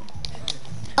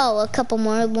 Oh, a couple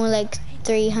more like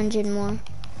 300 more.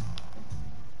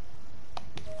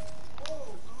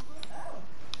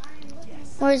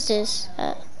 Where's this?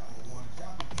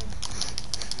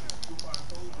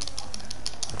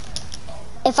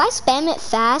 If I spam it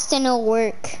fast, then it'll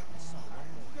work.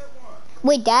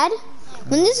 Wait, Dad?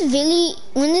 When this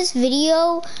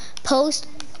video posts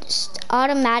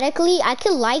automatically, I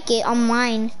could like it on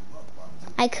mine.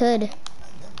 I could.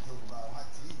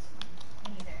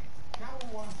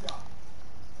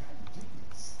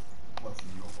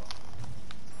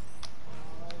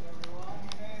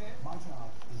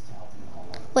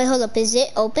 Wait, hold up. Is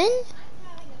it open?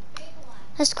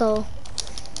 Let's go.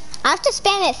 I have to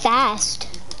spam it fast.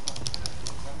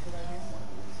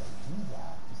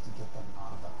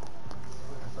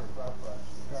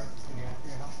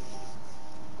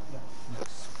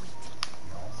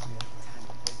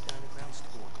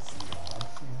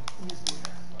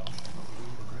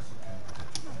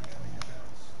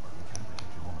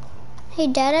 Hey,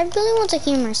 Dad, I really want to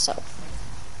hear myself.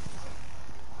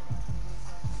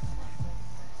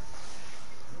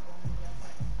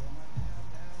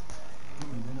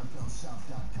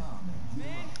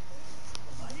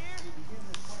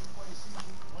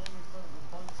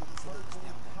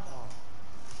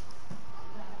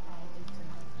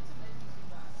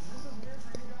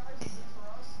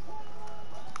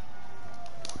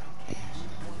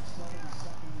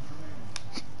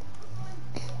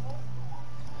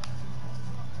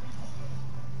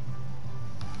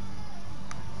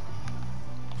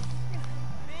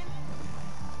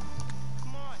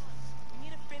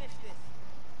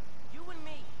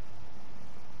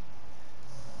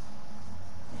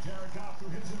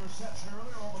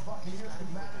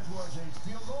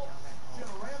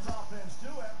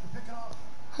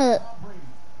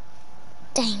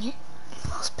 Dang it. I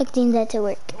was expecting that to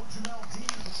work.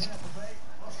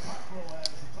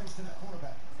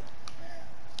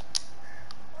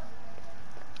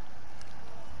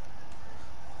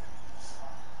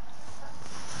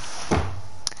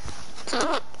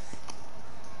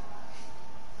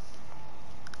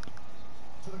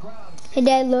 Hey,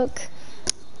 Dad, look.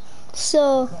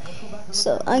 So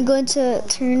I'm going to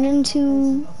turn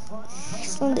into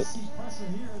something.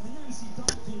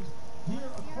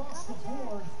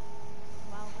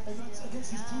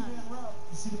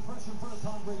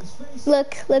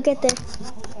 Look at this.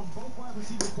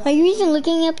 Are you even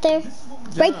looking up there? Yeah.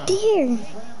 Right there.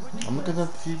 I'm looking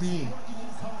at the TV.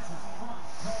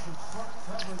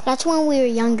 That's when we were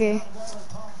younger.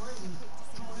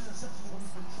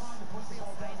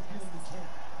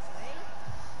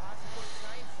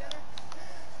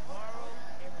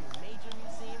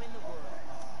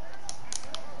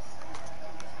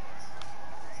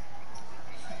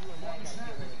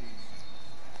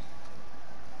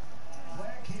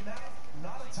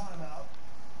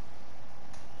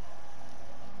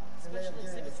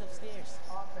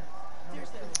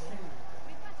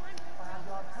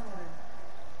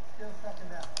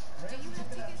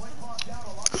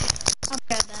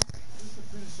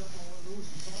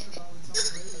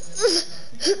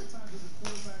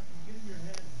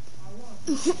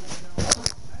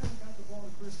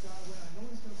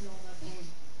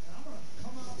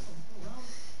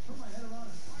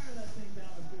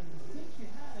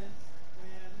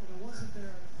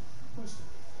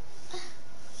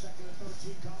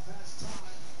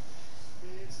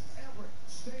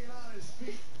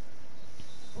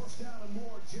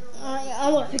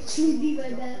 actually be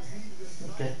right back.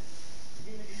 Okay.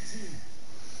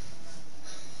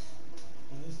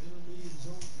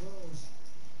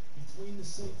 Between the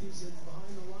safeties and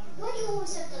behind the line. Why do you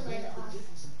always have to light it off?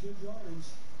 Some good yardage.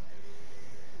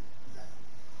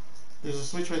 There's a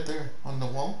switch right there on the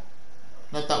wall.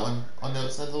 Not that one. On the other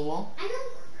side of the wall. I know.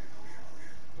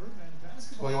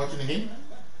 While you're watching the game?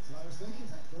 That's what I was thinking.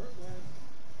 Birdman.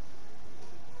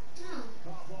 No.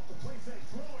 Cobb off the play fake,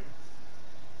 throwing.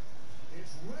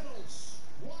 It's Reynolds.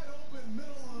 Wide open,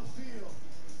 middle of the field.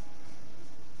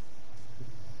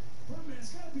 Birdman,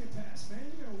 it's got to be a pass, man.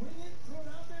 You're going to wing it, throw it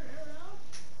out there, air it out.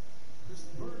 Chris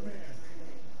Birdman.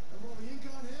 Remember all the ink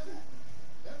on him?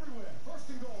 Everywhere.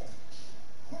 First and goal.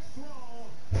 Quick throw.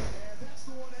 And that's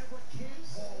the one Everett can't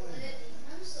haul in.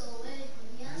 I'm so waiting.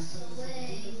 I'm so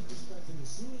waiting. Perspective.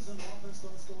 As soon as an offense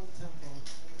starts going tempo,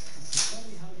 it's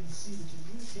funny how you see the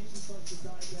communication starts to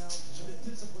die down and the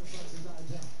discipline starts to die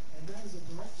down. And that is a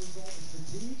direct result of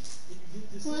fatigue. And you get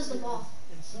this. Where's the ball?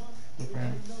 And Sean,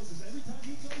 everybody knows this. Every time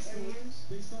he goes through it,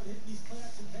 they start hitting these play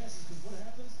action passes because what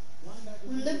happens?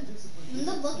 Linebackers get discipline. When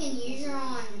the Buccaneers are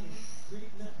on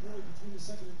creating that void between the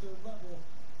second and third level.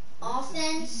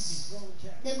 offense,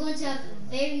 they're going to have a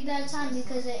very bad time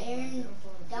because of Aaron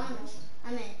Donald.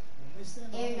 I mean,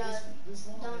 Aaron Donald.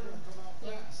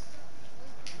 Yeah.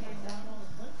 Aaron Donald.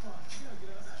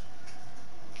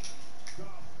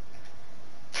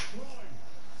 Throwing.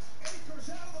 Akers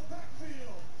out of the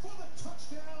backfield for the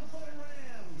touchdown for the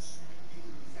Rams.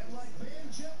 And like Van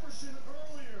Jefferson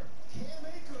earlier, Cam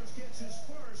Akers gets his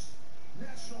first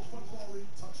National Football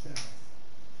League touchdown.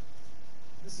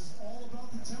 This is all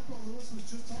about the tempo Lewis was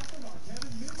just talking about. Kevin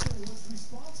Minter was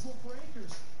responsible for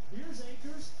Akers. Here's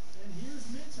Akers, and here's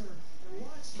Minter. And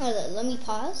watch. Hold on, let me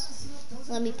pause.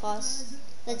 Let me pause.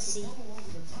 Let's see. And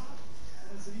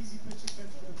it's an easy pitch and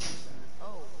catch for the touchdown.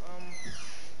 Oh,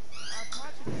 our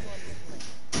project is on display.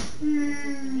 You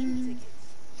need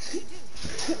tickets. You do.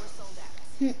 We're sold out.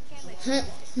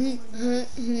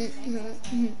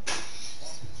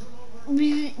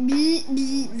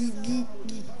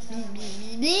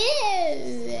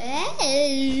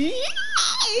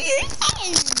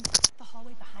 The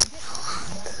hallway behind it?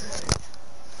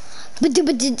 But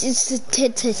it's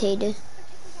potato.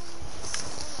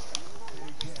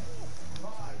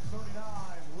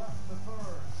 5:39 left the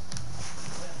third.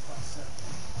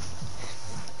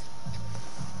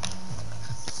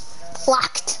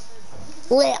 Locked.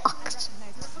 Locked.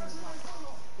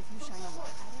 If you shine a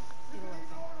light at it, it'll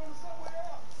open.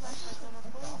 Flashlights on our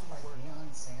phones might work.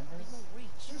 It will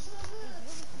reach.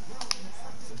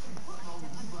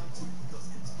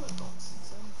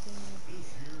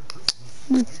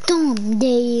 Dumb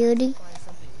daddy.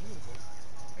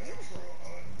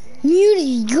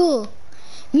 Musical.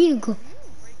 Musical.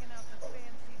 Breaking out the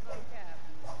fancy vocab.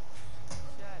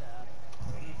 Shut up.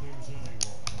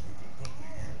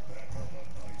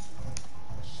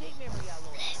 Shape memory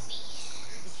alloy.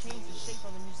 It changed the shape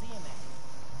on the museum act.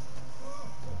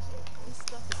 This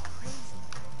stuff is crazy.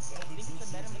 Think it's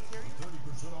a metamaterial?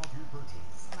 30% off your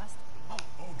purchase. Must be.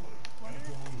 What are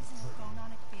these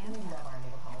phononic fan We love our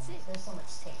new home. That's it. There's so much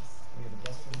space. We have a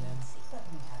guest room then. But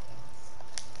we have things.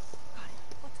 Got it.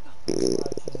 Let's go.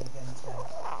 Watching again today.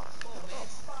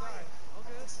 Sorry.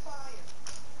 Okay.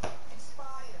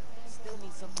 Still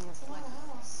need something reflective.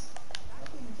 I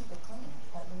can keep it clean.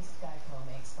 At least Geico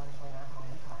makes bundling our home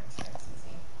and car insurance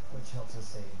easy. Which helps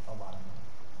us save a lot of money.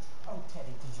 Oh,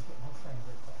 Teddy, did you get my friend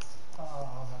request?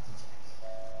 I'll have to check.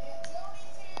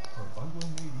 For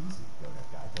bundling made easy, go to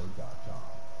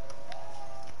geico.com.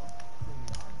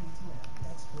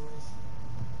 Exploration.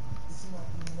 It's what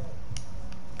we know.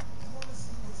 You want to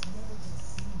see what's never been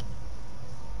seen.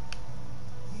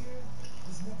 Here,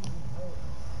 it's never been heard.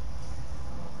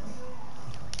 Here,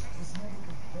 it's never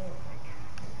been heard.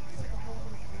 It's like a whole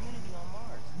new community on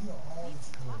Mars. We are all These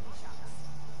explored. coffee shops.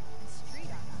 And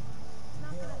street art. It's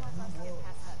not gonna let us get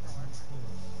past that door.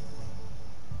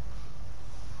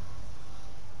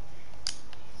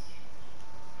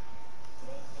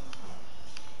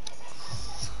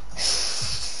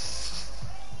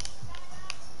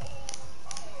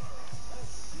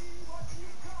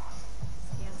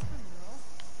 Scans for minerals.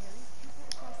 Carries people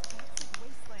across toxic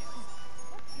wastelands.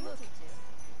 Look,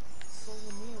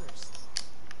 solar mirrors.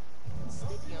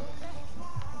 Sticky on the back.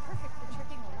 Perfect for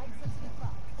checking a light-sensitive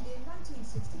clock. In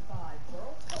 1965,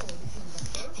 Burl Toller became the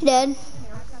first Dad.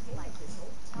 American light whistle.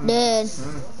 Dad.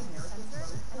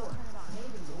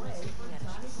 Paving the way for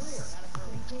Johnny Greer.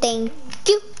 Thank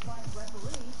you. By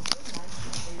referee in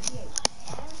 1988.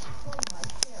 And Clay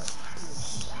Mike Terry, who in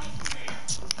 2008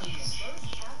 became the first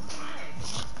African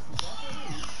American to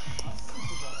referee a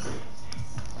Super Bowl.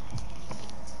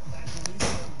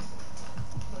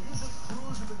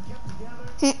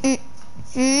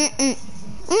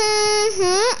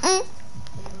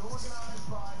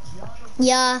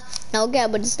 Yeah, no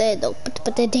good, but it's there though.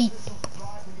 But they did.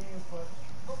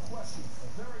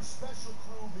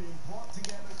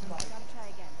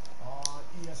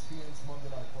 ESPN's Monday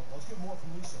Night Football. Let's get more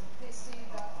from Lisa. Hey, Steve,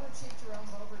 Crew Chief Jerome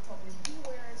Boger told me he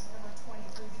wears number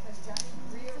 23 because Johnny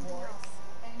Greer wore it,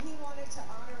 and he wanted to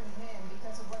honor him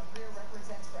because of what Greer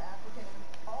represents for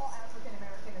all African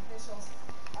American officials.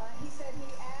 He said he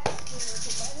asked Greer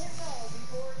to let him know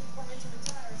before he planned to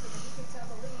retire so that he could tell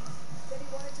the league that he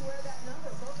wanted to wear that number.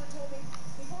 Boger told me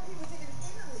before he was even in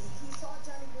the league, he saw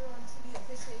Johnny Greer on TV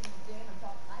officiating the game and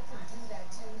thought, I can do that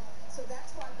too. So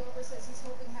that's why Boger says he's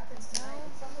hoping happens tonight.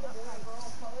 And some of the boy or girl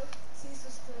of color sees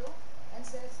this crew and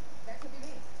says, that could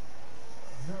be me.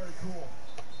 Very cool.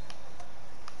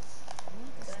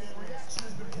 And reaction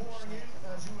has been pouring in,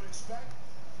 as you would expect,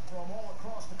 from all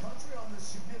across the country on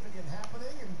this significant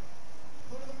happening. And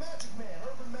look at the Magic Man,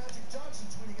 Urban Magic Johnson,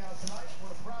 tweeting out tonight.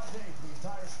 What a proud day for the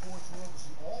entire sports world to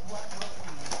see all black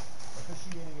referees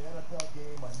officiating an NFL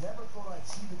game. I never thought I'd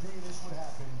see the day this would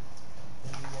happen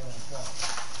in the NFL.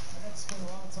 I got to spend a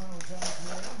lot of time with Johnny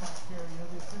Greer and Mike Perry. You know,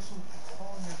 the official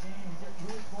calling your game. You get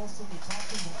really close to them. You talk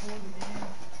to them before the game.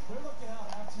 They're looking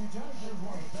out after you. Johnny Greer is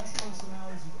one of the best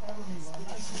personalities you've ever met. One of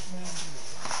the nicest men in the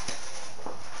world.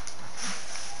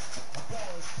 The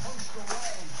ball is punched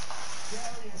away.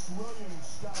 Darius Williams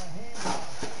got a hand on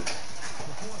it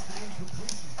to force the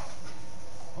incompletion.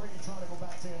 Brady trying to go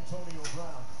back to Antonio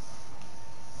Brown.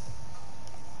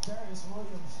 Darius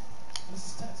Williams, this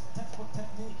is textbook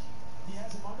technique. He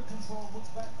has him under control, looks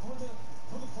back for the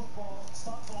football,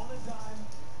 stops on a dime,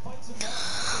 fights him back.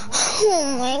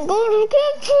 Oh my god, I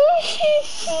can't push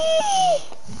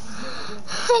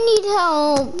I need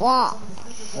help.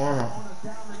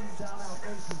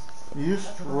 Use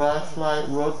flashlight,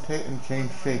 rotate, and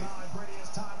change shape. Brady has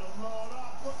time to load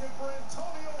up, looking for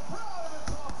Antonio Brown at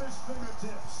the top of his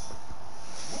fingertips.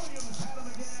 Williams had him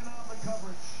again on the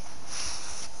coverage.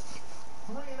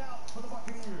 3 and out for the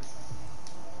Buccaneers.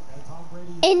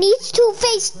 It needs to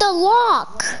face the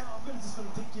lock.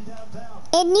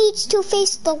 It needs to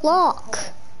face the lock.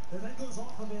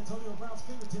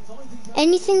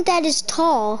 Anything that is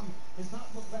tall.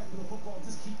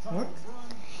 What?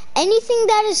 Anything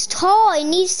that is tall, it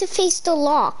needs to face the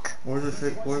lock. Where's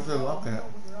the lock at?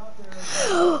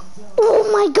 Oh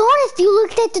my god, if you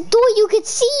looked at the door, you could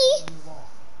see.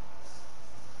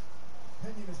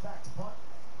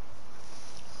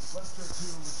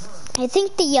 I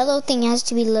think the yellow thing has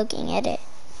to be looking at it.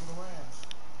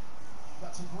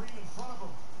 Got some green in front of him.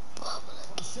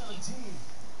 Number 17.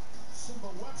 Simba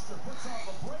Webster puts on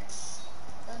the brakes,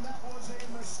 and that was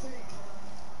a mistake.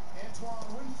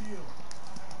 Antoine Winfield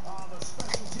on the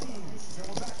special teams. And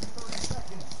we're back to 30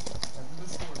 seconds after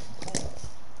this score from Coles.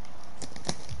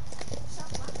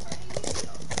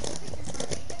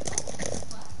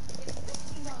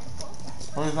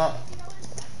 What is that?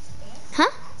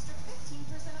 Huh?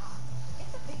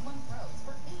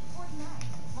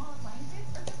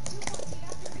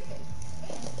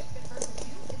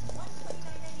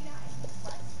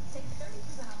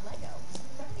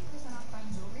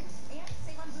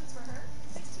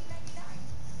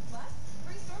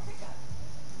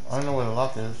 I don't know where the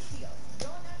lock is.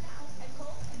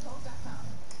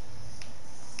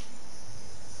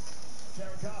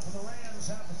 Jared Goff and the Rams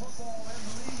have the football and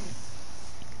the lead.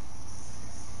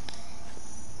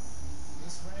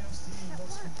 This Rams team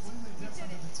looks completely different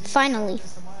than the team. Finally.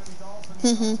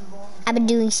 I've been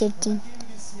doing shifting.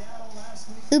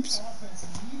 Oops.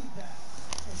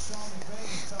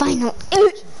 Final.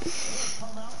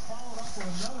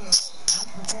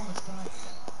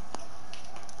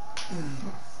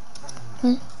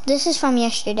 This is from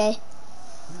yesterday.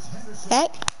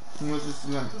 Right? What's this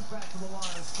tonight?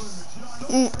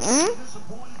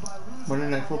 Monday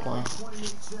Night Football. At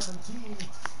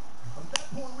that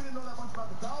point, we didn't know that much about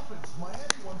the Dolphins.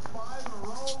 Miami won 5 in a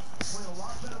row, playing a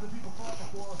lot better than people thought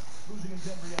before losing in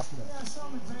Denver yesterday. Yeah,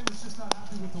 Sean McVay was just not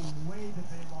happy with the way that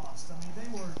they lost. I mean, they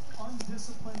were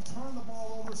undisciplined, turned the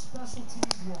ball over, special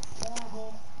teams were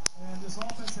horrible, and this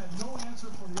offense had no answer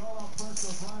for the all-out pressure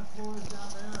of Brian Flores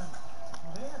down there.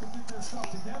 And they had to get their stuff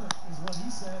together, is what he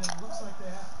said, and it looks like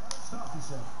they have stuff, he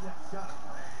said. Yeah, got it.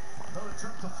 Another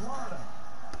trip to Florida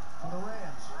for the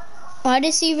Rams. Wide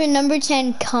receiver number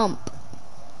 10, Coop.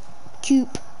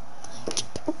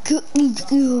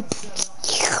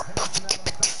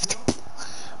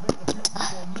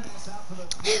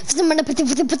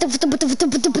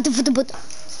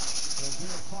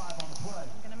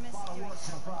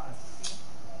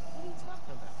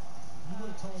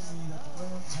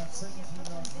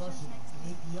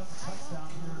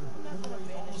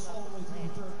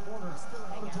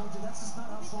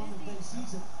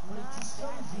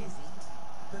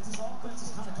 that this offense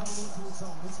is kind of coming into its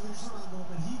own. It's maturing a little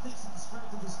bit. He thinks that the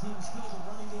strength of his team is still the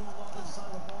running game along the side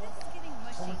of the ball.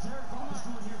 But what Jared Goff is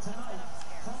doing here tonight,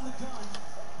 from the gun,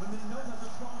 when they know that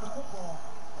they're throwing the football.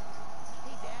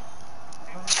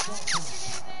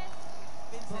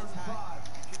 Third and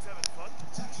 5.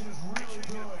 Protection is really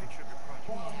good.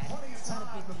 Plenty of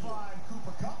time to find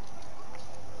Cooper Kupp.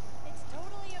 It's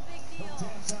totally a big deal.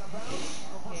 Okay.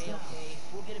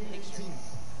 We'll get a picture.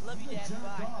 Love you, Dad. Jared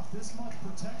Bye. Goff, this much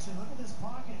protection. Look at this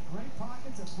pocket. Great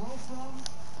pocket to throw from.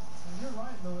 And you're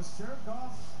right, Lewis. Jared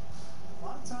Goff, a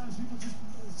lot of times people just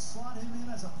slot him in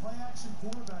as a play-action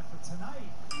quarterback. But tonight,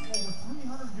 over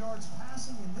 300 yards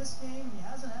passing in this game. He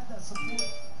hasn't had that support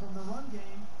from the run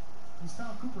game. He's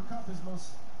found Cooper Kupp his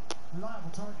most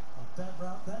reliable target. But that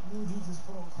route, that move he just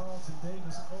put on Carlton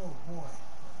Davis, oh boy.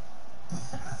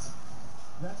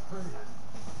 That's pretty.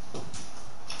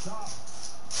 Stop.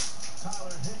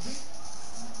 Tyler Higbee.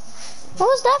 What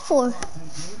was that for?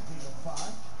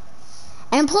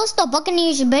 And plus, the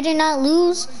Buccaneers better not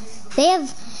lose. They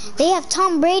have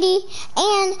Tom Brady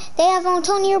and they have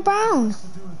Antonio Brown.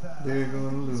 They're gonna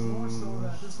lose.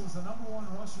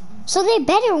 So they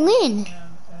better win.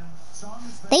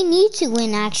 They need to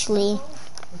win, actually.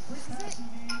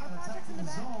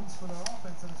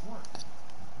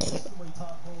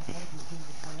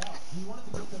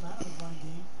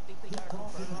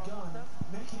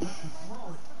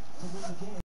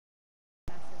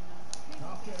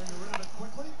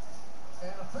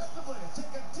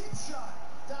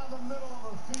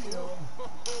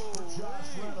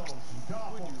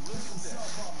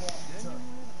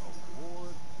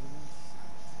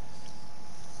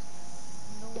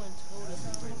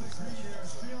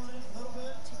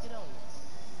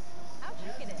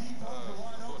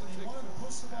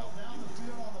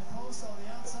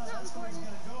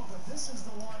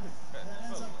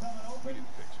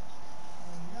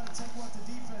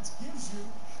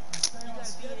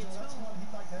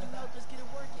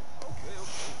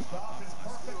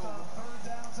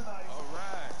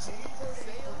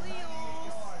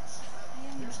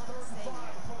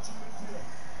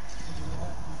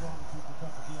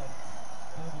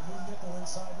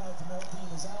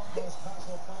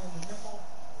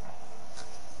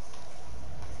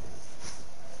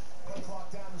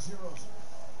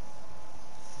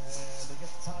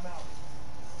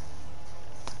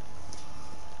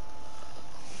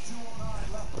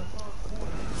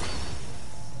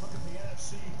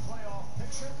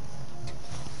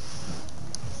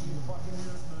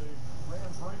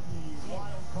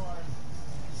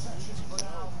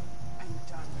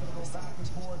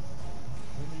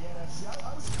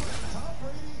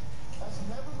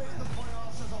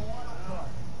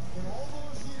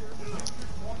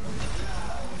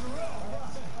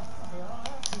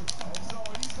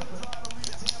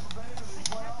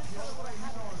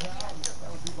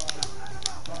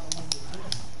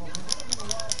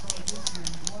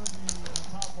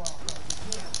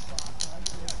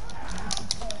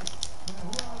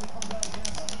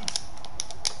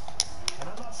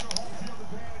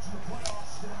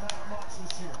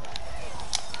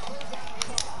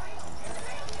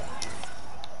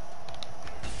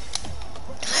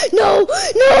 No!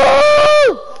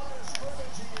 No!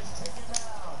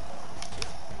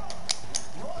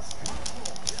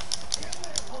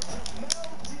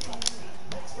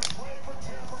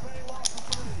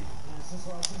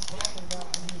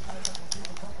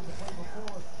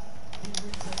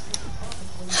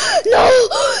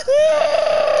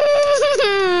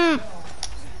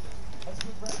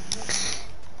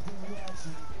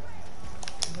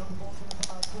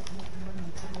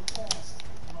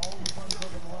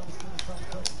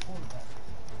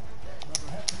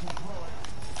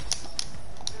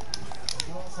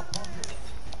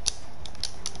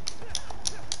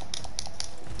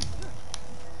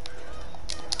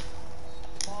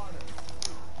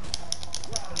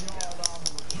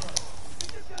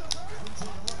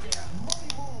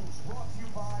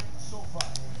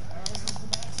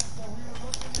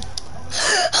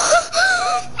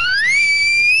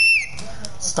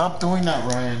 Stop doing that,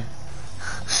 Ryan.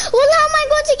 Well, how am I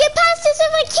going to get past this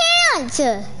if I can't?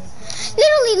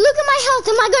 Literally, look at my health.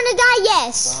 Am I going to die?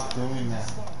 Yes. Stop doing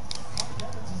that.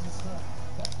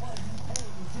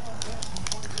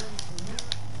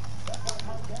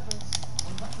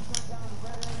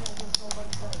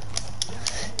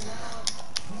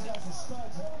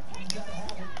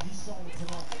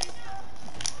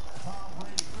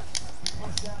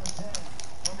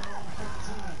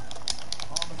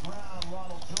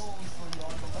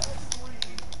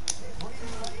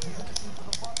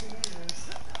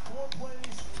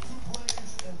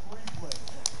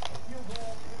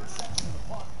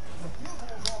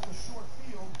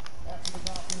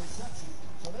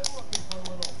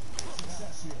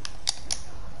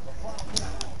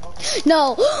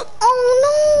 No. Oh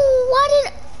no. Why did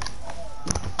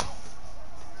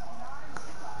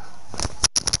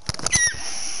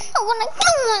I wanna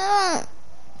go?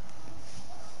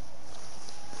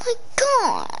 My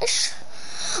gosh.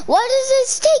 Why does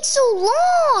this take so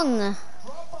long?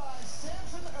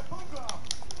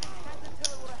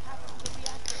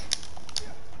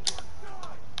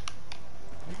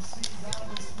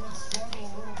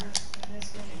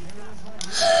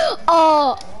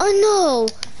 Oh, no,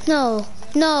 no,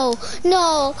 no,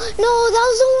 no, no, that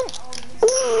was so...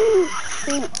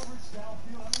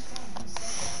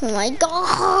 Oh my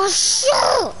gosh!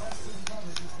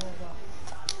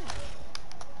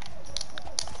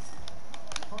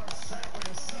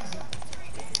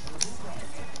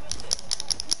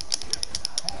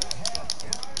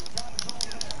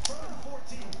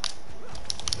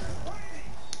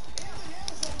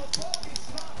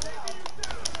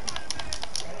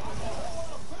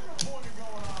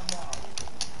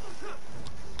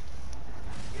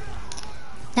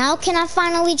 Now can I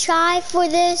finally try for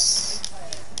this?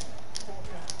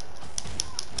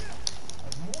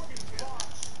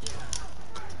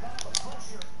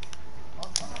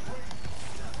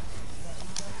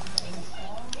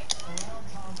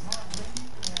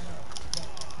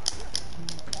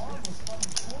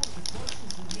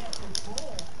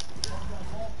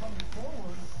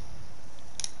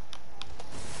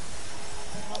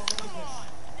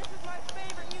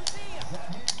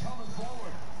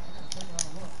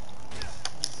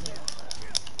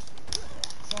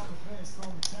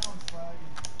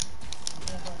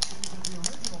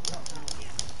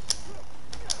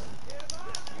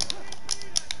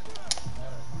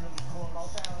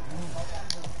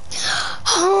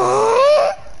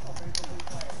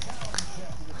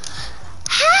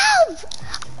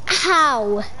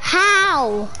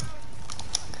 How?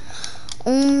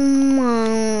 Oh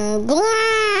my god.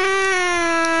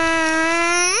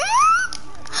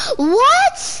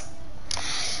 What?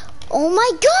 Oh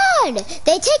my god.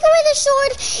 They take away the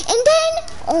sword and then,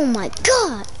 oh my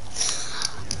god.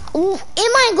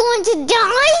 Am I going to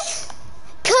die?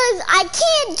 Cause I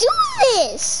can't do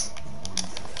this.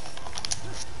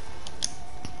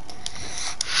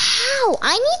 How?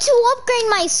 I need to upgrade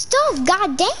my stuff,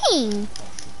 god dang.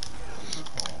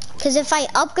 Because if I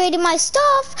upgraded my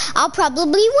stuff, I'll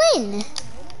probably win.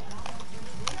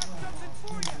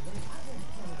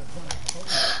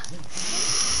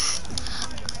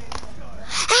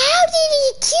 How did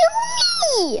he kill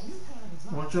me?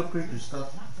 Why don't you upgrade your stuff?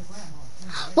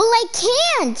 Well, I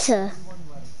can't.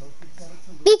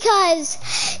 Because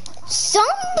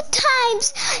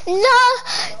sometimes the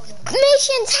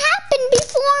missions happen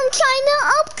before I'm trying to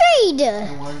upgrade.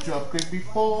 Why didn't you upgrade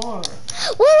before?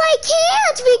 Well, I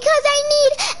can't because I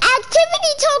need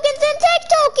activity tokens and tech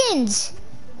tokens.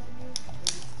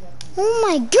 Oh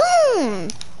my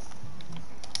god.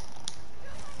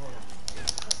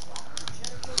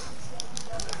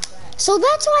 So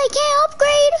that's why I can't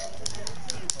upgrade.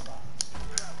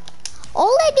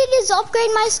 All I did is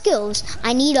upgrade my skills.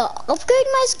 I need to upgrade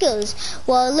my skills.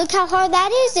 Well, look how hard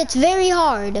that is. It's very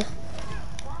hard.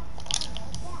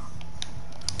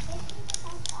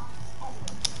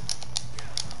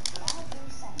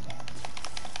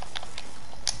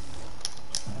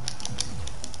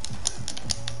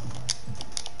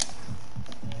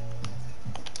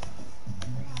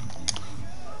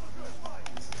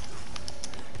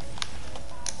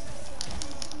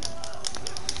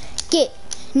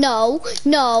 No,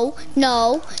 no,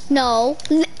 no, no,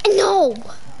 no.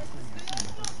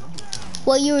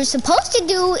 What you were supposed to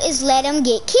do is let him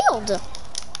get killed.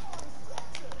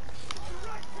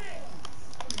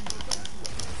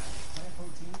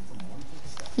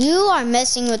 You are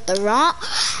messing with the wrong...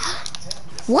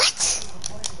 What?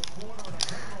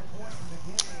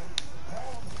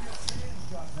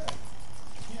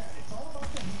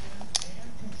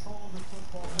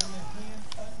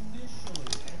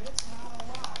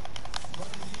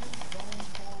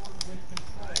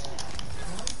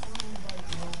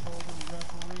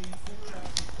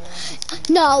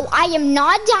 No, I am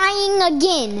not dying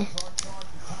again.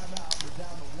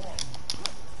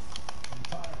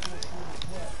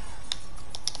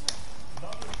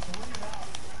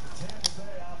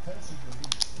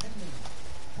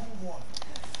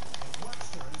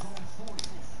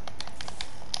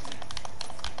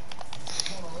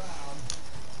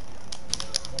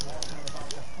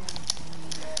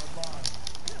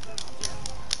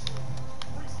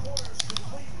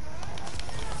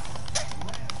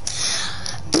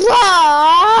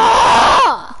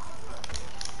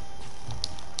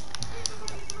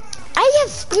 I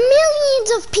have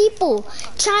millions of people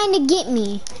trying to get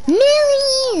me.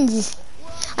 Millions!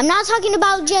 I'm not talking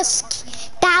about just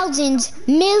thousands,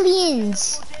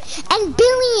 millions, and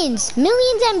billions.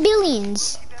 Millions and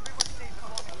billions.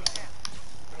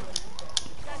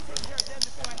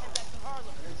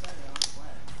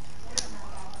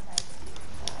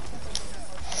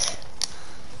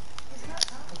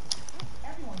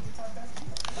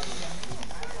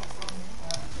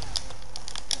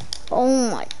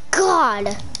 Oh my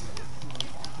God.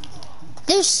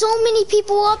 There's so many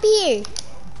people up here.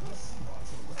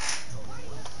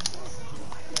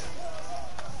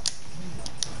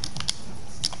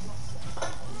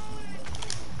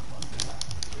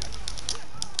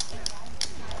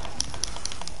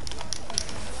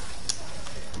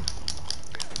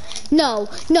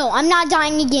 No, I'm not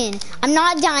dying again. I'm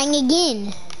not dying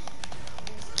again.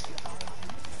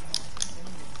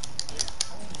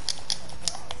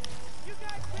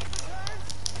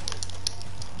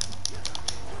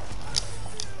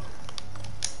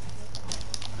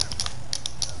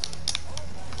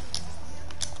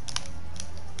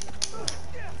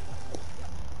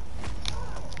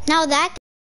 Now that.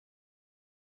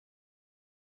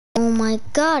 Oh my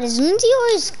God, is Lindsay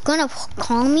always gonna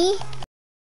call me?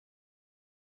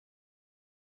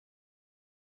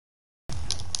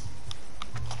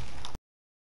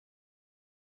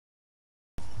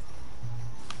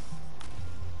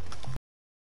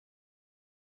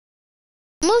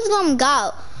 Muslim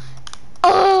got.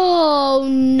 Oh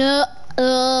no.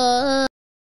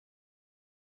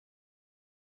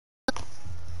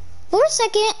 For a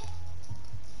second,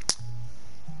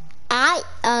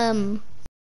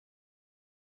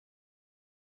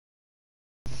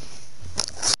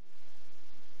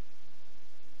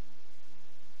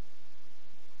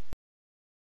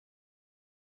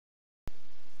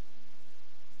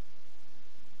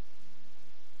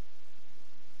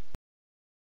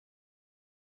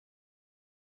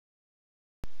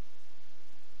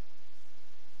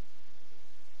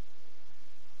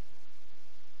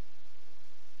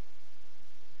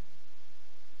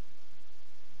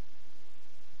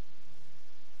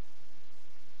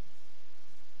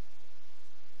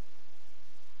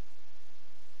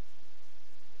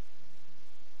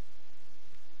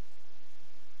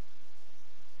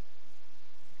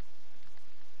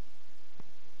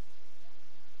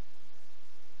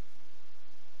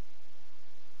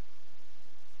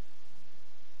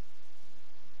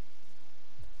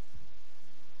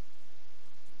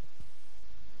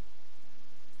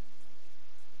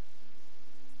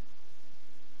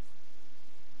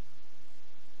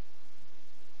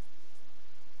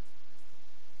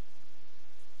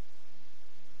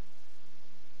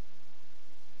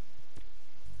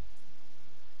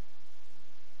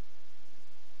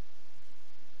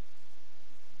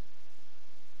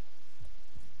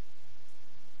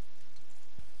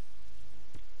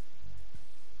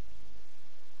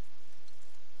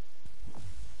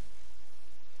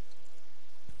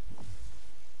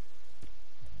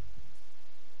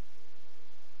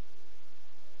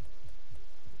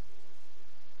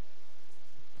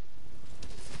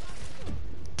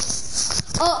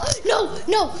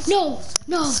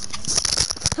 no.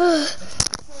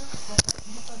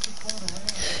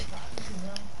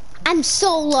 I'm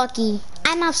so lucky.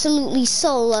 I'm absolutely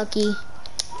so lucky.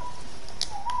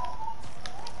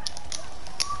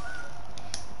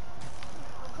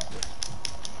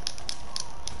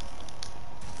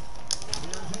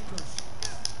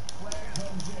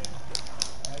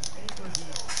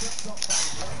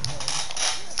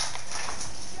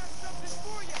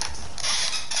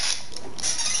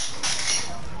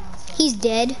 He's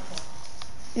dead.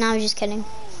 No, I'm just kidding.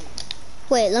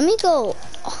 Wait, let me go.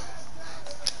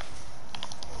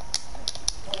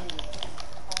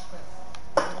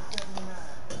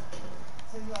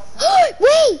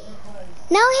 Wait!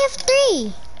 Now I have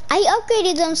 3. I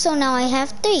upgraded them, so now I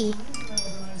have 3.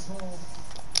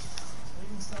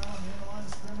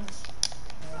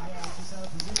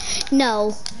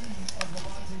 No.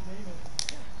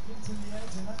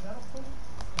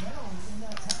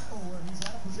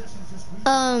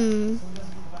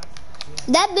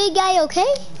 That big guy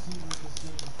okay?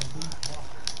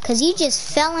 Cause he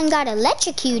just fell and got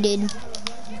electrocuted.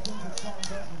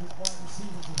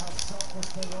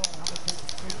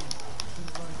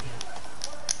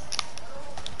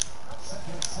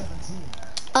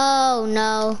 Oh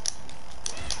no.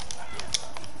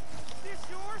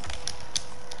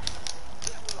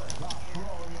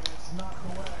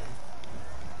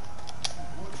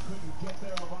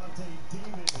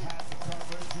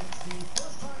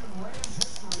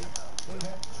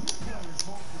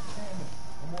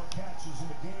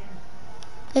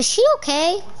 Is she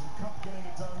okay?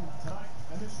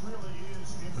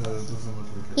 Doesn't look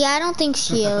like Yeah, I don't think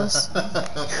she is.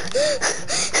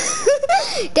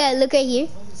 Dad, look right here.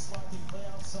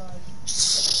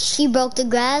 She broke the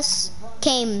grass,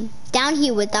 came down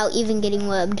here without even getting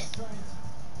webbed.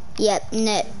 Yep,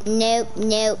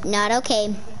 nope, not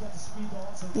okay.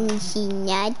 She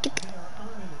not.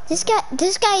 This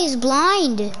guy is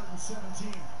blind.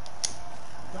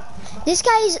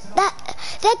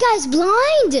 That guy's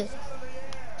blind.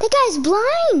 That guy's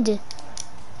blind.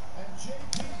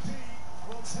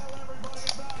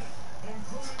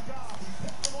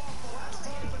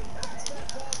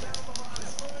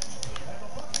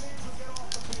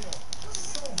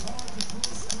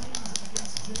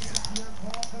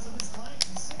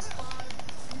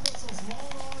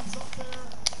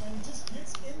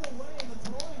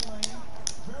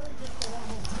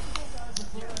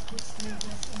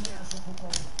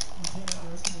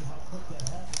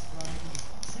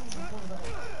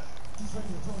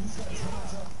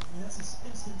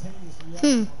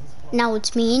 Now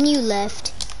it's me and you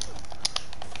left.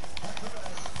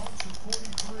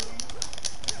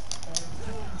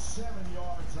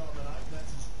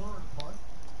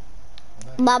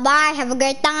 Bye-bye, have a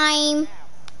great time.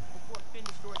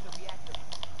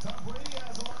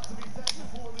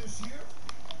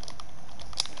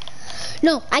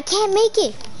 No, I can't make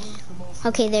it.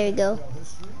 Okay, there you go.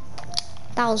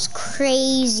 That was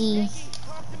crazy.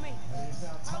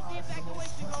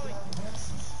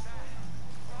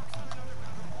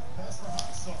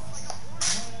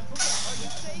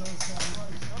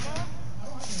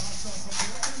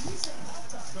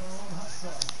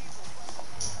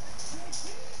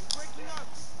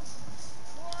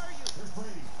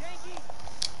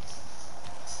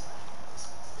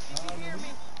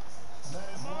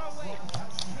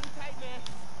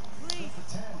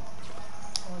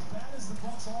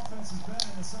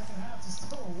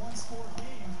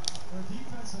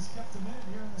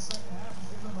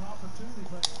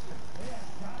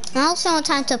 Now it's not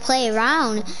time to play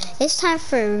around. It's time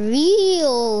for a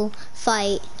real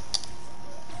fight.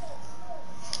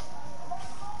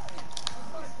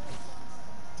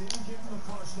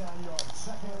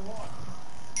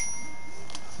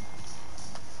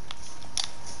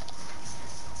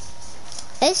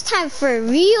 It's time for a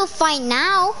real fight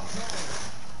now.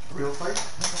 Real fight?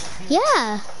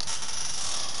 Yeah.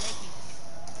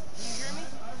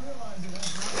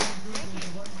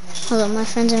 Hold on, my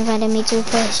friends invited me to a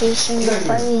PlayStation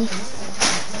party.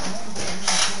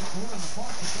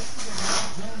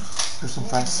 Here's some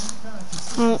fries.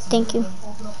 Alright, thank you.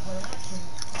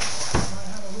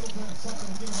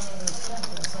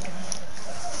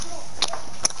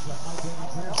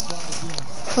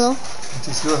 Hello? It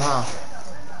tastes good, huh?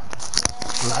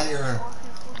 Liar.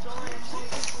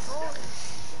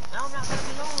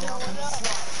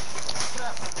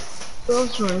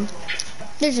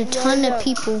 There's a ton of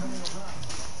people.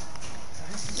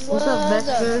 What's up,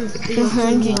 Vesper?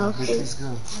 It tastes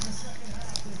good.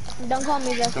 Don't call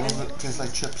me Vesper. It tastes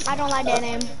like chips. I don't like that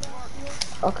name.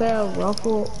 Okay,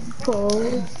 Ruffle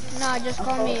Pole. No, just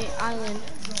call me Island.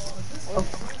 Oh,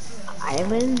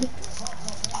 Island?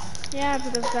 Yeah,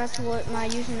 because that's what my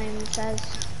username says.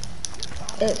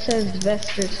 It says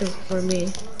Vesper for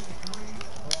me.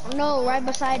 No, right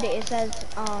beside it, it says,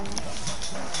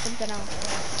 something else.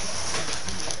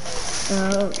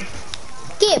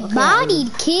 Get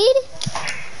bodied, kid.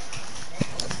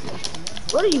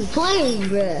 What are you playing,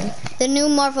 bruh? The new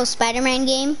Marvel Spider-Man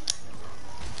game.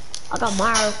 I got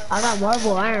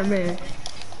Marvel Iron Man.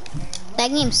 That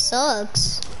game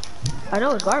sucks. I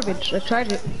know it's garbage. I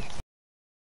tried it.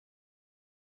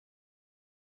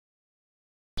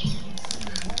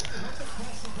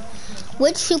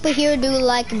 Which superhero do you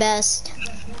like best?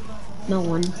 No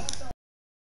one.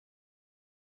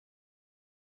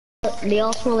 They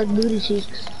all smell like booty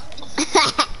cheeks.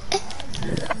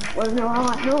 Wanna know how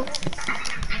I know?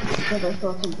 Because I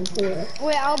saw something before.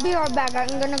 Wait, I'll be right back.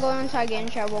 I'm gonna go inside get in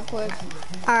chat real quick.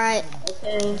 Alright.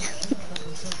 Okay.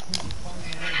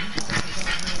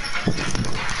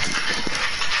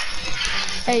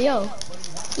 Hey, yo.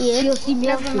 Yeah. You'll see me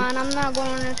Never mind, I'm not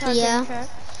going inside get in chat.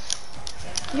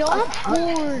 Yo, I'm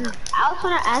bored. I was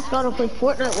trying to ask y'all to play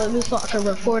Fortnite with me so I can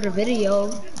record a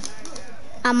video.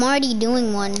 I'm already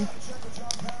doing one.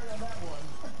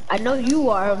 I know you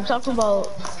are. I'm talking about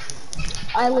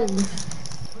Island.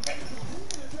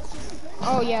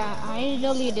 Oh yeah, I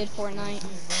deleted Fortnite.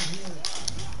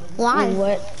 Why?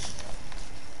 What?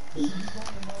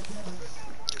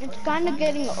 It's kind of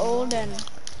getting old and...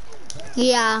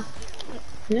 Yeah.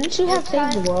 Didn't you have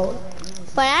Save the World?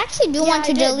 But I actually do want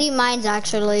to delete mines,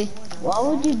 actually. Why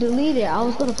would you delete it? I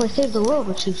was gonna play Save the World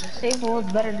with you. Save the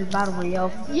World's better than Battle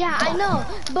Royale. Yeah, I know.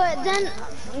 But then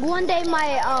one day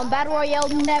my Battle Royale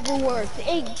never worked.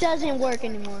 It doesn't work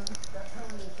anymore.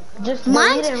 Just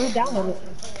delete it and re-download it.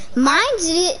 Mine's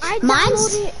did. Mine's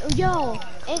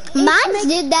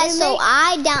did that.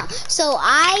 So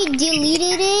I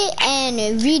deleted it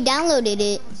and re-downloaded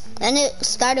it, and it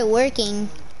started working.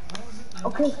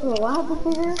 Okay, so what happened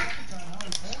to this?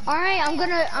 All right, I'm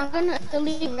gonna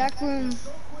delete Rec Room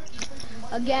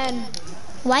again.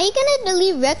 Why are you gonna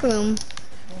delete Rec Room?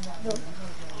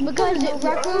 Because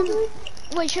Rec Room.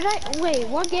 Wait,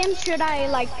 what game should I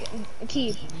like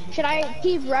keep? Should I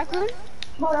keep Rec Room?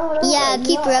 Yeah,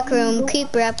 keep Rec Room.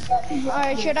 Keep Rec.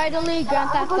 Alright, should I delete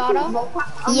Grand Theft Auto?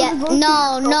 Yeah,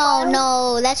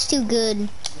 no, that's too good.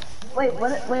 Wait,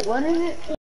 what is it?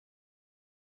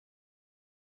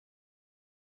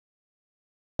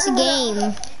 It's a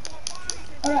game.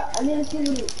 But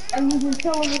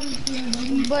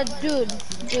dude,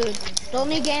 the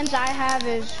only games I have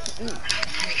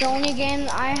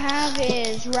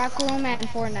is Rec Room and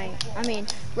Fortnite. I mean,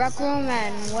 Rec Room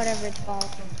and whatever it's called.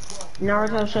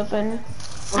 Naruto Shipping.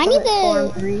 I need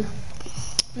the.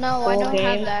 No, I don't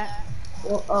have that.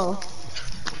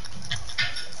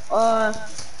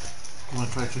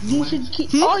 You should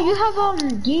keep. Oh, you have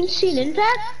Genshin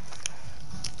Impact.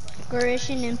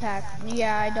 Genshin Impact.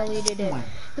 Yeah, I deleted it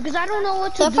because I don't know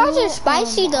what to do. The parts are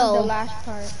spicy though. The last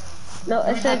part. No,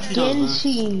 it says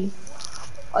Genshin.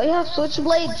 Oh, you have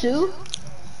Switchblade too?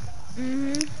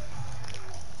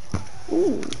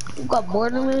 Ooh, you got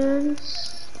Borderlands.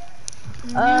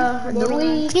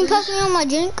 Delete. Can you pass me on my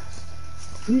drink?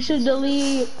 You should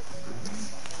delete.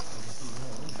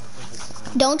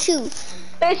 Don't you?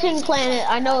 Fishing Planet.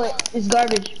 I know it's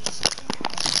garbage.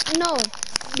 No,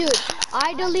 dude.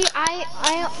 I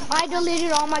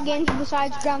deleted all my games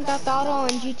besides Grand Theft Auto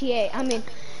and GTA. I mean,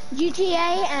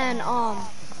 GTA and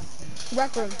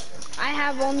Rec Room. I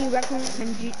have only Rec Room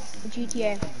and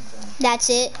GTA. That's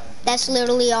it. That's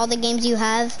literally all the games you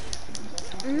have.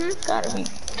 Gotta be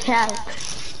cat.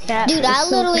 Dude, I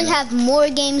literally have more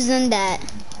games than that.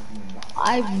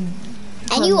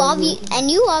 And you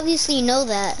obviously know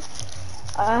that.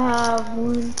 I have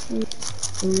 1, 2,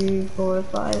 3, 4,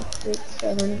 5, 6,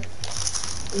 7.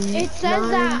 8, it says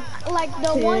 9, that like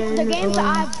the 10, the games that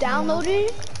I've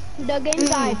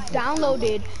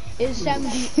downloaded, is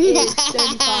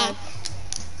 35.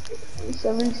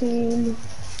 17.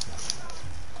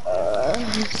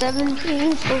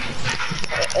 17,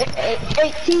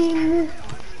 18,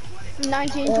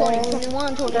 19, 20,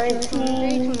 21, 22,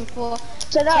 23, 24.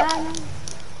 Shut up.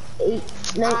 8,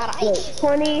 9,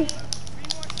 20,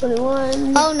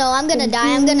 21. Oh no, I'm gonna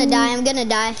die.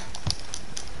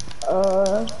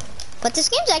 But this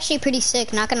game's actually pretty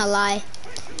sick, not gonna lie.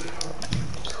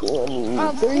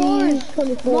 23,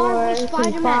 24,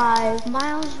 25,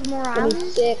 Miles Morales.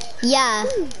 26. Yeah,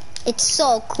 it's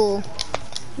so cool.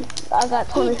 I got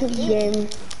 26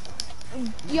 games.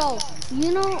 Yo,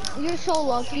 you know, you're so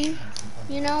lucky.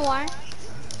 You know why?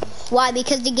 Why?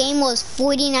 Because the game was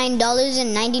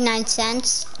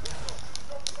 $49.99.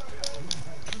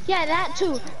 Yeah, that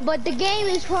too. But the game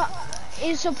is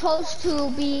supposed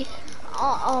to be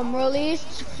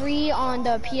released free on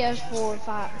the PS4,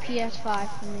 PS5. I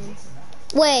mean.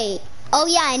 Wait. Oh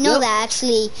yeah, I know that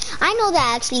actually.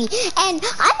 And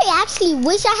I actually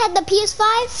wish I had the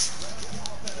PS5.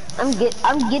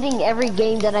 I'm getting every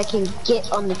game that I can get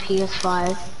on the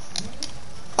PS5.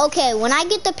 Okay, when I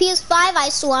get the PS5, I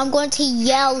swear I'm going to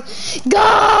yell,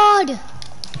 God!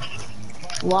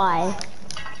 Why?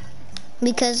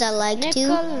 Because I like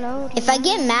to. If I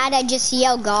get mad, I just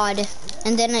yell God,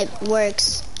 and then it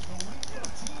works.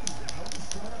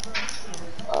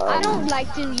 I don't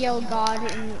like to yell God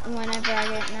whenever I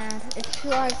get mad. It's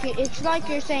like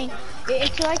you're saying,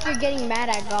 it's like you're getting mad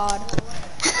at God.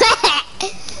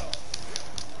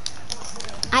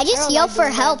 I just yell for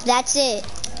help, that's it.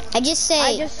 I just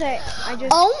say,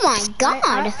 oh my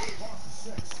God.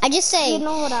 I just say. You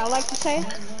know what I like to say?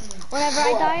 Whenever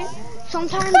I die?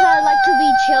 Sometimes I like to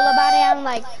be chill about it.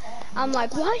 I'm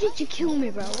like, why did you kill me,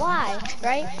 bro? Why?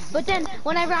 Right? But then,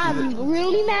 whenever I'm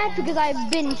really mad because I've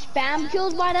been spam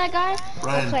killed by that guy,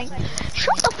 I'm like,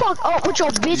 shut the fuck up with your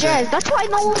bitch ass. That's why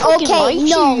no one fucking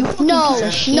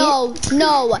likes you.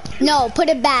 No, put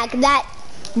it back. That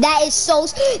is so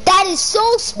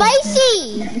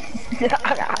spicy.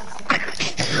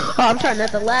 Oh, I'm trying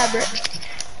not to laugh, bro.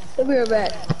 I'll be right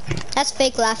back. That's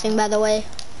fake laughing, by the way.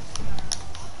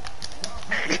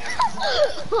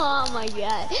 Oh my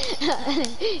God.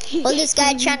 What's this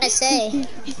guy trying to say?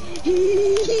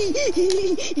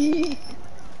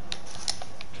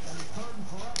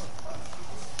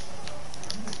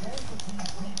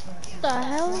 What the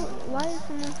hell? Why is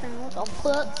someone saying what the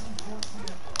fuck?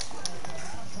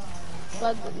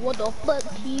 Like, what the fuck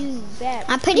you that?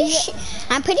 I'm pretty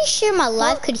sure my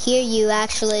live could hear you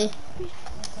actually.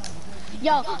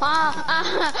 Yo,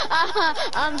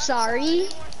 I'm sorry.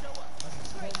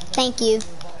 Thank you.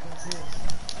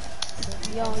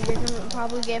 Yo, you're gonna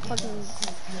probably get fucking.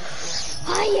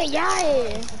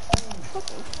 Ay.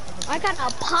 I got a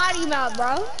potty mouth,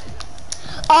 bro.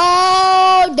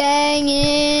 Oh dang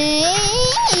it!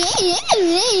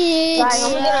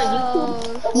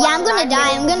 Yeah, I'm gonna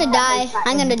die. I'm gonna die.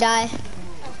 I'm gonna die.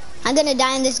 I'm gonna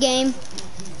die in this game.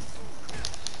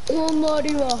 Why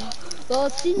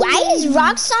is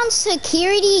Roxxon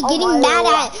security getting mad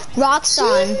at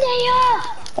Roxxon?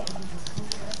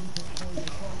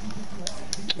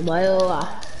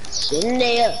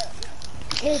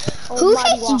 Who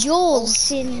hates Jules?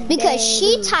 Because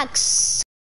she talks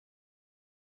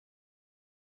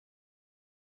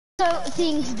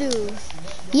things do.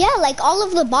 Yeah, like all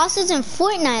of the bosses in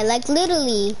Fortnite, like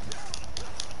literally.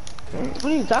 What are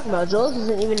you talking about? Jules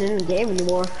isn't even in the game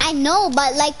anymore. I know,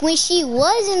 but like when she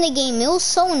was in the game, it was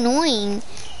so annoying.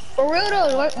 For real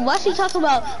though, what's she talking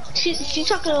about? She's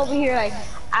talking over here like,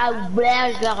 I'm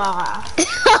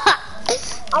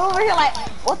over here like,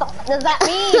 what the f does that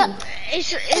mean?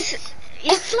 It's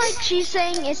like she's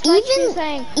saying,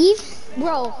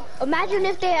 bro, imagine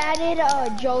if they added a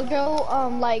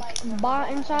JoJo, like, bot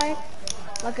inside,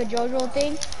 like a JoJo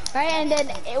thing, right? And then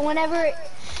whenever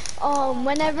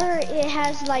it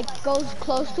has, like, goes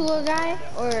close to a guy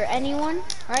or anyone,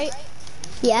 right?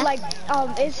 Yeah. Like,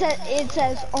 it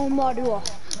says, oh Mario,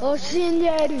 oh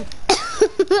Shinderu.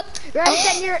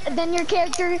 Right? Then your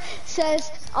character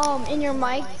says, in your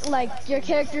mic, like your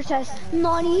character says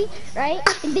Nani, right?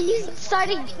 And then you start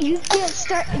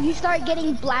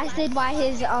getting blasted by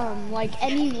his like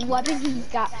any weapon he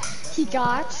got.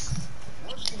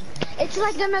 It's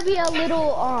like gonna be a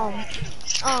little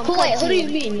Wait, what do you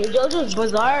mean? JoJo's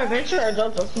Bizarre Adventure or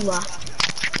JoJo's Sula?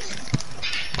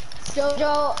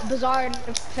 JoJo Bizarre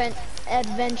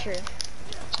Adventure.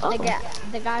 Oh.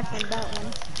 The guy from that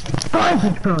one.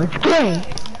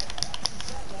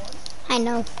 I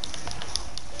know.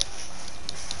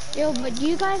 Yo, but do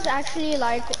you guys actually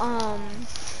like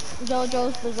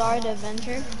JoJo's Bizarre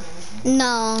Adventure?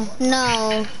 No.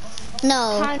 Kinda.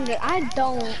 I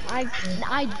don't.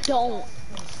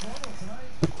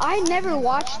 I never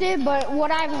watched it, but what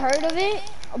I've heard of it,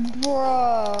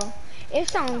 bruh, it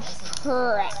sounds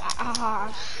trash.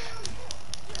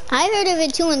 I heard of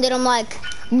it too, and then I'm like,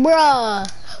 bruh,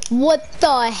 what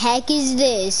the heck is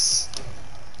this?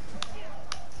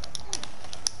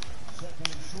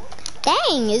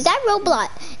 Dang, is that robot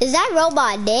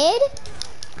dead?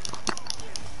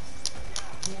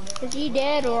 Is he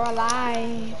dead or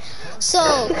alive?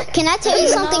 So, can I tell you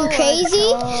something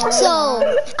crazy? So,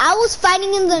 I was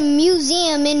fighting in the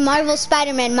museum in Marvel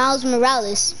Spider-Man Miles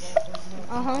Morales.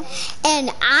 And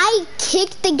I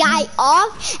kicked the guy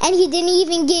off, and he didn't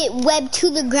even get webbed to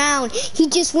the ground. He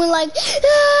just went like,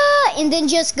 ah, and then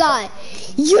just got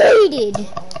yeeted.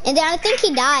 And then I think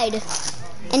he died.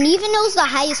 And even though it was the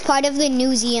highest part of the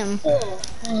museum. Oh,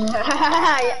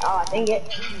 dang it.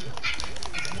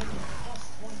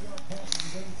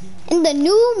 In the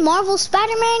new Marvel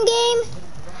Spider-Man game,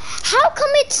 how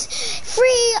come it's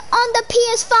free on the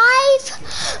PS5,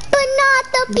 but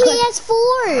not the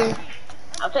PS4?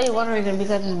 I'll tell you one reason,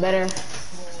 because it's better.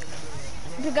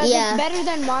 Because it's better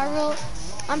than Marvel.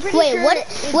 I'm pretty sure. What if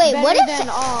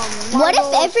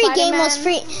every game was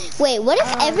free? Wait, what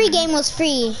if every game was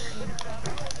free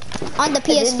on the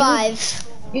PS5?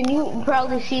 Then you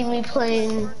probably see me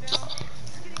playing.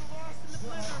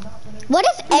 What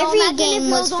if every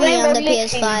game was free on the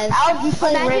PS5? I would be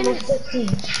playing Rainbow Six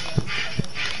Siege.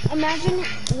 Imagine,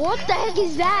 what the heck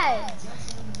is that?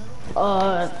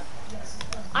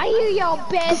 I hear y'all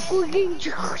bad squeaking.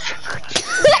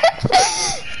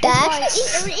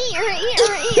 That's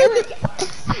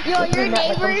Yo, your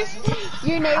neighbors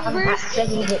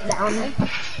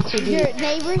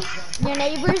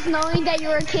knowing that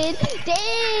you're a kid,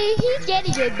 dang, he's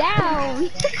getting it down.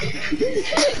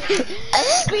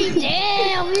 Scream,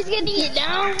 damn, he's getting it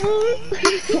down.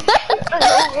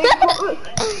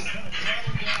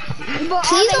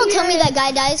 Please don't tell me that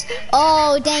guy dies.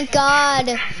 Oh, thank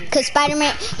God. Cause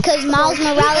Miles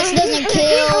Morales doesn't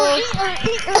kill.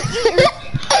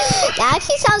 That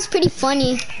actually sounds pretty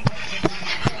funny.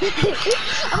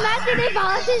 Imagine if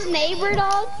I was his neighbor,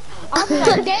 dog. I'll be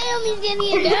like, damn, he's getting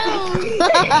it down.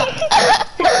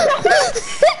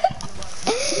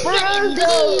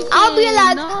 I'll be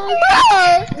like, bro,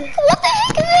 what the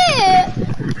heck is it?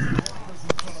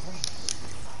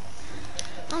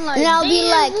 I'm I'm like, And I'll be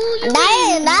like,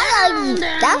 dang,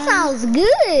 that sounds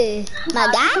good, my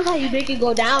guy. That's how you make it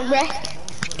go down, bruh.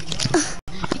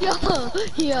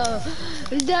 Yo.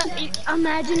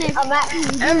 Imagine if.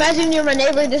 Imagine you're my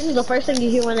neighbor. This is the first thing you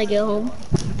hear when I get home.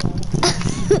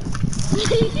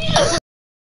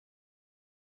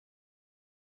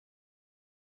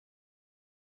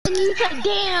 And you said,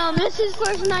 damn, this is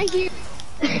first night here.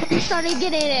 You started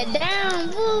getting it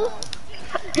down, fool.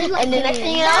 Like, and the next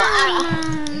thing you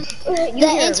know,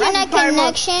 the internet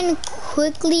connection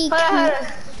quickly.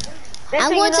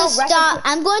 I'm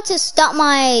going to stop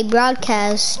my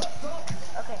broadcast.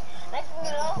 Okay. Next thing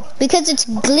you know, because it's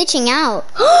glitching out.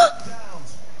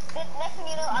 next thing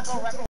you know, I go